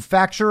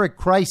manufacture a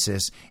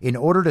crisis in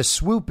order to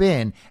swoop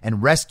in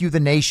and rescue the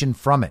nation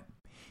from it.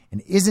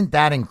 And isn't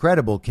that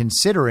incredible,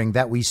 considering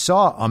that we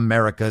saw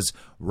America's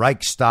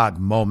Reichstag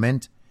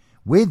moment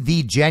with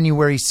the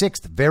January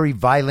 6th very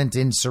violent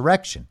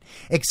insurrection,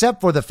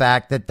 except for the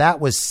fact that that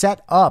was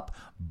set up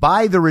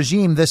by the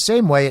regime the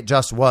same way it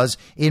just was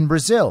in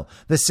Brazil,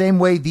 the same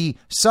way the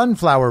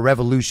Sunflower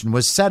Revolution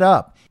was set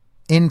up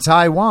in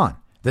Taiwan,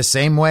 the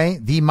same way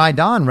the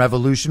Maidan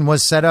Revolution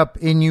was set up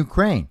in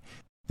Ukraine.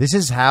 This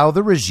is how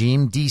the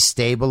regime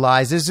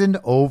destabilizes and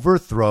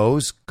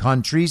overthrows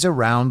countries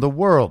around the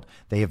world.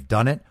 They have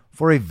done it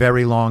for a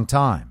very long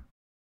time.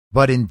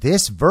 But in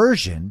this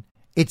version,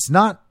 it's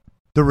not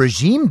the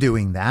regime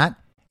doing that.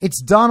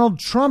 It's Donald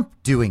Trump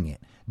doing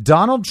it.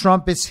 Donald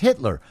Trump is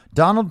Hitler.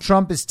 Donald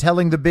Trump is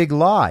telling the big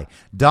lie.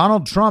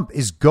 Donald Trump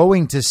is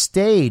going to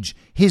stage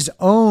his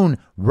own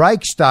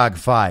Reichstag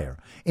fire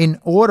in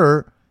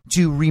order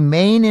to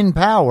remain in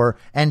power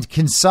and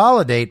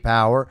consolidate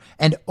power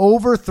and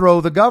overthrow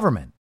the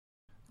government.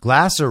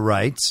 Glasser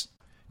writes,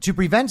 to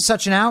prevent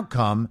such an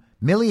outcome,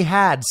 Milley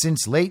had,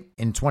 since late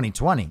in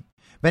 2020,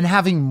 been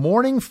having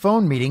morning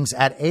phone meetings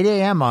at 8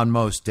 a.m. on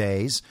most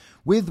days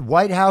with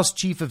White House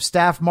Chief of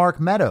Staff Mark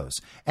Meadows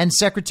and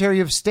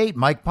Secretary of State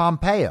Mike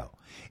Pompeo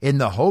in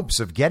the hopes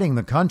of getting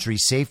the country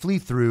safely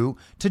through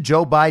to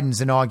Joe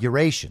Biden's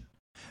inauguration.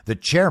 The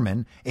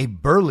chairman, a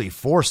burly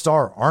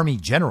four-star Army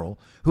general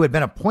who had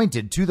been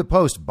appointed to the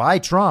post by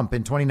Trump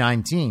in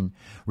 2019,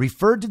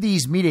 referred to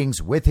these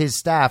meetings with his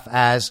staff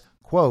as,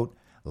 quote,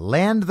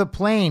 land the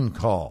plane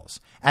calls,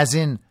 as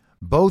in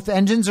both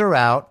engines are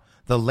out,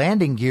 the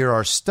landing gear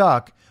are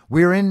stuck,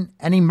 we're in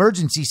an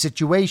emergency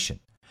situation.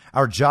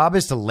 Our job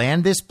is to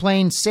land this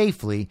plane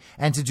safely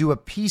and to do a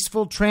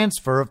peaceful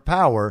transfer of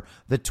power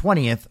the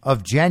 20th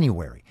of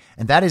January.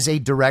 And that is a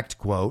direct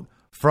quote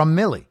from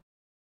Milley.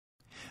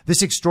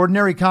 This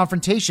extraordinary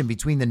confrontation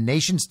between the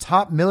nation's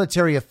top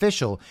military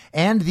official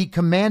and the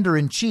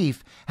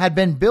commander-in-chief had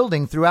been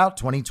building throughout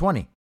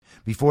 2020.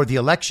 Before the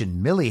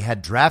election, Milley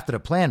had drafted a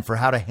plan for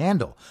how to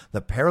handle the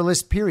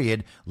perilous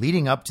period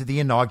leading up to the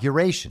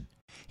inauguration.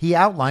 He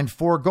outlined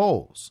 4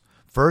 goals.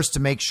 First, to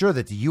make sure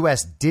that the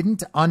U.S.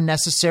 didn't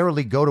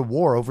unnecessarily go to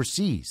war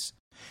overseas.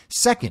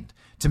 Second,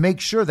 to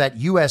make sure that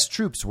U.S.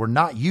 troops were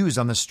not used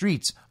on the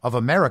streets of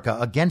America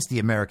against the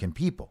American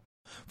people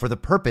for the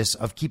purpose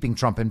of keeping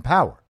Trump in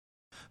power.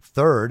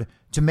 Third,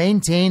 to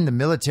maintain the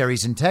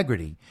military's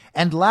integrity.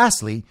 And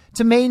lastly,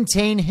 to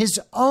maintain his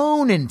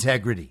own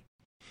integrity.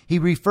 He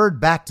referred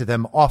back to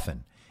them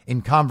often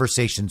in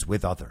conversations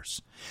with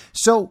others.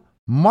 So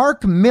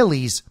Mark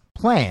Milley's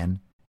plan,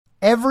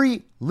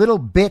 every little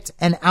bit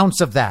and ounce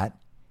of that,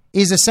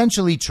 is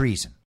essentially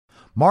treason.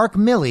 Mark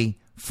Milley,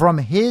 from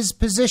his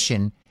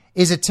position,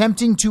 is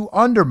attempting to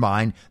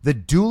undermine the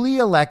duly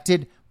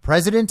elected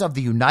President of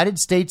the United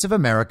States of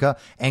America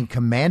and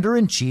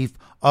Commander-in-Chief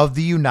of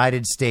the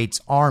United States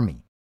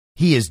Army.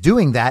 He is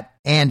doing that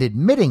and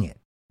admitting it.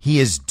 He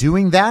is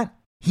doing that,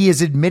 he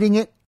is admitting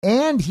it,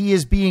 and he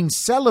is being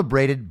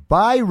celebrated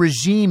by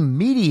regime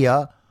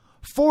media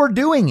for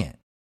doing it.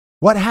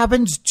 What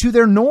happened to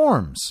their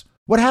norms?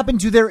 What happened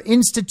to their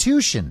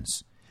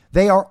institutions?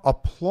 They are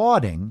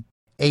applauding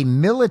a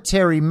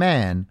military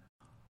man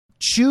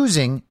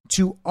choosing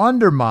to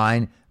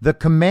undermine the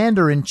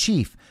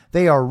commander-in-chief.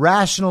 They are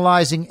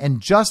rationalizing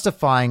and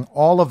justifying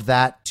all of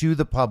that to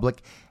the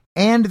public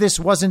And this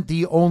wasn't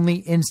the only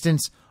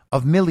instance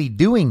of Milley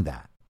doing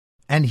that.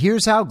 And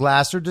here's how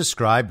Glasser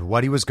described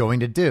what he was going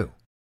to do.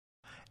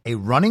 A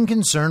running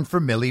concern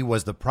for Milley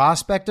was the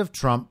prospect of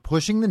Trump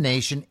pushing the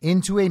nation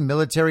into a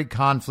military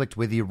conflict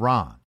with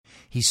Iran.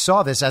 He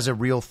saw this as a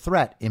real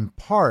threat, in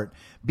part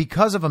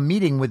because of a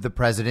meeting with the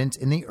president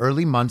in the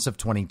early months of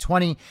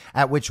 2020,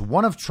 at which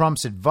one of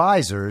Trump's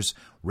advisors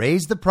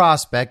raised the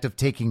prospect of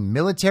taking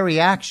military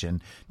action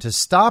to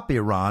stop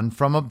Iran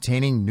from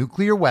obtaining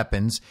nuclear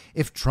weapons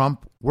if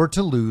Trump were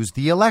to lose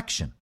the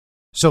election.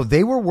 So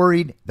they were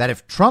worried that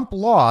if Trump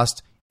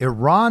lost,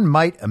 Iran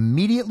might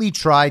immediately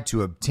try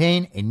to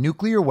obtain a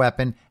nuclear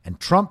weapon, and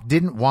Trump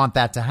didn't want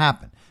that to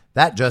happen.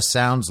 That just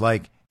sounds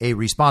like a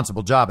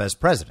responsible job as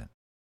president.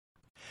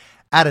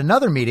 At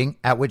another meeting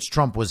at which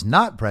Trump was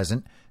not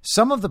present,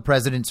 some of the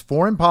president's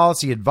foreign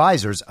policy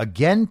advisors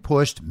again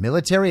pushed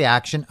military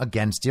action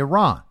against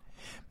Iran.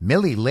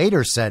 Milley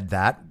later said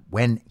that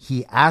when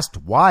he asked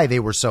why they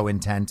were so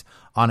intent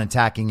on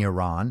attacking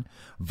Iran,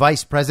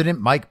 Vice President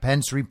Mike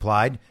Pence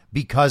replied,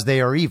 because they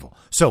are evil.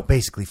 So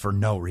basically for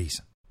no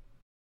reason.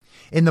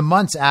 In the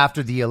months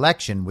after the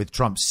election, with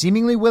Trump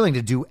seemingly willing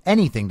to do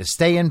anything to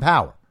stay in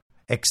power,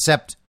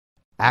 except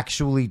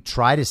actually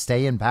try to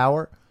stay in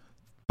power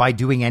by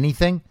doing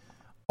anything,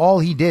 all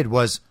he did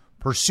was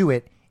pursue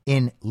it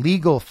in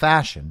legal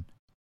fashion,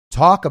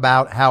 talk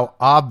about how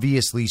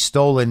obviously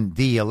stolen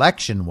the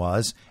election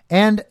was,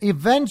 and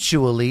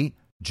eventually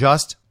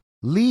just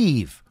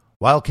leave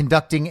while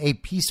conducting a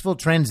peaceful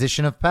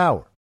transition of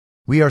power.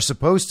 We are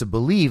supposed to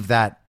believe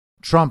that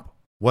Trump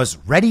was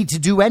ready to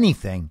do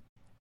anything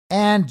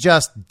and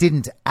just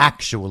didn't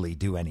actually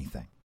do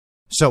anything.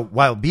 So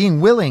while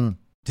being willing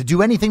to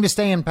do anything to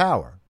stay in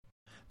power,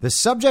 the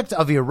subject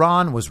of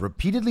Iran was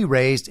repeatedly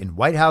raised in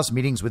White House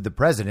meetings with the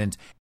president,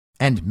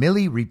 and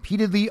Milley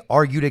repeatedly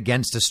argued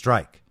against a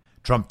strike.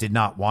 Trump did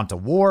not want a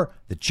war,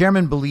 the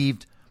chairman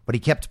believed, but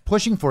he kept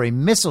pushing for a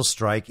missile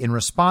strike in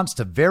response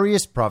to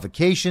various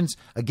provocations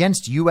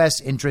against U.S.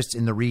 interests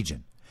in the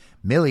region.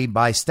 Milley,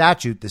 by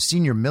statute the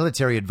senior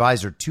military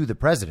advisor to the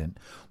president,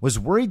 was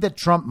worried that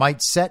Trump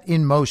might set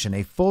in motion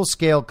a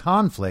full-scale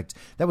conflict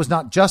that was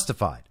not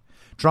justified.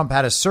 Trump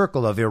had a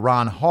circle of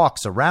Iran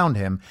hawks around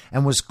him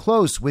and was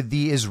close with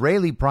the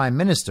Israeli Prime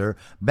Minister,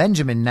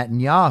 Benjamin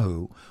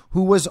Netanyahu,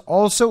 who was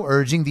also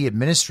urging the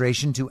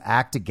administration to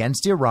act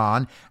against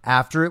Iran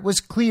after it was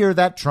clear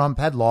that Trump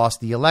had lost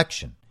the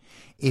election.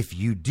 If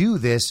you do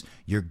this,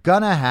 you're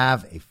gonna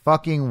have a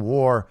fucking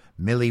war,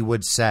 Milley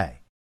would say.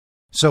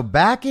 So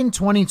back in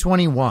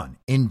 2021,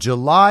 in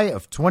July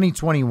of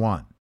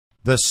 2021,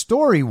 the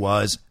story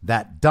was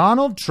that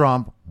Donald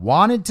Trump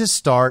wanted to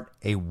start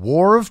a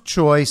war of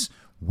choice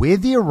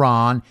with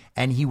Iran,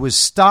 and he was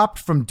stopped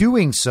from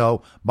doing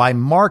so by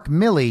Mark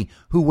Milley,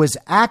 who was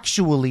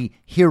actually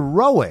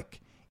heroic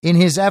in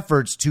his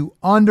efforts to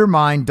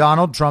undermine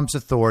Donald Trump's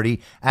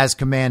authority as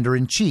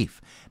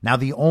commander-in-chief. Now,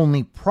 the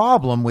only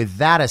problem with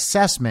that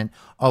assessment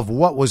of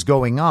what was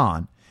going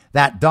on,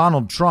 that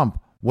Donald Trump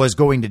was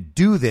going to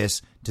do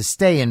this to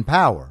stay in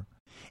power,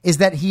 is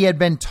that he had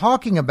been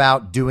talking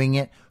about doing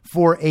it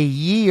for a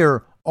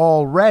year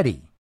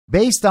already,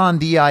 based on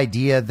the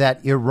idea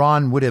that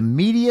Iran would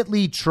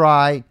immediately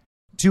try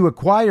to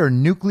acquire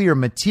nuclear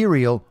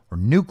material or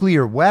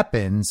nuclear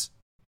weapons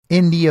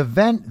in the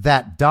event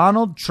that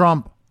Donald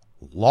Trump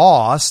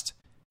lost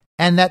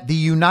and that the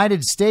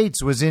United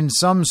States was in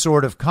some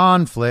sort of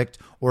conflict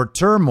or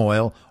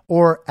turmoil,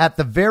 or at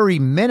the very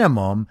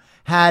minimum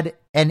had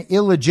an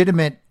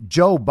illegitimate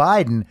Joe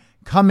Biden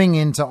coming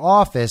into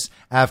office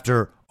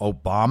after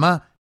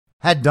Obama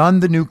had done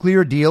the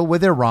nuclear deal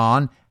with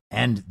Iran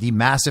and the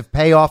massive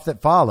payoff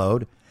that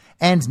followed.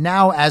 And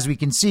now, as we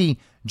can see,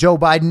 Joe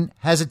Biden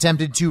has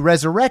attempted to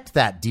resurrect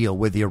that deal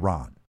with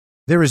Iran.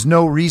 There is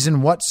no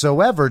reason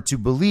whatsoever to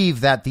believe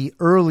that the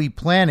early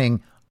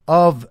planning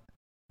of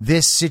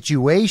this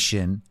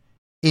situation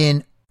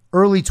in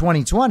early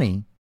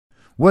 2020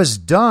 was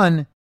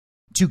done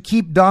to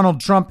keep Donald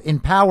Trump in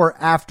power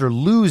after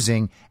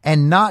losing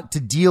and not to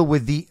deal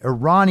with the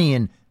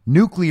Iranian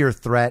nuclear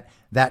threat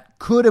that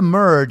could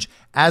emerge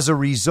as a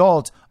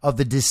result of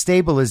the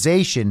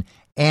destabilization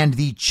and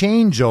the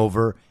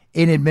changeover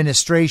in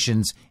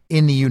administrations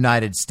in the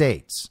United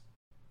States.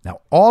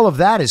 Now, all of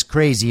that is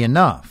crazy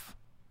enough,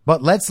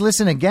 but let's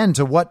listen again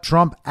to what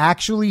Trump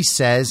actually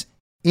says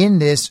in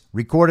this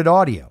recorded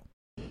audio.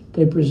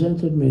 They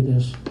presented me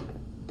this.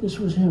 This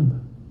was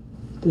him.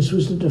 This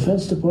was the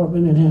Defense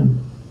Department and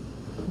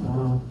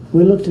him.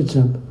 We looked at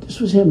him. This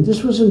was him.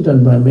 This wasn't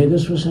done by me.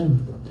 This was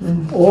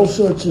him. All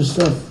sorts of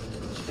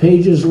stuff. It's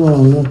pages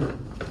long. Look.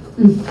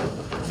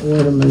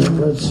 Wait a minute.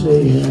 Let's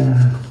see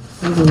here.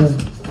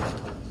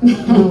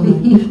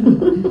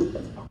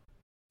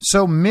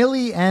 So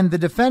Milley and the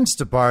Defense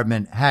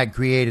Department had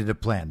created a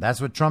plan.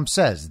 That's what Trump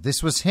says.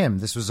 This was him.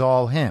 This was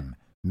all him.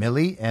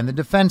 Milley and the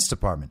Defense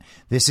Department.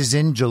 This is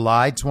in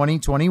July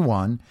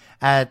 2021,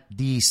 at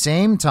the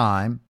same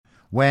time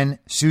when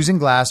Susan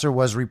Glasser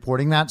was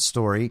reporting that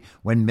story,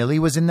 when Milley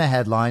was in the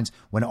headlines,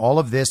 when all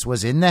of this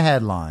was in the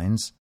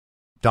headlines.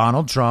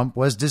 Donald Trump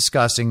was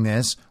discussing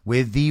this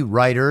with the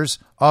writers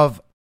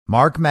of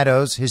Mark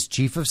Meadows, his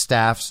chief of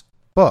staff's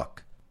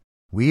book.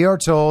 We are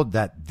told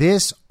that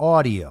this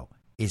audio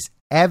is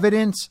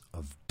evidence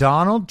of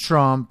Donald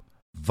Trump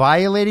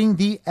violating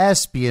the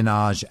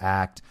Espionage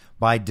Act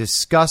by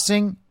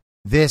discussing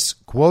this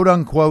quote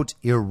unquote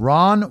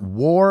Iran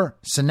war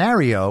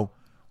scenario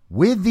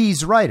with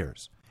these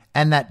writers,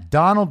 and that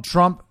Donald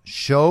Trump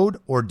showed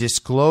or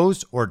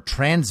disclosed or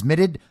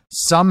transmitted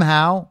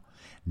somehow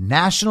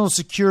national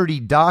security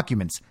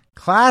documents,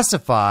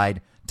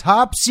 classified,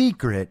 top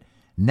secret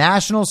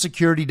national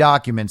security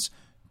documents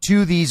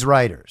to these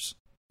writers.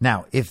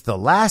 Now, if the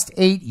last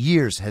 8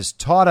 years has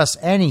taught us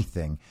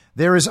anything,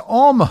 there is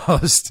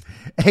almost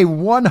a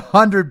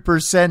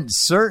 100%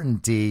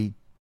 certainty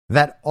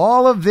that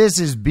all of this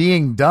is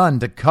being done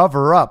to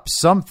cover up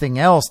something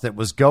else that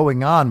was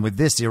going on with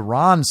this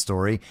Iran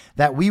story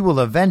that we will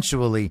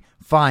eventually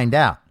find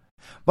out.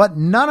 But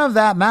none of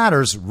that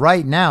matters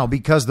right now,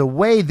 because the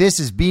way this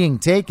is being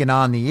taken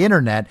on the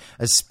internet,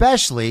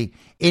 especially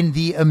in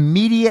the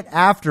immediate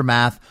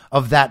aftermath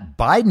of that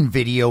Biden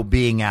video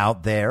being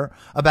out there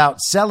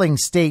about selling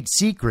state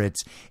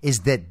secrets, is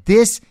that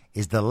this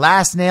is the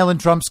last nail in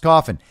Trump's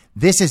coffin.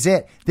 This is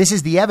it. This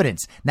is the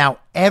evidence. Now,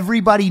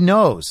 everybody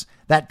knows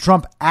that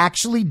Trump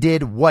actually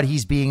did what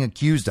he's being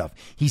accused of.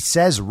 He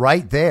says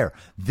right there,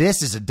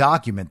 this is a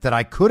document that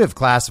I could have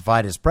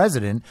classified as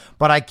president,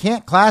 but I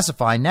can't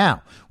classify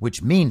now,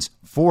 which means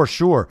for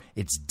sure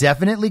it's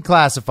definitely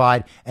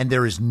classified and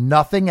there is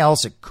nothing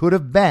else it could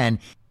have been,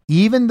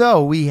 even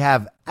though we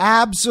have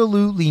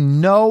absolutely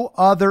no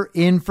other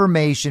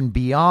information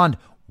beyond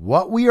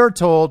what we are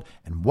told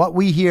and what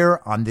we hear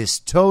on this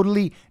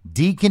totally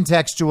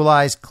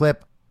decontextualized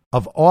clip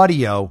of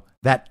audio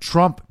that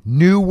Trump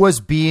knew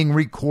was being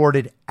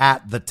recorded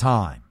at the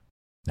time.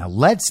 Now,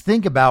 let's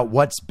think about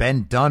what's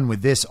been done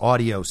with this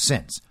audio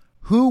since.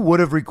 Who would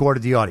have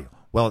recorded the audio?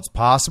 Well, it's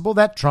possible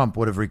that Trump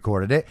would have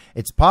recorded it.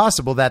 It's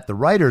possible that the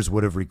writers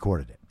would have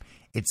recorded it.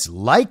 It's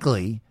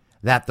likely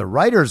that the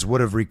writers would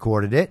have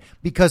recorded it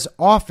because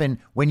often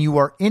when you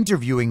are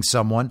interviewing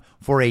someone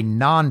for a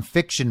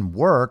nonfiction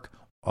work,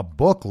 a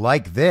book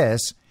like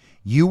this,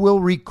 you will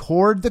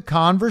record the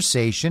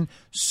conversation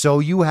so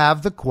you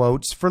have the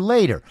quotes for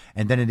later,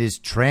 and then it is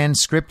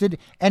transcribed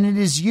and it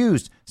is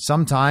used.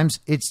 Sometimes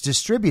it's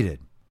distributed.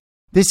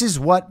 This is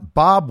what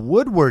Bob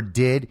Woodward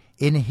did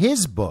in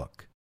his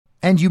book.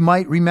 And you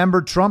might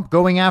remember Trump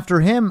going after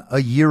him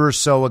a year or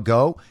so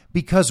ago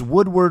because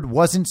Woodward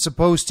wasn't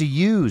supposed to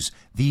use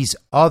these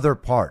other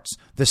parts,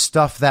 the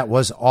stuff that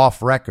was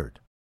off record.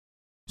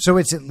 So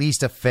it's at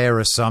least a fair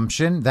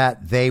assumption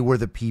that they were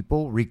the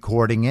people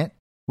recording it,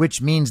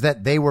 which means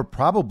that they were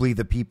probably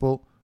the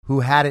people who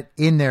had it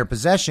in their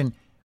possession,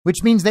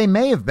 which means they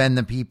may have been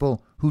the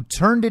people who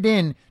turned it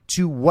in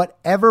to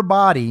whatever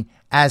body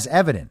as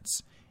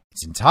evidence.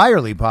 It's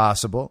entirely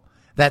possible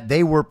that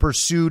they were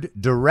pursued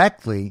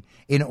directly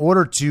in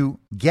order to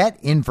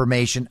get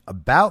information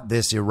about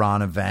this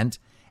Iran event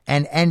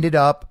and ended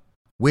up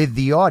with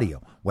the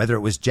audio, whether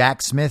it was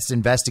Jack Smith's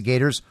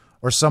investigators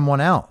or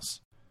someone else.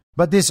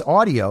 But this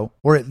audio,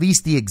 or at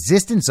least the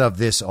existence of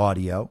this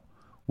audio,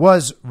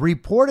 was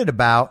reported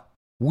about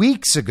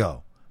weeks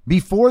ago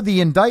before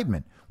the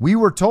indictment. We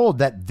were told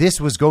that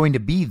this was going to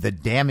be the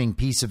damning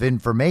piece of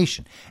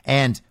information,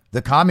 and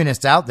the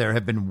communists out there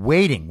have been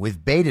waiting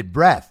with bated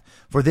breath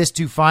for this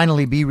to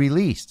finally be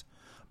released.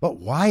 But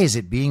why is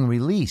it being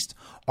released?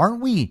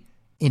 Aren't we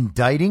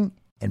indicting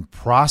and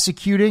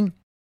prosecuting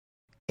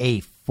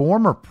a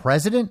former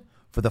president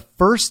for the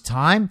first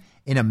time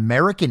in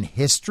American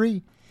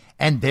history,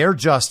 and they're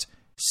just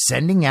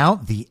sending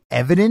out the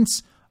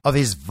evidence of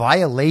his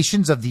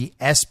violations of the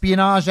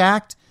Espionage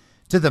Act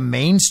to the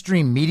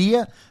mainstream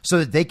media so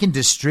that they can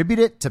distribute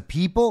it to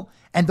people?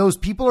 And those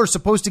people are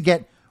supposed to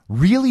get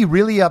really,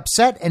 really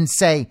upset and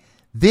say,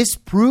 this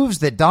proves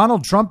that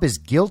Donald Trump is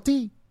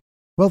guilty?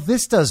 Well,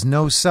 this does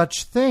no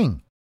such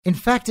thing. In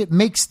fact, it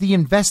makes the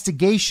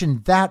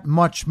investigation that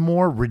much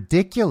more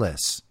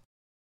ridiculous.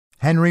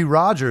 Henry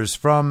Rogers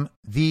from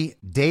the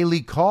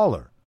Daily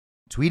Caller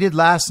tweeted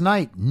last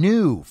night,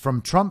 new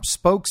from Trump's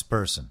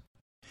spokesperson.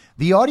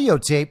 The audio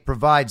tape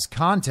provides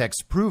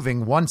context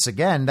proving once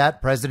again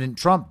that President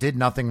Trump did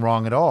nothing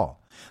wrong at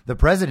all. The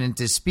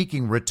president is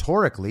speaking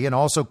rhetorically and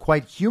also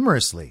quite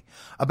humorously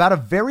about a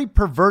very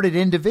perverted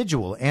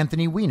individual,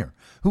 Anthony Weiner,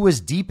 who was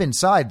deep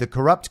inside the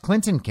corrupt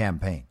Clinton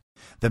campaign.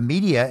 The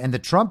media and the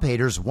Trump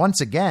haters once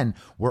again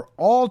were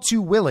all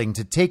too willing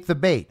to take the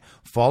bait,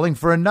 falling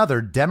for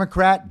another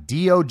Democrat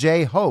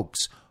DOJ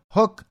hoax,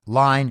 hook,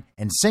 line,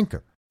 and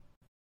sinker.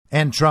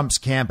 And Trump's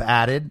camp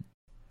added,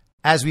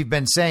 as we've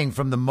been saying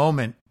from the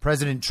moment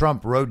President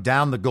Trump rode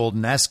down the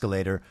golden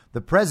escalator, the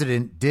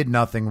president did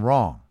nothing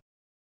wrong.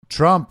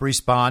 Trump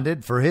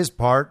responded for his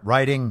part,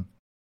 writing,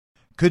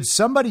 could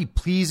somebody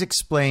please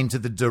explain to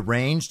the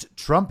deranged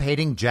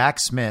Trump-hating Jack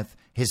Smith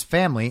his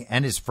family,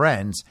 and his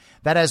friends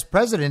that as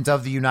President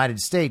of the United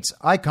States,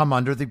 I come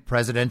under the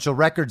Presidential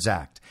Records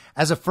Act,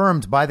 as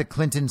affirmed by the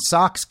Clinton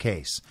Sox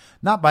case,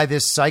 not by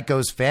this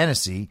psycho's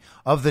fantasy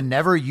of the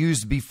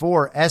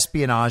never-used-before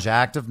Espionage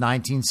Act of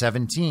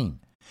 1917.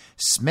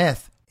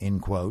 Smith, in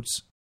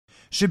quotes,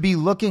 should be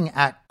looking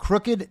at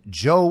crooked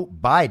Joe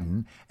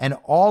Biden and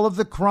all of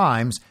the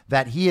crimes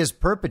that he has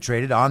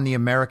perpetrated on the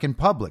American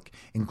public,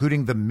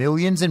 including the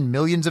millions and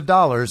millions of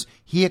dollars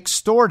he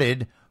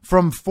extorted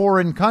from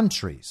foreign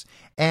countries.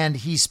 And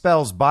he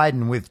spells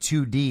Biden with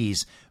 2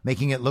 Ds,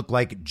 making it look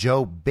like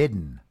Joe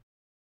Biden.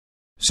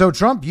 So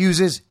Trump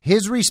uses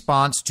his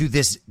response to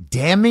this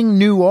damning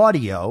new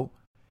audio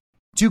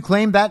to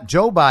claim that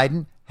Joe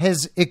Biden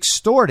has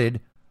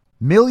extorted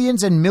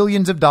millions and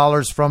millions of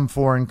dollars from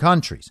foreign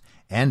countries.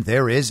 And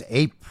there is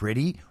a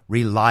pretty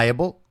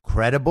reliable,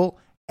 credible,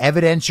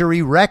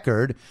 evidentiary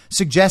record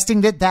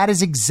suggesting that that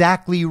is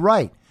exactly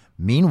right.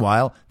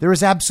 Meanwhile, there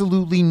is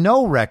absolutely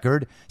no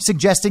record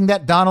suggesting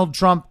that Donald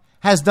Trump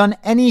has done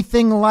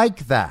anything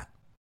like that,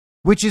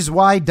 which is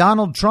why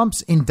Donald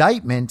Trump's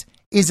indictment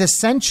is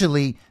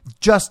essentially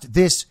just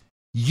this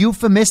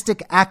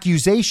euphemistic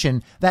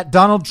accusation that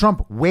Donald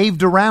Trump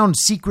waved around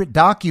secret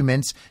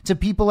documents to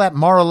people at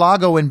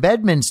Mar-a-Lago and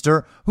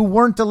Bedminster who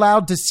weren't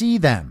allowed to see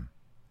them.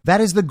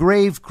 That is the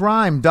grave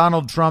crime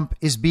Donald Trump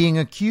is being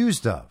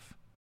accused of.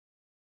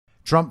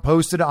 Trump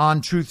posted on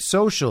Truth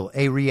Social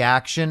a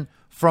reaction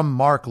from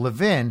Mark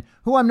Levin,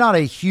 who I'm not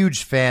a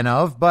huge fan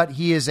of, but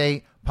he is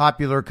a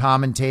popular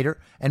commentator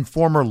and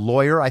former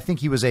lawyer. I think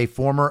he was a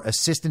former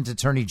assistant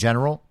attorney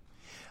general.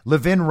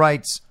 Levin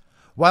writes,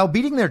 while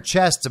beating their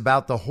chests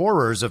about the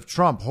horrors of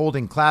Trump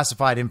holding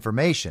classified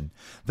information,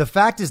 the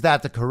fact is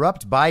that the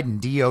corrupt Biden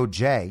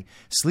DOJ,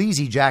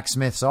 sleazy Jack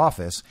Smith's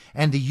office,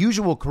 and the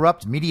usual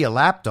corrupt media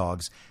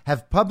lapdogs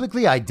have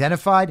publicly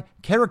identified,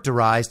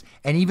 characterized,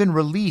 and even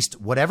released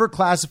whatever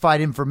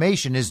classified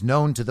information is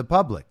known to the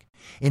public.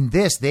 In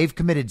this, they've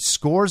committed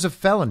scores of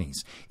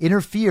felonies,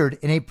 interfered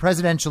in a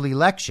presidential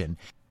election,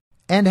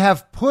 and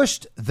have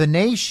pushed the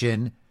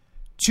nation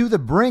to the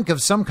brink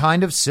of some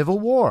kind of civil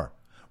war,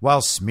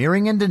 while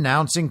smearing and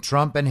denouncing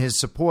Trump and his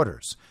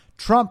supporters.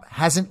 Trump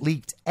hasn't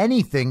leaked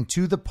anything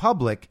to the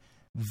public.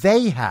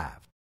 They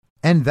have.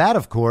 And that,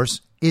 of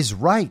course, is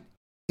right.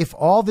 If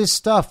all this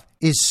stuff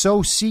is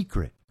so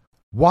secret,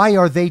 why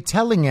are they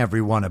telling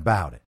everyone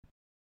about it?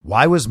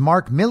 Why was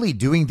Mark Milley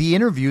doing the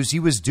interviews he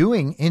was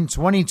doing in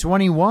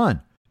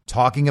 2021,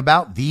 talking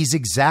about these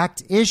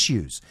exact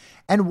issues?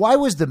 And why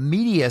was the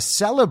media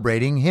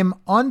celebrating him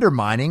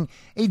undermining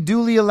a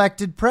duly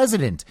elected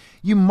president?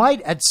 You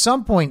might at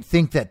some point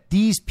think that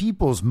these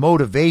people's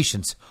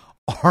motivations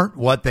aren't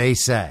what they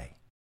say.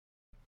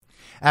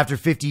 After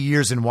 50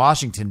 years in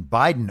Washington,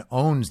 Biden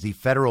owns the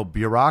federal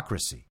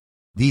bureaucracy.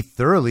 The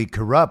thoroughly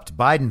corrupt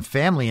Biden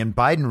family and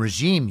Biden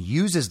regime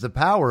uses the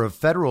power of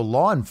federal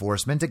law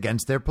enforcement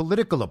against their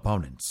political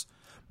opponents.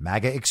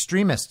 MAGA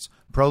extremists,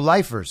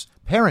 pro-lifers,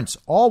 parents,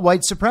 all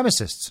white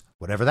supremacists,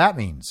 whatever that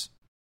means.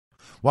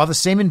 While the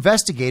same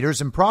investigators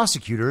and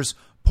prosecutors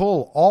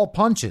pull all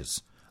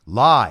punches,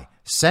 lie,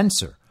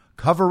 censor,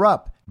 cover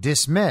up,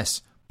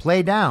 dismiss,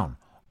 play down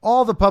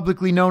all the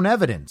publicly known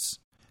evidence.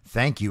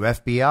 Thank you,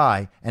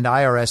 FBI and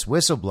IRS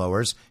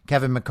whistleblowers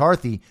Kevin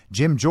McCarthy,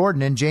 Jim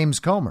Jordan, and James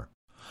Comer.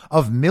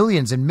 Of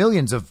millions and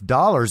millions of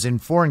dollars in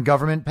foreign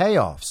government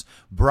payoffs,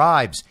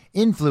 bribes,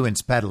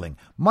 influence peddling,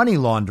 money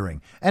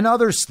laundering, and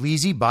other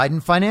sleazy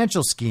Biden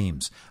financial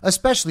schemes,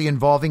 especially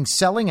involving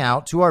selling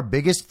out to our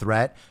biggest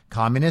threat,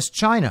 Communist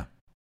China.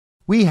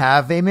 We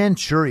have a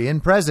Manchurian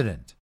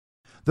president.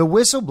 The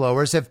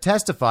whistleblowers have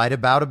testified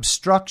about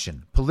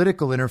obstruction,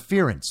 political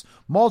interference,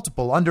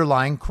 multiple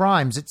underlying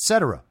crimes,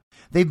 etc.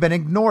 They've been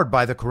ignored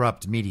by the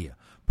corrupt media,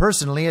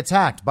 personally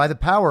attacked by the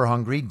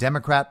power-hungry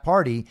Democrat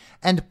Party,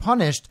 and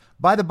punished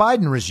by the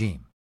Biden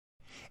regime.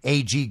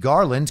 A.G.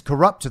 Garland,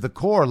 corrupt to the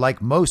core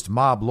like most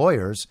mob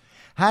lawyers,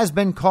 has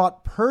been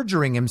caught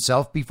perjuring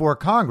himself before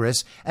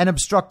Congress and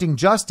obstructing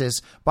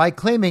justice by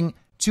claiming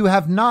to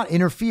have not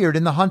interfered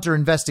in the Hunter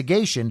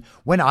investigation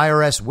when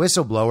IRS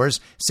whistleblowers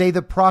say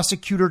the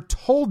prosecutor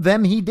told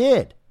them he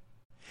did.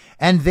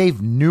 And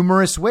they've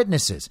numerous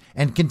witnesses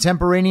and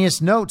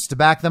contemporaneous notes to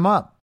back them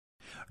up.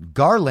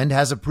 Garland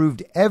has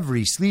approved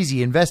every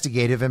sleazy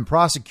investigative and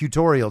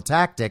prosecutorial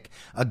tactic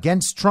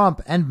against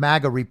Trump and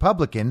MAGA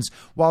Republicans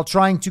while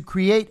trying to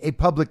create a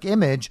public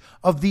image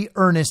of the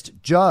earnest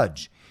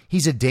judge.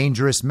 He's a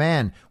dangerous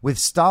man with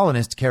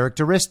Stalinist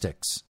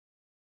characteristics.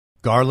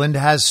 Garland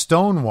has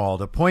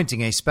stonewalled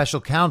appointing a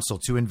special counsel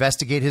to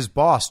investigate his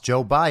boss,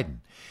 Joe Biden,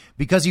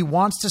 because he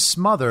wants to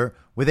smother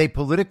with a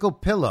political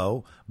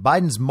pillow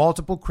Biden's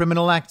multiple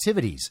criminal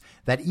activities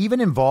that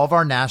even involve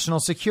our national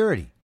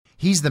security.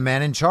 He's the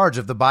man in charge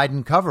of the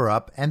Biden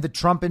cover-up and the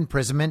Trump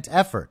imprisonment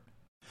effort.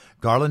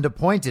 Garland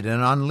appointed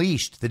and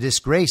unleashed the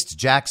disgraced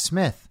Jack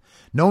Smith,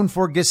 known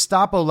for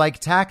Gestapo-like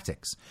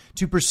tactics,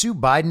 to pursue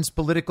Biden's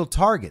political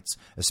targets,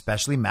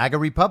 especially MAGA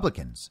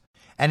Republicans,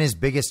 and his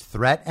biggest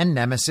threat and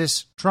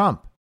nemesis,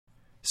 Trump.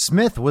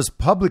 Smith was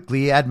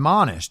publicly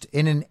admonished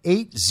in an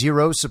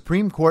 8-0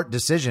 Supreme Court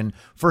decision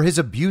for his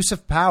abuse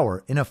of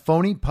power in a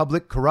phony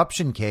public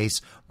corruption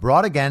case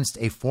brought against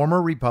a former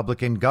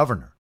Republican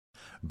governor.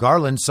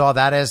 Garland saw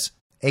that as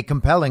a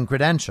compelling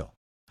credential.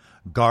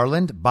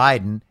 Garland,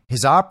 Biden,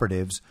 his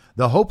operatives,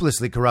 the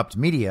hopelessly corrupt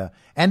media,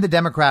 and the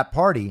Democrat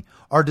Party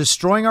are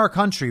destroying our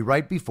country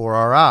right before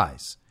our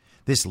eyes.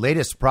 This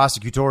latest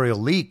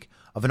prosecutorial leak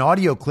of an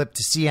audio clip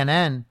to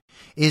CNN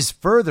is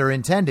further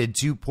intended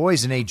to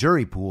poison a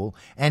jury pool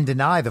and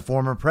deny the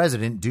former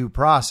president due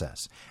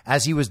process,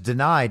 as he was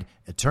denied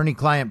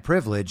attorney-client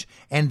privilege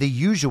and the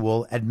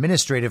usual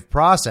administrative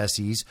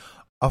processes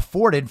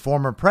afforded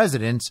former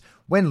presidents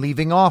when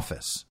leaving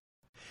office.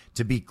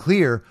 To be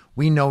clear,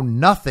 we know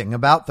nothing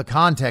about the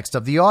context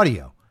of the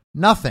audio.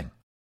 Nothing.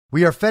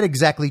 We are fed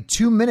exactly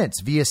 2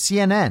 minutes via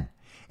CNN,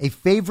 a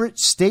favorite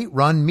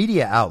state-run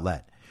media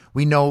outlet.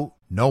 We know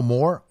no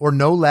more or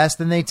no less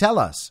than they tell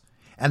us.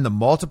 And the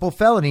multiple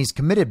felonies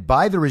committed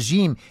by the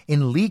regime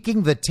in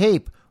leaking the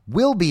tape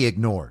will be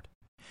ignored.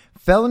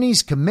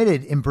 Felonies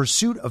committed in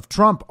pursuit of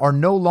Trump are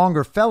no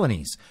longer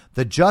felonies.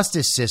 The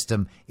justice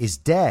system is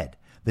dead.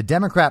 The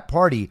Democrat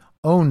Party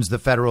owns the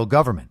federal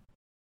government.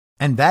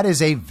 And that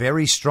is a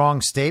very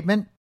strong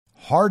statement,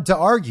 hard to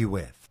argue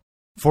with.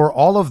 For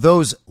all of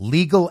those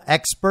legal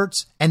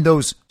experts and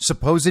those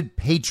supposed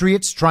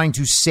patriots trying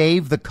to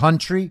save the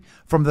country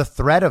from the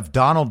threat of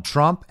Donald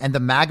Trump and the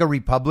MAGA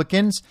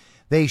Republicans,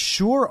 they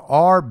sure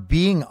are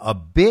being a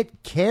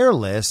bit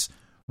careless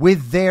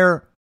with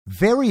their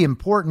very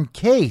important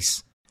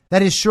case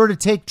that is sure to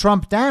take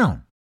Trump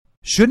down.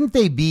 Shouldn't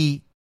they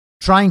be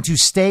trying to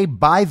stay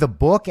by the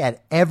book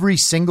at every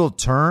single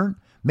turn,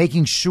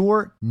 making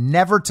sure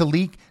never to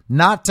leak,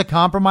 not to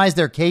compromise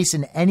their case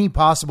in any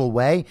possible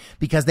way,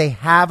 because they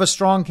have a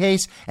strong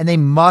case and they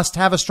must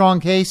have a strong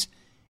case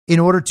in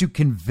order to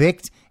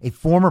convict a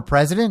former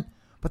president?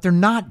 But they're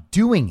not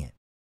doing it.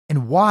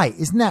 And why?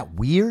 Isn't that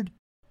weird?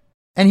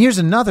 And here's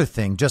another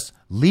thing, just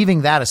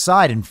leaving that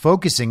aside and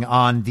focusing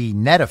on the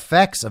net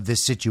effects of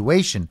this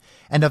situation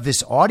and of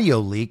this audio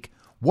leak.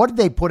 What did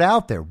they put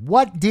out there?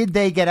 What did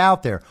they get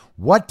out there?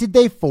 What did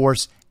they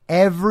force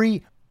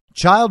every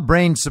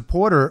child-brained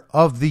supporter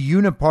of the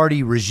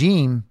uniparty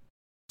regime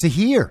to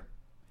hear?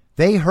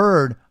 They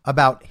heard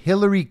about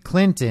Hillary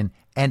Clinton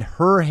and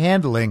her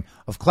handling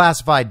of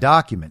classified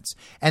documents,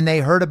 and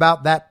they heard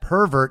about that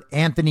pervert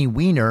Anthony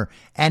Weiner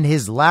and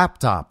his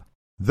laptop.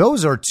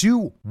 Those are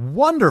two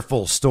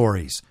wonderful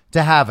stories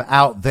to have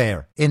out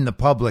there in the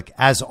public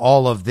as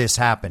all of this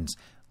happens.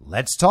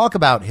 Let's talk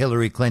about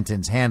Hillary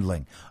Clinton's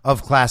handling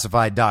of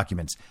classified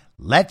documents.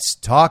 Let's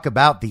talk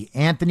about the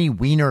Anthony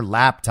Weiner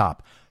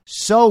laptop.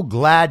 So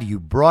glad you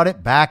brought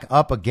it back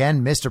up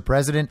again, Mr.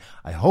 President.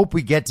 I hope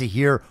we get to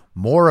hear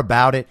more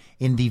about it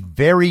in the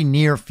very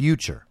near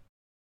future.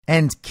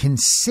 And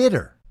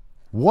consider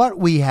what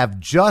we have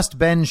just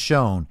been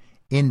shown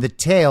in the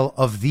tale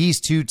of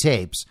these two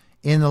tapes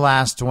in the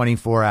last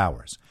 24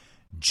 hours.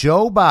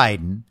 Joe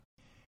Biden,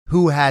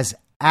 who has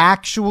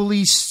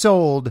actually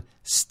sold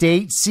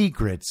state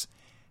secrets,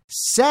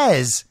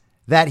 says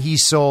that he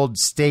sold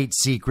state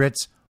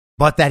secrets,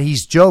 but that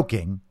he's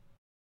joking.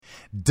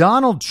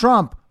 Donald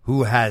Trump,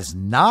 who has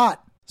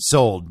not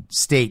sold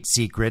state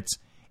secrets,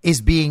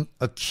 is being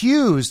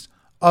accused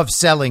of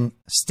selling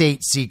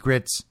state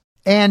secrets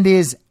and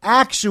is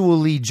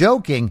actually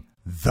joking,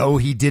 though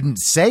he didn't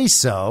say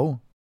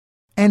so.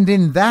 And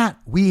in that,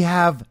 we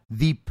have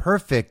the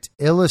perfect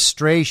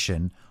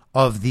illustration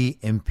of the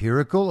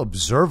empirical,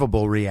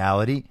 observable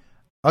reality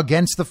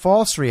against the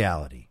false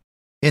reality.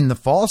 In the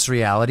false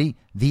reality,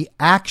 the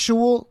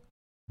actual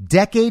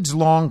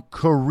decades-long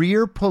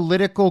career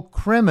political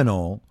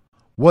criminal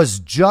was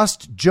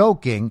just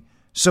joking,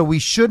 so we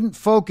shouldn't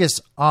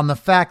focus on the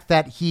fact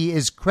that he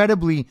is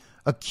credibly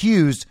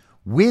accused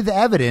with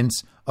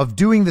evidence of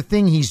doing the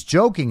thing he's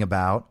joking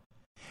about.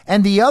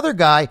 And the other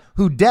guy,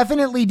 who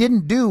definitely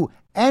didn't do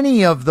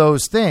any of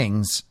those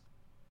things,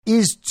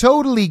 is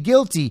totally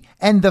guilty,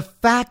 and the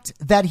fact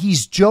that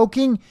he's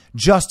joking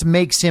just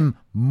makes him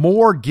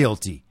more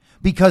guilty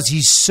because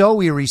he's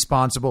so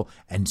irresponsible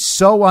and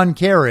so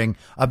uncaring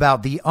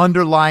about the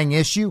underlying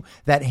issue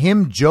that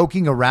him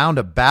joking around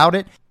about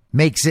it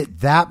makes it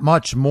that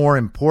much more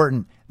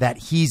important that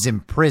he's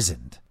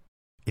imprisoned.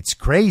 It's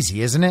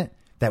crazy, isn't it,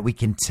 that we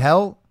can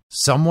tell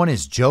someone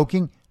is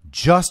joking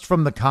just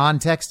from the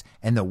context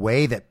and the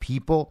way that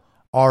people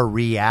are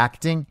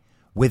reacting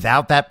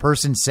without that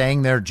person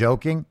saying they're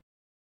joking,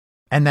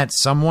 and that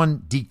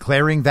someone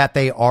declaring that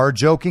they are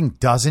joking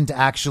doesn't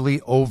actually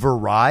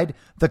override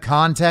the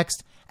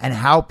context and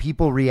how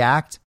people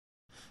react.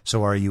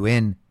 So are you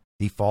in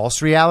the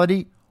false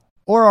reality,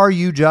 or are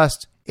you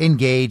just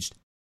engaged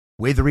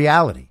with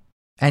reality?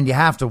 And you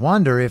have to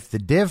wonder if the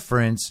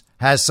difference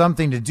has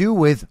something to do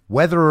with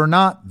whether or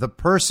not the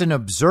person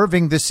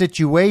observing the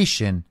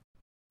situation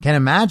can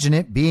imagine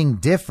it being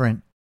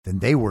different than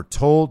they were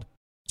told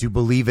to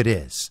believe it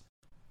is.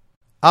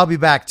 I'll be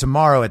back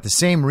tomorrow at the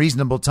same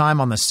reasonable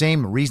time on the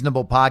same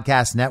reasonable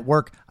podcast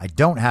network. I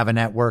don't have a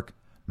network.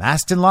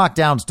 Masks and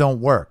lockdowns don't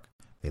work.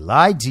 They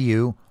lied to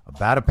you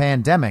about a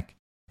pandemic,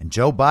 and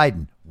Joe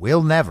Biden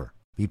will never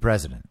be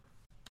president.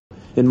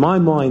 In my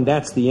mind,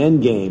 that's the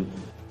end game.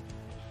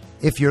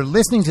 If you're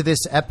listening to this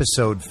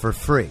episode for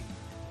free,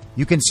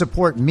 you can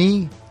support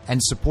me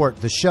and support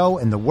the show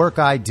and the work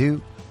I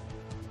do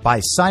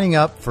by signing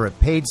up for a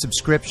paid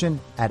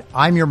subscription at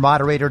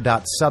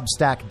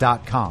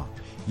imyourmoderator.substack.com.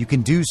 You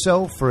can do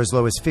so for as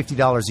low as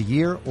 $50 a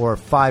year or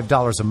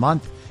 $5 a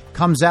month.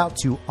 Comes out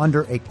to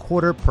under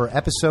 $0.25 per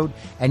episode,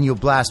 and you'll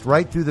blast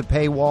right through the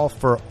paywall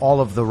for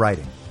all of the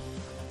writing.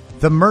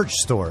 The merch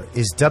store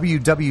is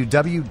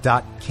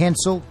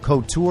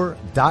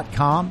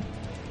www.cancelcouture.com,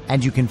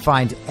 and you can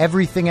find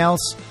everything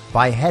else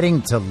by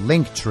heading to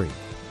Linktree.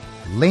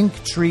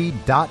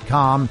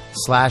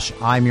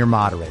 Linktree.com/I'm your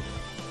moderator.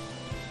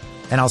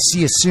 And I'll see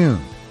you soon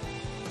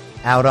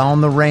out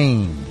on the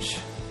range.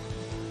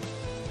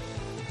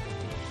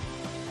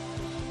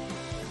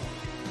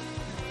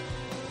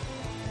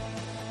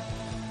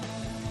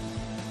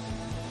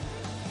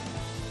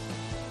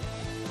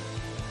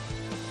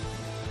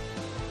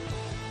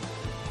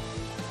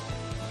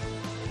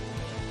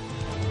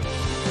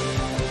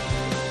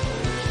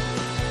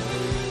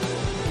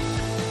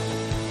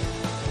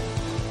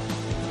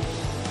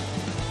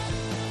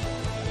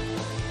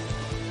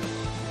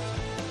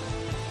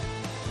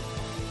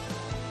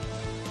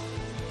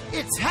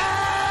 It's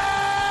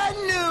high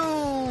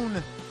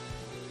noon.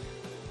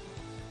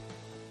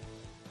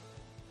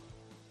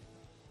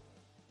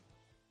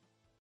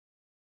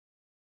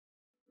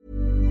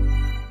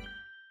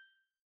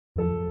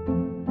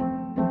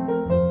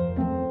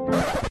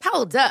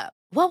 Hold up.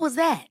 What was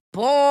that?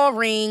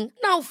 Boring.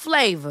 No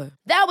flavor.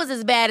 That was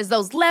as bad as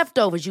those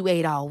leftovers you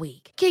ate all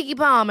week. Keke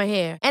Palmer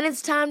here, and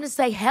it's time to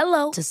say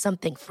hello to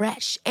something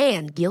fresh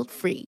and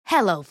guilt-free.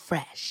 Hello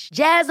Fresh.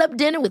 Jazz up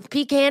dinner with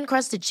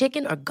pecan-crusted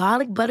chicken or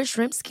garlic butter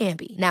shrimp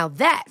scampi. Now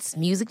that's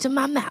music to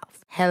my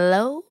mouth.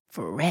 Hello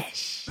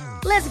Fresh.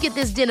 Let's get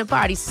this dinner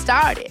party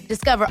started.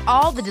 Discover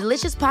all the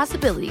delicious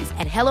possibilities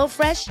at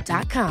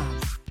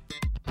HelloFresh.com.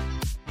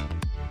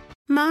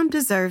 Mom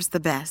deserves the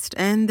best,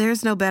 and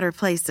there's no better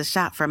place to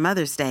shop for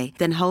Mother's Day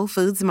than Whole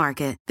Foods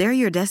Market. They're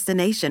your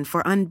destination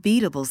for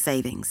unbeatable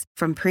savings,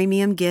 from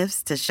premium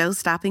gifts to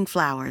show-stopping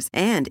flowers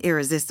and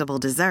irresistible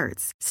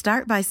desserts.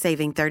 Start by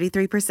saving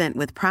 33%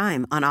 with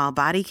Prime on all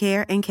body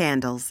care and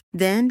candles.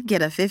 Then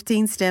get a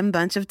 15-stem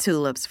bunch of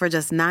tulips for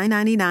just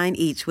 $9.99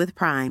 each with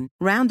Prime.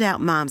 Round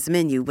out Mom's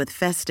menu with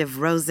festive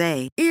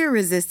rosé,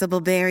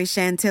 irresistible berry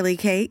chantilly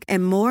cake,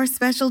 and more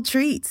special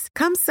treats.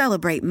 Come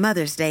celebrate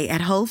Mother's Day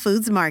at Whole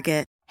Foods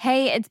Market.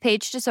 Hey, it's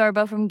Paige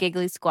DeSorbo from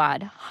Giggly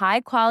Squad.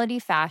 High quality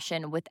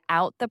fashion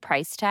without the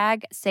price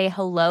tag. Say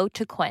hello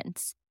to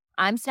Quince.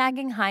 I'm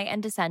snagging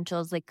high-end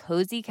essentials like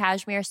cozy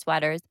cashmere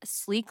sweaters,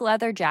 sleek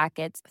leather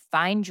jackets,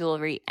 fine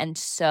jewelry, and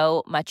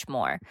so much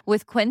more.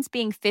 With Quince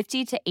being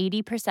 50 to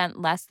 80%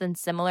 less than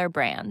similar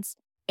brands.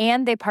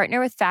 And they partner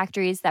with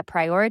factories that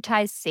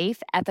prioritize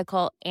safe,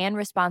 ethical, and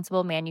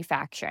responsible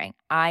manufacturing.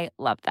 I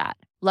love that.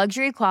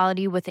 Luxury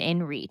quality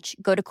within reach.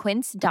 Go to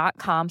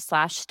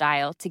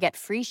quince.com/style to get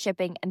free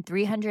shipping and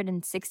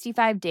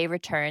 365-day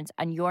returns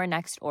on your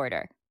next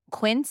order.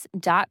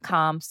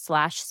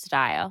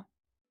 Quince.com/style.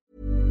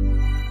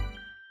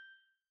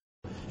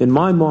 In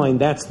my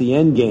mind, that's the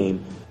end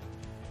game.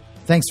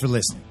 Thanks for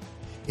listening.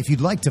 If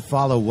you'd like to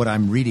follow what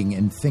I'm reading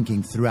and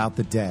thinking throughout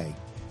the day,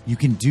 you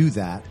can do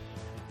that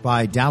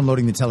by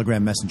downloading the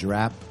Telegram Messenger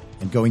app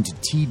and going to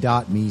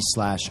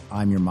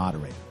t.me/I'm your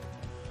moderator.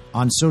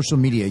 On social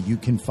media, you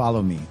can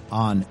follow me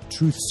on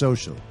Truth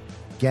Social,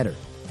 Getter,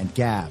 and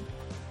Gab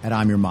at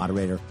I'm Your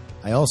Moderator.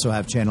 I also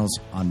have channels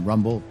on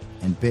Rumble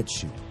and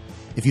BitChute.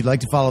 If you'd like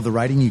to follow the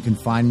writing, you can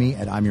find me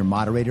at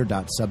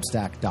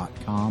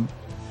imyourmoderator.substack.com.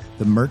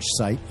 The merch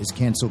site is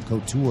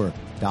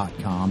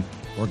cancelcouture.com,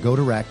 or go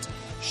direct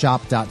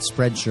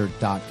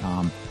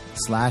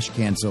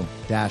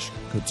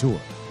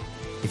shop.spreadshirt.com/cancel-couture.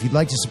 If you'd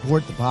like to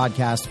support the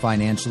podcast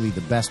financially, the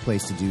best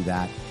place to do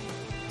that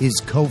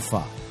is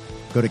Ko-Fi.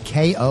 Go to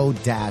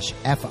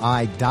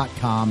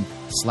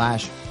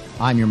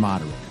ko-fi.com/I'm your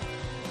moderator.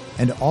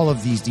 And all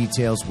of these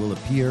details will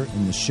appear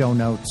in the show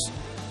notes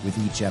with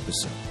each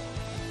episode.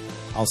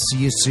 I'll see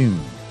you soon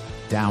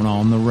down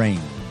on the range.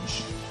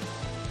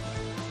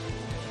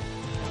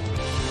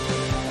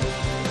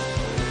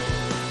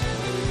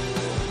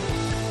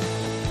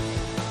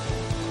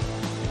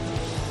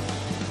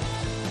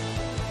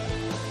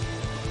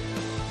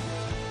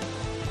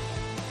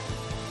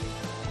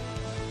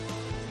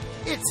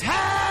 It's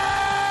high!